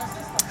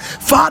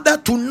 Father,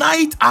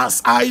 tonight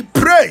as I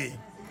pray,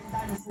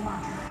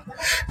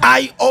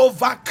 I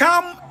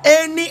overcome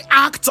any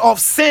act of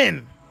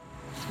sin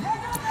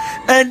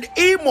and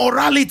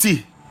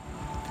immorality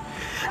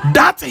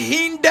that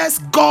hinders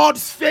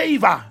God's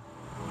favor,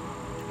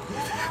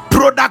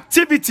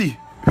 productivity.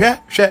 Me.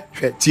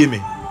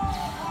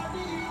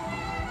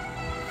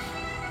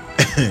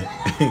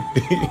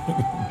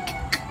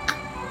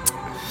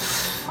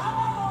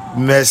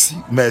 Mercy,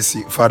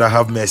 mercy, Father,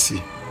 have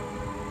mercy.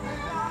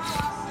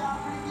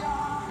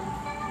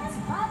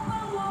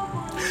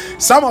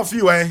 Some of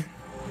you,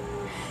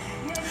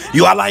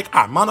 you are like,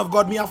 man of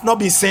God, me have not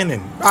been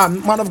sinning.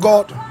 Man of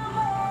God.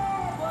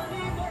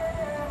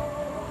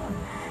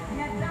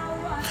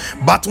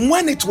 But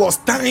when it was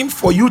time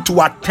for you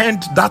to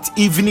attend that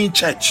evening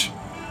church,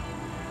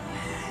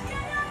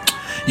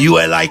 you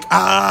were like,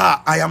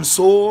 I am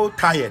so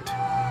tired.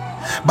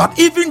 But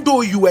even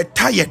though you were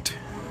tired,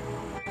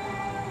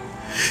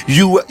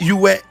 you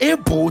were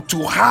able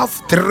to have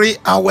 3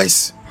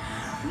 hours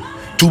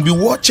to be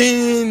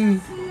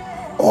watching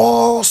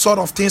all sort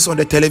of things on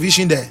the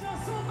television there.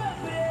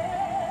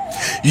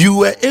 You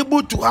were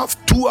able to have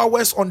 2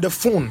 hours on the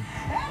phone.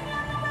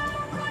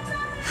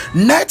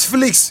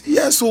 Netflix,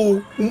 yes,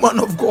 oh man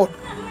of God.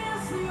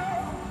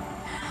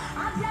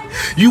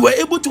 You were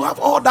able to have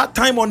all that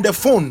time on the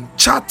phone,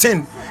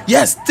 chatting.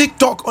 Yes,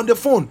 TikTok on the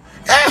phone.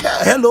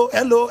 Hello.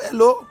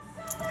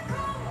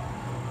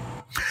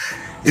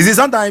 You see,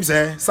 sometimes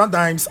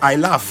I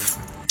laugh.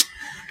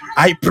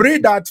 I pray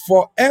that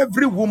for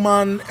every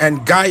woman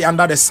and guy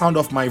under the sound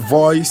of my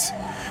voice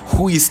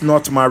who is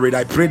not married,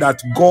 I pray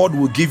that God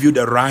will give you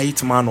the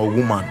right man or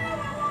woman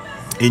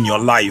in your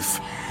life,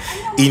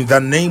 in the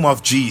name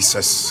of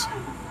Jesus.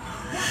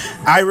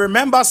 I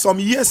remember some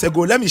years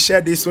ago, let me share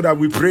this so that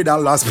we pray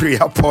that last prayer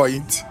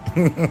point.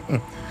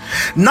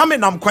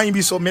 Nam kwai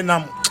bi so me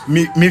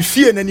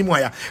fie n'animu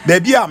ya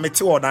baby a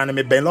mete order na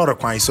me ben lord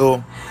kwai.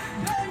 So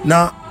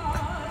now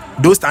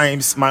those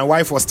times my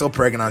wife was still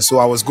pregnant, so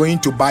I was going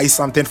to buy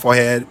something for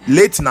her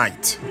late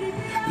night.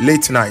 You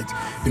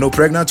know,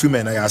 pregnant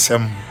women, I ask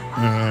them.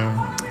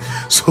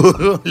 So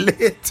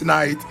late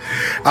night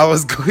I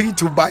was going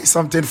to buy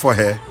something for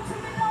her,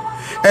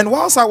 and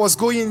whilst I was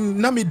going,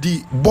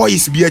 Namidi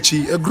boys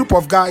BH, a group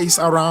of guys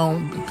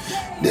around,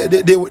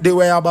 they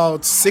were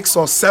about 6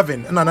 or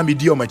 7, and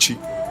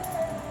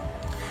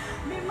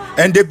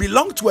and they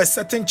belonged to a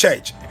certain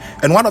church.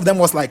 And one of them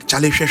was like,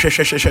 Charlie, was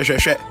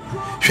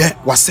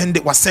send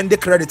the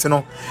credit, you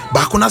know.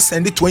 Bakuna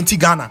send it 20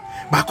 Ghana.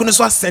 Bakuna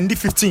so send it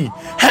 15.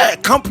 Hey,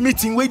 camp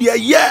meeting with you,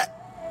 yeah.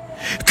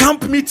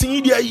 Camp meeting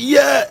with you,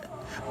 yeah.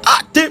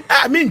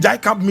 I mean,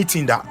 that camp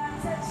meeting that.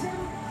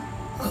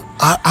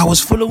 I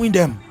was following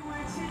them.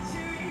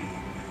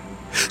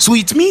 So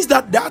it means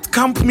that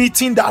camp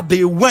meeting that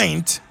they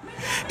went,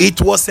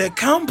 it was a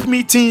camp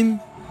meeting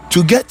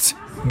to get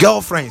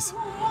girlfriends.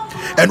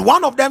 And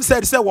one of them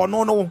said, well,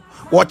 no,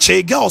 what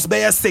girls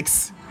bear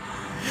 6.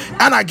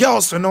 And a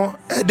girls, you know,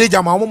 they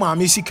jama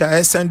music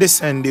send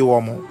the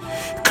woman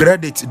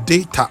credit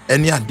data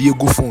any idea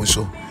go phone.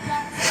 So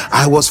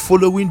I was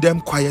following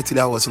them quietly.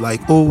 I was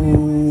like,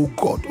 oh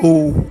God,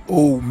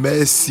 oh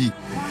mercy.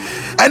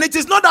 And it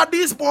is not that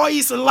these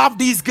boys love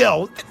these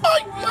girls.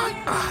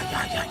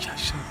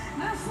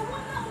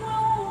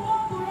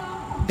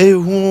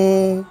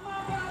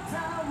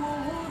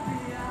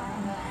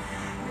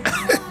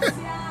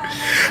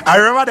 I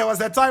remember there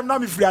was a time now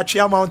before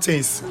Achia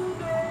Mountains,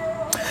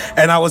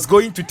 and I was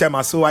going to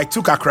Tema, so I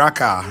took a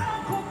cracker.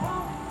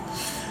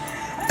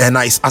 And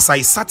as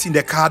I sat in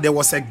the car, there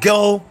was a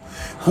girl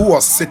who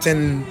was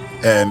sitting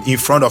in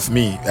front of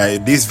me,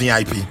 this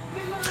VIP.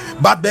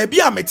 But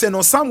baby, I met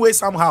no some way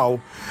somehow.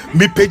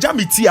 Me peja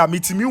me tia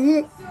me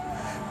who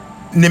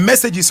the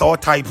messages all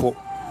typo.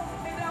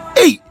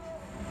 Hey,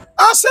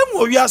 I say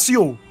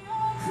you,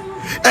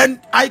 and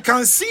I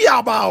can see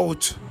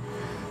about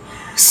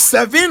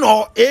 7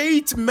 or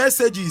 8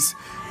 messages.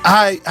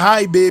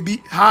 Hi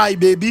baby, hi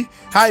baby,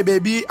 hi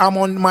baby, I'm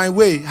on my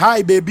way.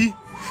 Hi baby,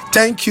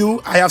 thank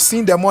you, I have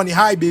seen the money.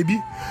 Hi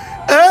baby.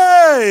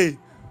 Hey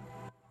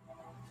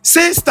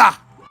sister,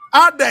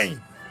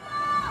 Aden.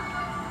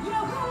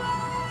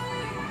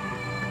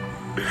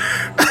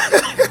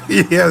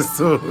 Yes,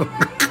 so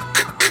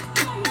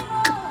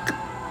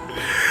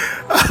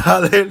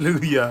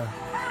hallelujah.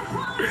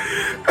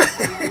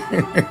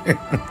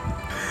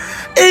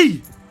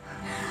 Hey,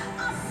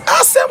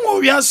 I said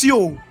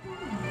you,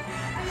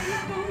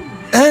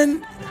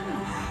 and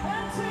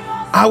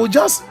I would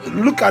just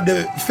look at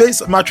the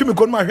face. My trim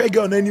got my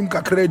hair on any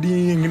credit,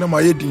 you know,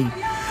 my head.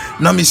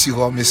 Now me see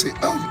how me say,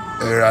 oh,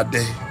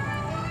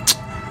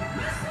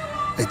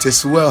 it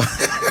is well.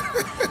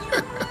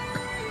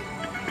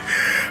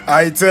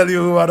 I tell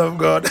you, word of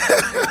God.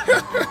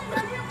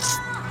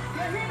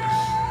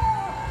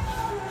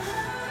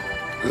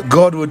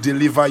 God will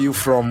deliver you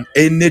from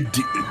any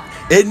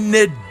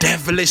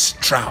devilish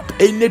trap,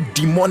 any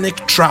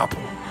demonic trap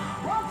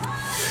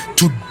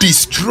to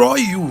destroy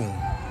you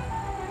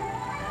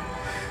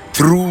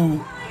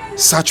through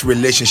such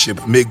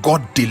relationship. May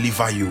God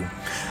deliver you.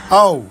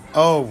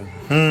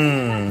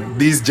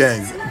 These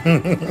gens,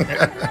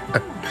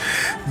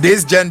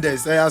 these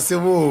genders, I say,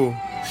 whoa.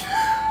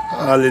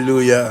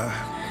 Hallelujah.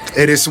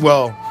 It is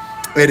well.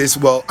 It is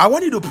well. I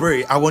want you to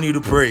pray. I want you to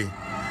pray.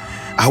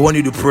 I want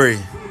you to pray.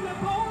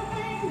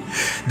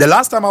 The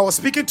last time I was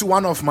speaking to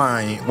one of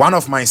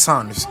my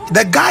sons,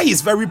 the guy is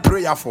very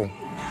prayerful.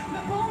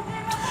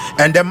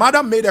 And the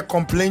mother made a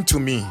complaint to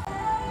me.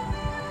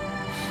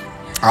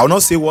 I will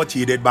not say what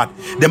he did, but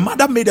the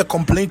mother made a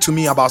complaint to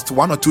me about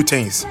 1 or 2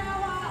 things.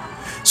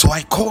 So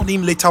I called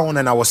him later on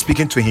and I was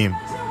speaking to him.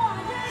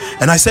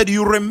 And I said,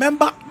 you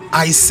remember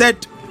I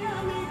said,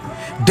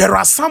 there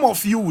are some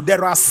of you,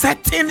 there are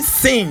certain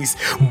things.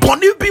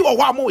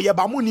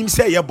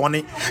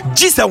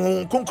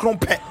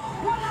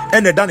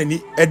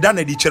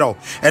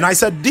 And I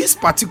said, this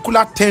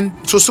particular thing,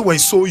 so and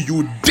so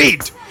you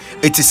did,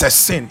 it is a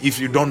sin if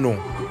you don't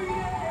know.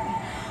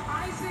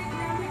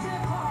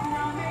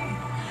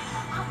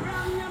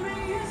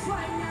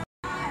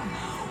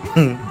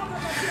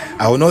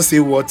 I will not say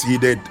what he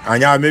did.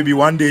 And yeah, maybe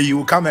one day you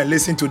will come and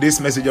listen to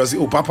this message and say,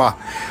 oh, Papa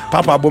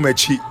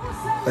Bomechi.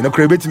 And the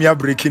create me are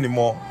breaking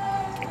more.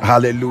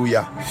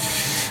 Hallelujah.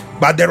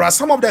 But there are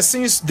some of the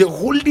things the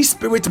Holy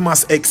Spirit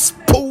must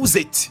expose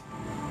it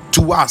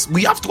to us.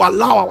 We have to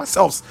allow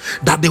ourselves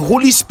that the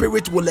Holy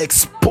Spirit will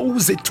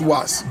expose it to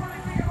us.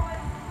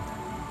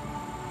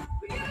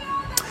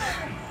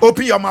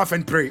 Open your mouth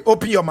and pray.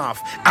 Open your mouth.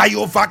 I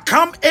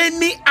overcome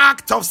any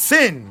act of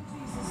sin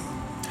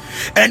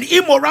and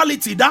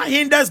immorality that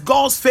hinders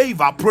God's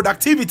favor,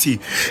 productivity,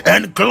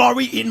 and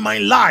glory in my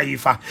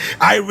life.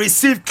 I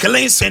receive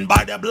cleansing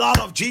by the blood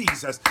of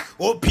Jesus.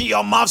 Open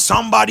your mouth,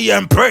 somebody,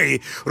 and pray.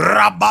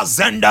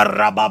 Rabazenda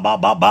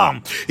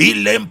rabababam,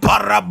 ilempa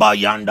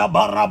rabayanda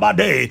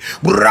barabade,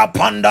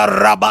 rapanda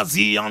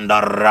rabazianda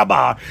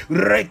raba,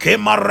 reke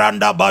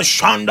maranda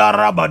bashanda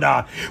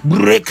rabada,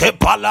 reke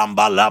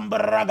palamba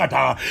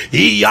lambragata,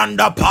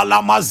 ianda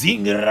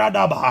palamazing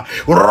radaba,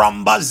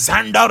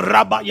 rambazanda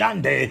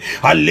rabayande.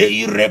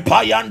 Alei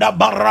repayanda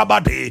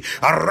barabade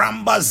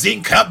ramba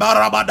zinka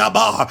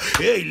barabadaba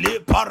ele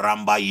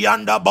paramba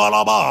yanda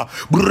balaba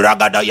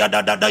bragada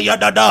yada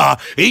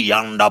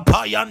yanda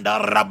payanda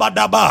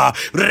rabadaba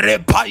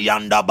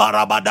repayanda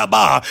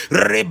barabadaba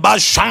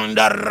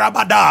rebashanda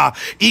rabada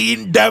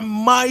in the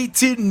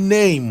mighty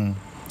name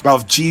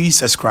of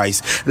Jesus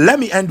Christ. Let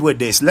me end with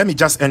this. Let me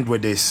just end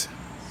with this.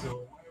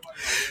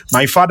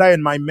 My father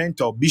and my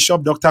mentor,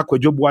 Bishop Dr.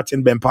 Kwadwo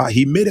Boateng Bempah,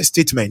 he made a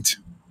statement.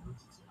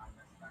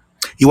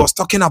 He was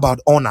talking about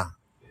honor.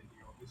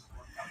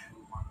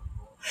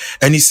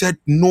 And he said,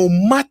 no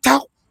matter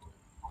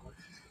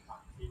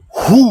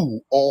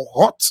who or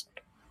what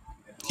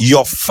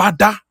your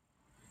father,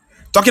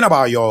 talking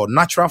about your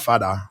natural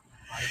father,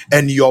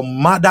 and your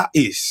mother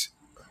is,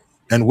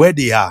 and where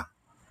they are,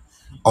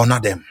 honor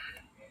them.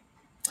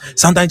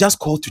 Sometimes just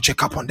call to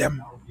check up on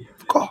them.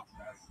 Call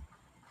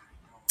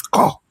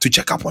to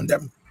check up on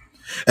them.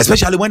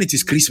 Especially when it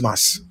is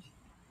Christmas.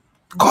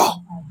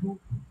 Call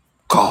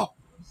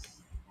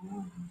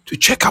to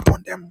check up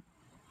on them.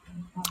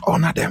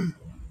 Honor them.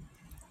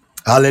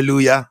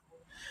 Hallelujah.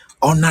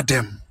 Honor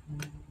them.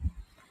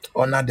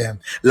 Honor them.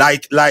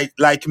 Like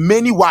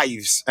many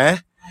wives,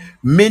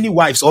 many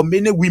wives or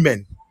many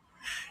women,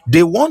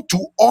 they want to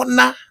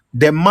honor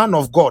the man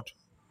of God,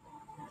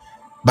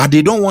 but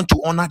they don't want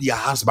to honor their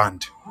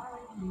husband.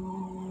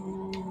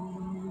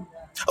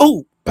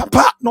 Oh,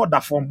 Papa, not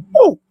that form.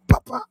 Oh,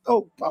 Papa.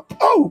 Oh, Papa.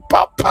 Oh,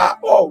 Papa.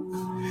 Oh,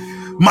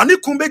 Mani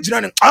kumbe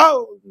jirani.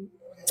 Oh,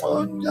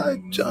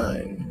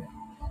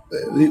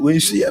 when you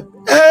see it,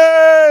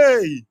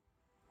 hey,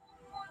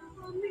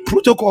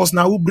 protocols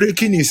now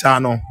breaking is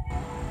ano.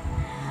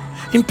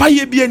 In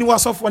paye bi any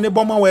was off when the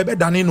bomber were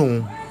better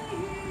no.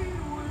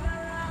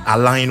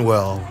 Align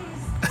well.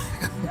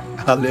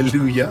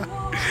 Hallelujah.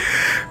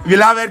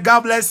 Beloved,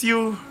 God bless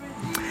you.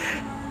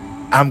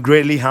 I'm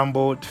greatly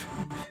humbled.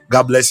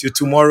 God bless you.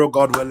 Tomorrow,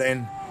 God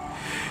willing.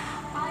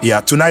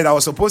 Yeah, tonight I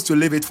was supposed to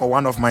leave it for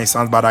one of my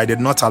sons, but I did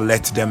not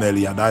alert them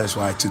earlier. That is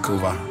why I took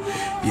over.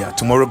 Yeah,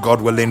 tomorrow,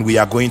 God willing, we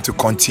are going to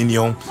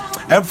continue.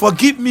 And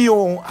forgive me,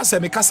 I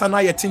said,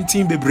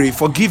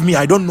 forgive me,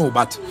 I don't know,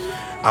 but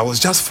I was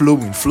just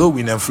flowing.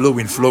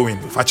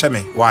 Fache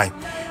me, why?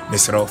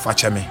 Mr.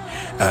 Fache me,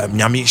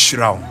 Nyami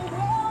Shirao.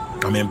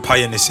 I'm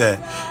empire ne say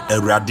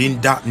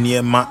Radinda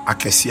niema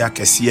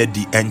akesia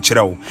di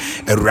enchrew.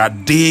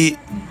 Rade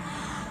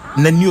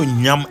nanyo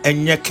nyam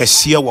enye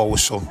kesia wa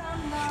so.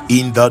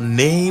 In the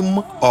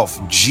name of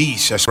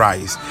Jesus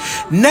Christ.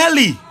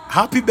 Nelly,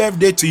 happy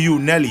birthday to you,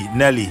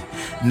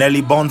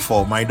 Nelly born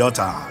for my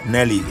daughter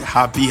Nelly.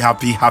 Happy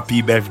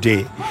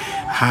birthday.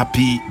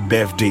 Happy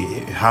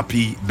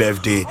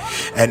birthday.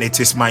 And it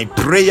is my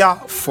prayer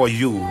for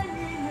you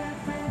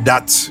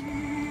that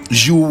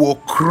you will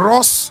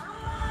cross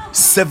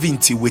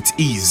 70 with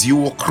ease. You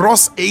will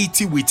cross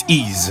 80 with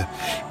ease.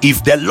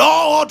 If the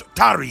Lord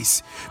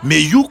tarries, may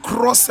you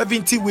cross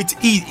 70 with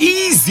ease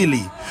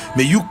easily.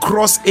 May you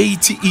cross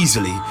 80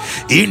 easily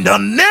in the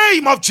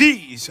name of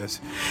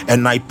Jesus.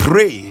 And I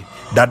pray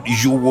that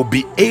you will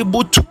be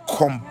able to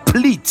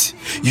complete,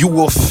 you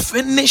will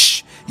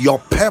finish your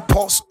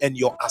purpose and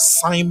your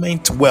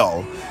assignment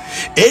well.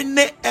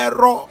 Any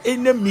error,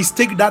 any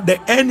mistake that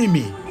the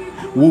enemy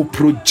will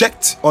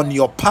project on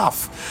your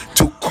path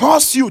to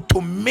cause you to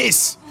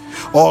miss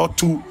or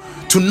to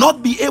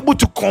not be able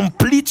to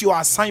complete your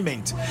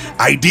assignment,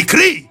 I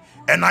decree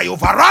and I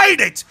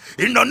override it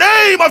in the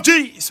name of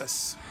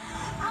Jesus.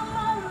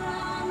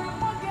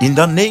 In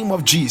the name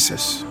of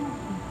Jesus,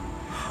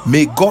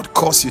 may God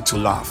cause you to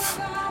laugh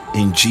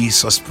in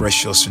Jesus'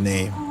 precious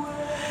name.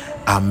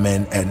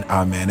 Amen and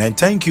amen. And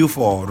thank you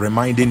for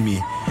reminding me.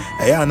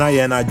 So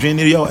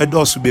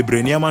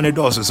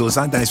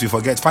sometimes we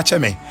forget. Fache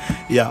me.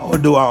 Yeah,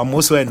 although I'm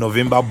also a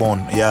November born.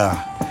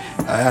 Yeah.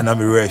 I am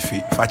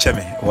referee. Fache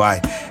me. Why?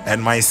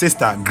 And my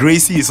sister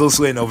Gracie is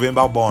also a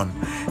November born.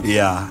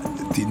 Yeah.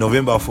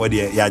 November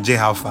 4th. Yeah, J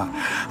Alpha.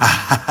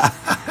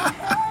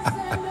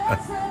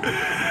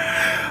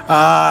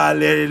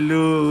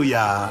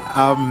 Hallelujah.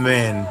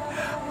 Amen.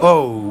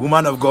 Oh,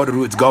 woman of God,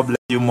 Ruth, God bless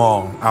you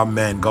more.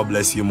 Amen. God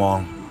bless you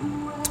more.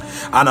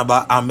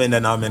 Anaba, amen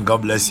and amen.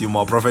 God bless you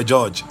more. Prophet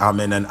George,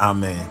 amen and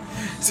amen.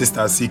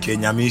 Sister CK,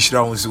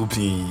 Nyamishra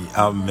Unsupi,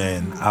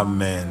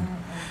 amen.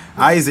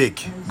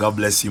 Isaac, God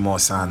bless you more,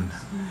 son.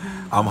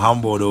 I'm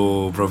humbled,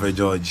 oh, Prophet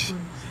George.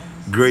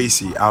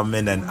 Gracie,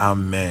 amen and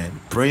amen.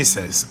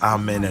 Princess,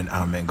 amen and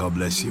amen. God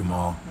bless you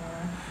more.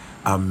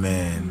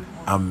 Amen.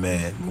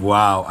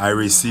 Wow, I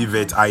receive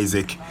it,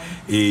 Isaac,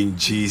 in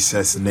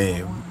Jesus'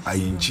 name.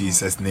 In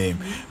Jesus' name,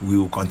 we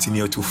will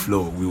continue to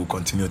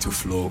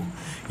flow.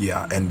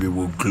 Yeah, and we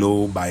will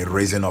glow by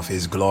reason of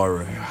His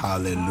glory.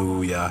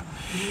 Hallelujah.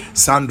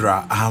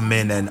 Sandra,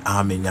 amen and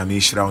amen.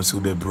 Yamishra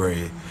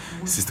Unsubebre.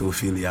 Sister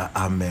Ophelia,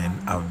 amen.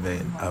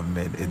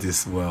 It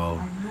is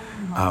well.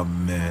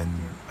 Amen.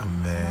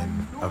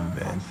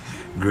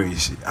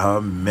 Grace,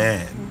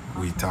 amen.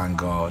 We thank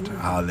God.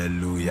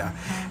 Hallelujah.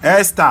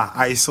 Esther,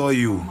 I saw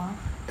you.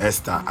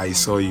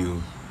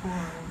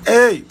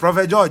 Hey,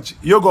 Prophet George,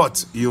 you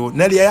got you.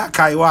 Nelly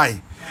Kai,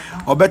 why?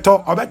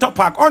 Obeto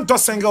pack on to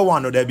single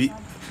one, or there be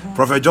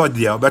Prophet George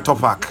there. Obeto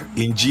pack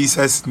in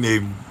Jesus'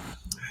 name.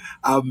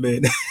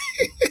 Amen.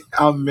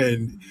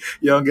 Amen.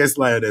 Youngest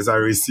lioness, I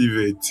receive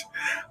it.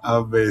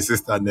 Amen,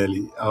 Sister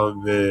Nelly.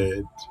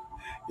 Amen.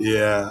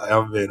 Yeah,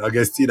 amen.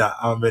 Augustina,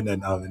 amen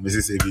and amen.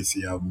 Mrs.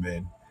 ABC,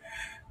 amen.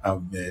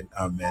 Amen.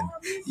 Amen.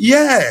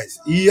 Yes.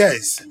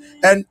 Yes.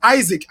 And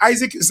Isaac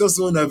is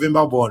also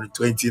November born,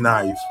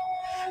 29th.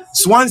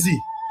 Swansea.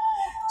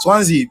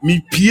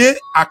 Me pie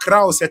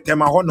Accra o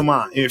September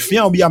honoma. If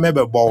you be a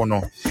member born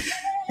no.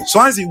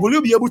 Swansea, will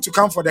you be able to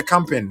come for the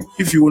camping?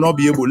 If you will not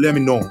be able, let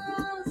me know.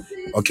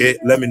 Okay,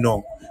 let me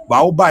know. But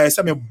I'll buy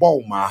some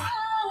ball, ma.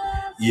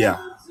 Yeah.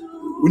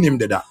 Who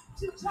named that?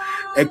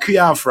 A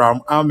clear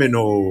from Amen.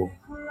 Oh,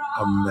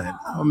 Amen.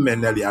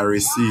 Amen. I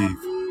receive.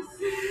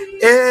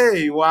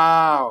 Hey,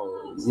 wow.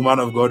 Woman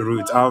of God,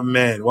 Ruth.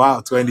 Amen.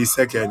 Wow.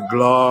 22nd.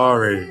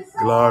 Glory.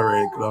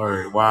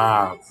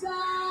 Wow.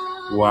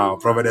 Wow.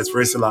 Prophetess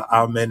Priscilla.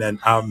 Amen and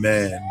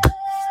amen.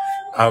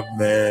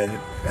 Amen.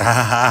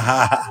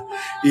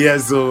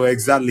 Yes, so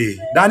exactly.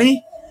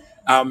 Danny?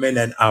 Amen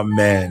and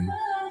amen.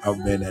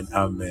 Amen and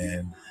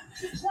amen.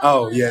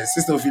 Oh, yes,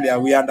 Sister Ophelia,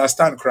 we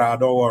understand, crowd.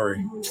 Don't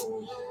worry.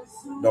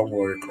 Don't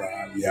worry,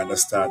 crowd. We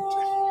understand.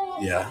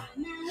 Yeah.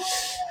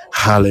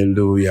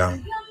 Hallelujah.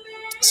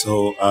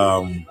 So,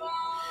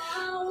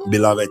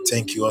 beloved,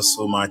 thank you all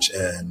so much,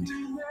 and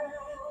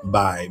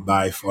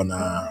bye for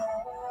now.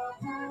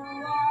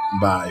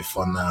 Bye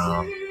for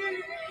now.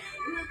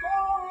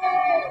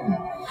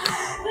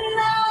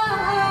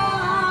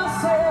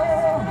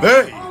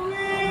 Hey!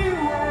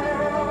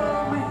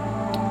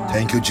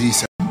 Thank you,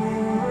 Jesus.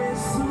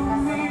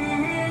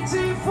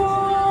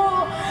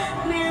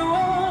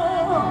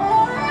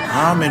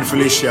 Amen,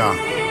 Felicia.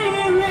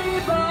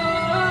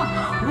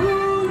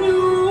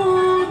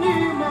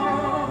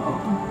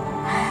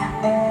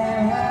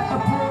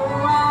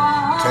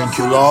 Thank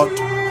you, Lord.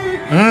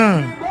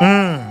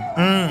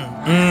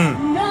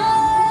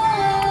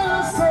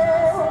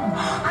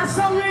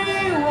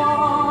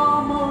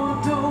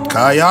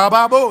 Kaya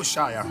babo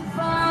shaya.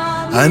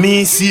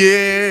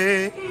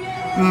 Amisie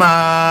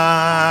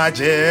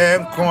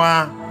majem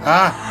kwa.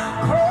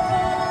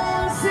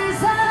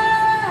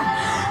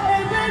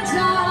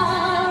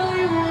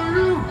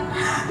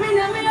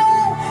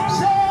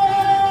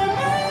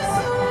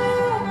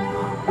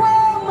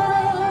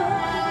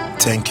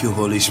 Thank you,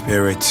 Holy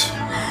Spirit.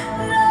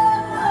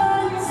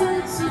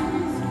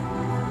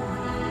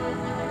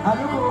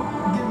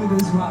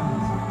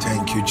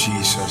 Thank you,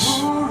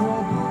 Jesus.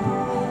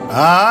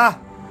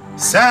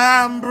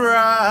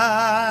 Sambra.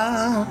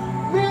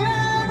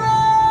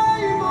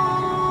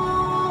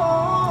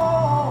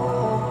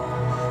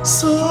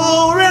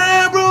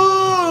 Cerebro,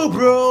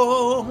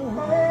 bro.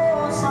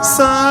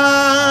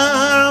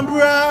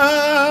 Sambra.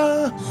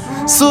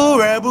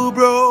 Cerebro,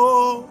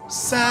 bro.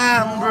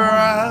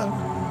 Sambra.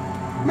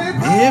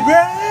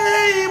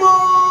 Ibrahimo.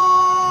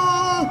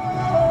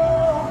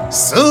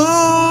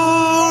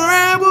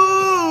 Cerebro,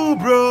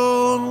 bro.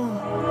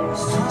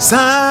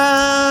 Sambra.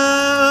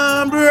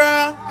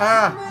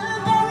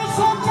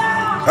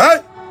 Hey.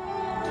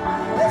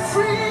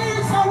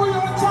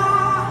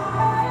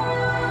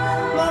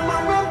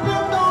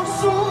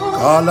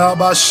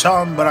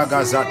 Alabashambra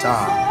Gazata.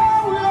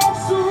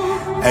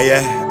 Hey,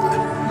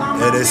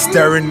 it is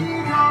stirring.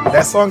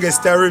 That song is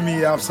stirring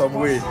me up some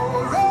way.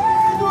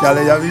 Bye.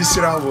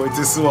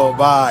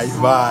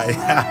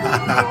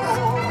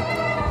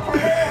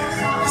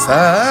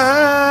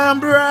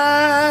 Sambra.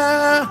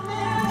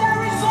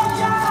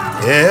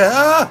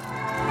 Yeah.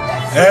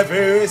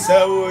 Every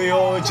so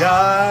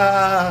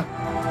yoja.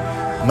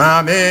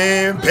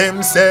 Mame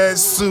pim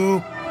says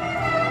su.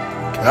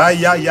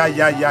 Yeah.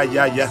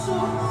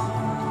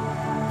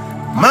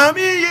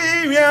 Mami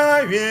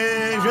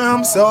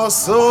yam so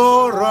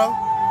soro.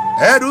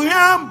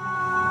 Eduyam.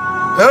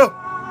 Oh.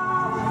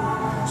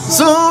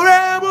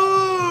 Surebu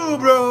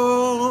bro.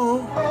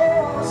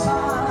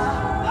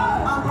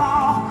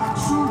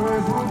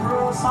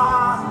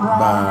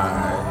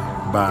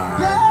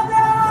 Bye.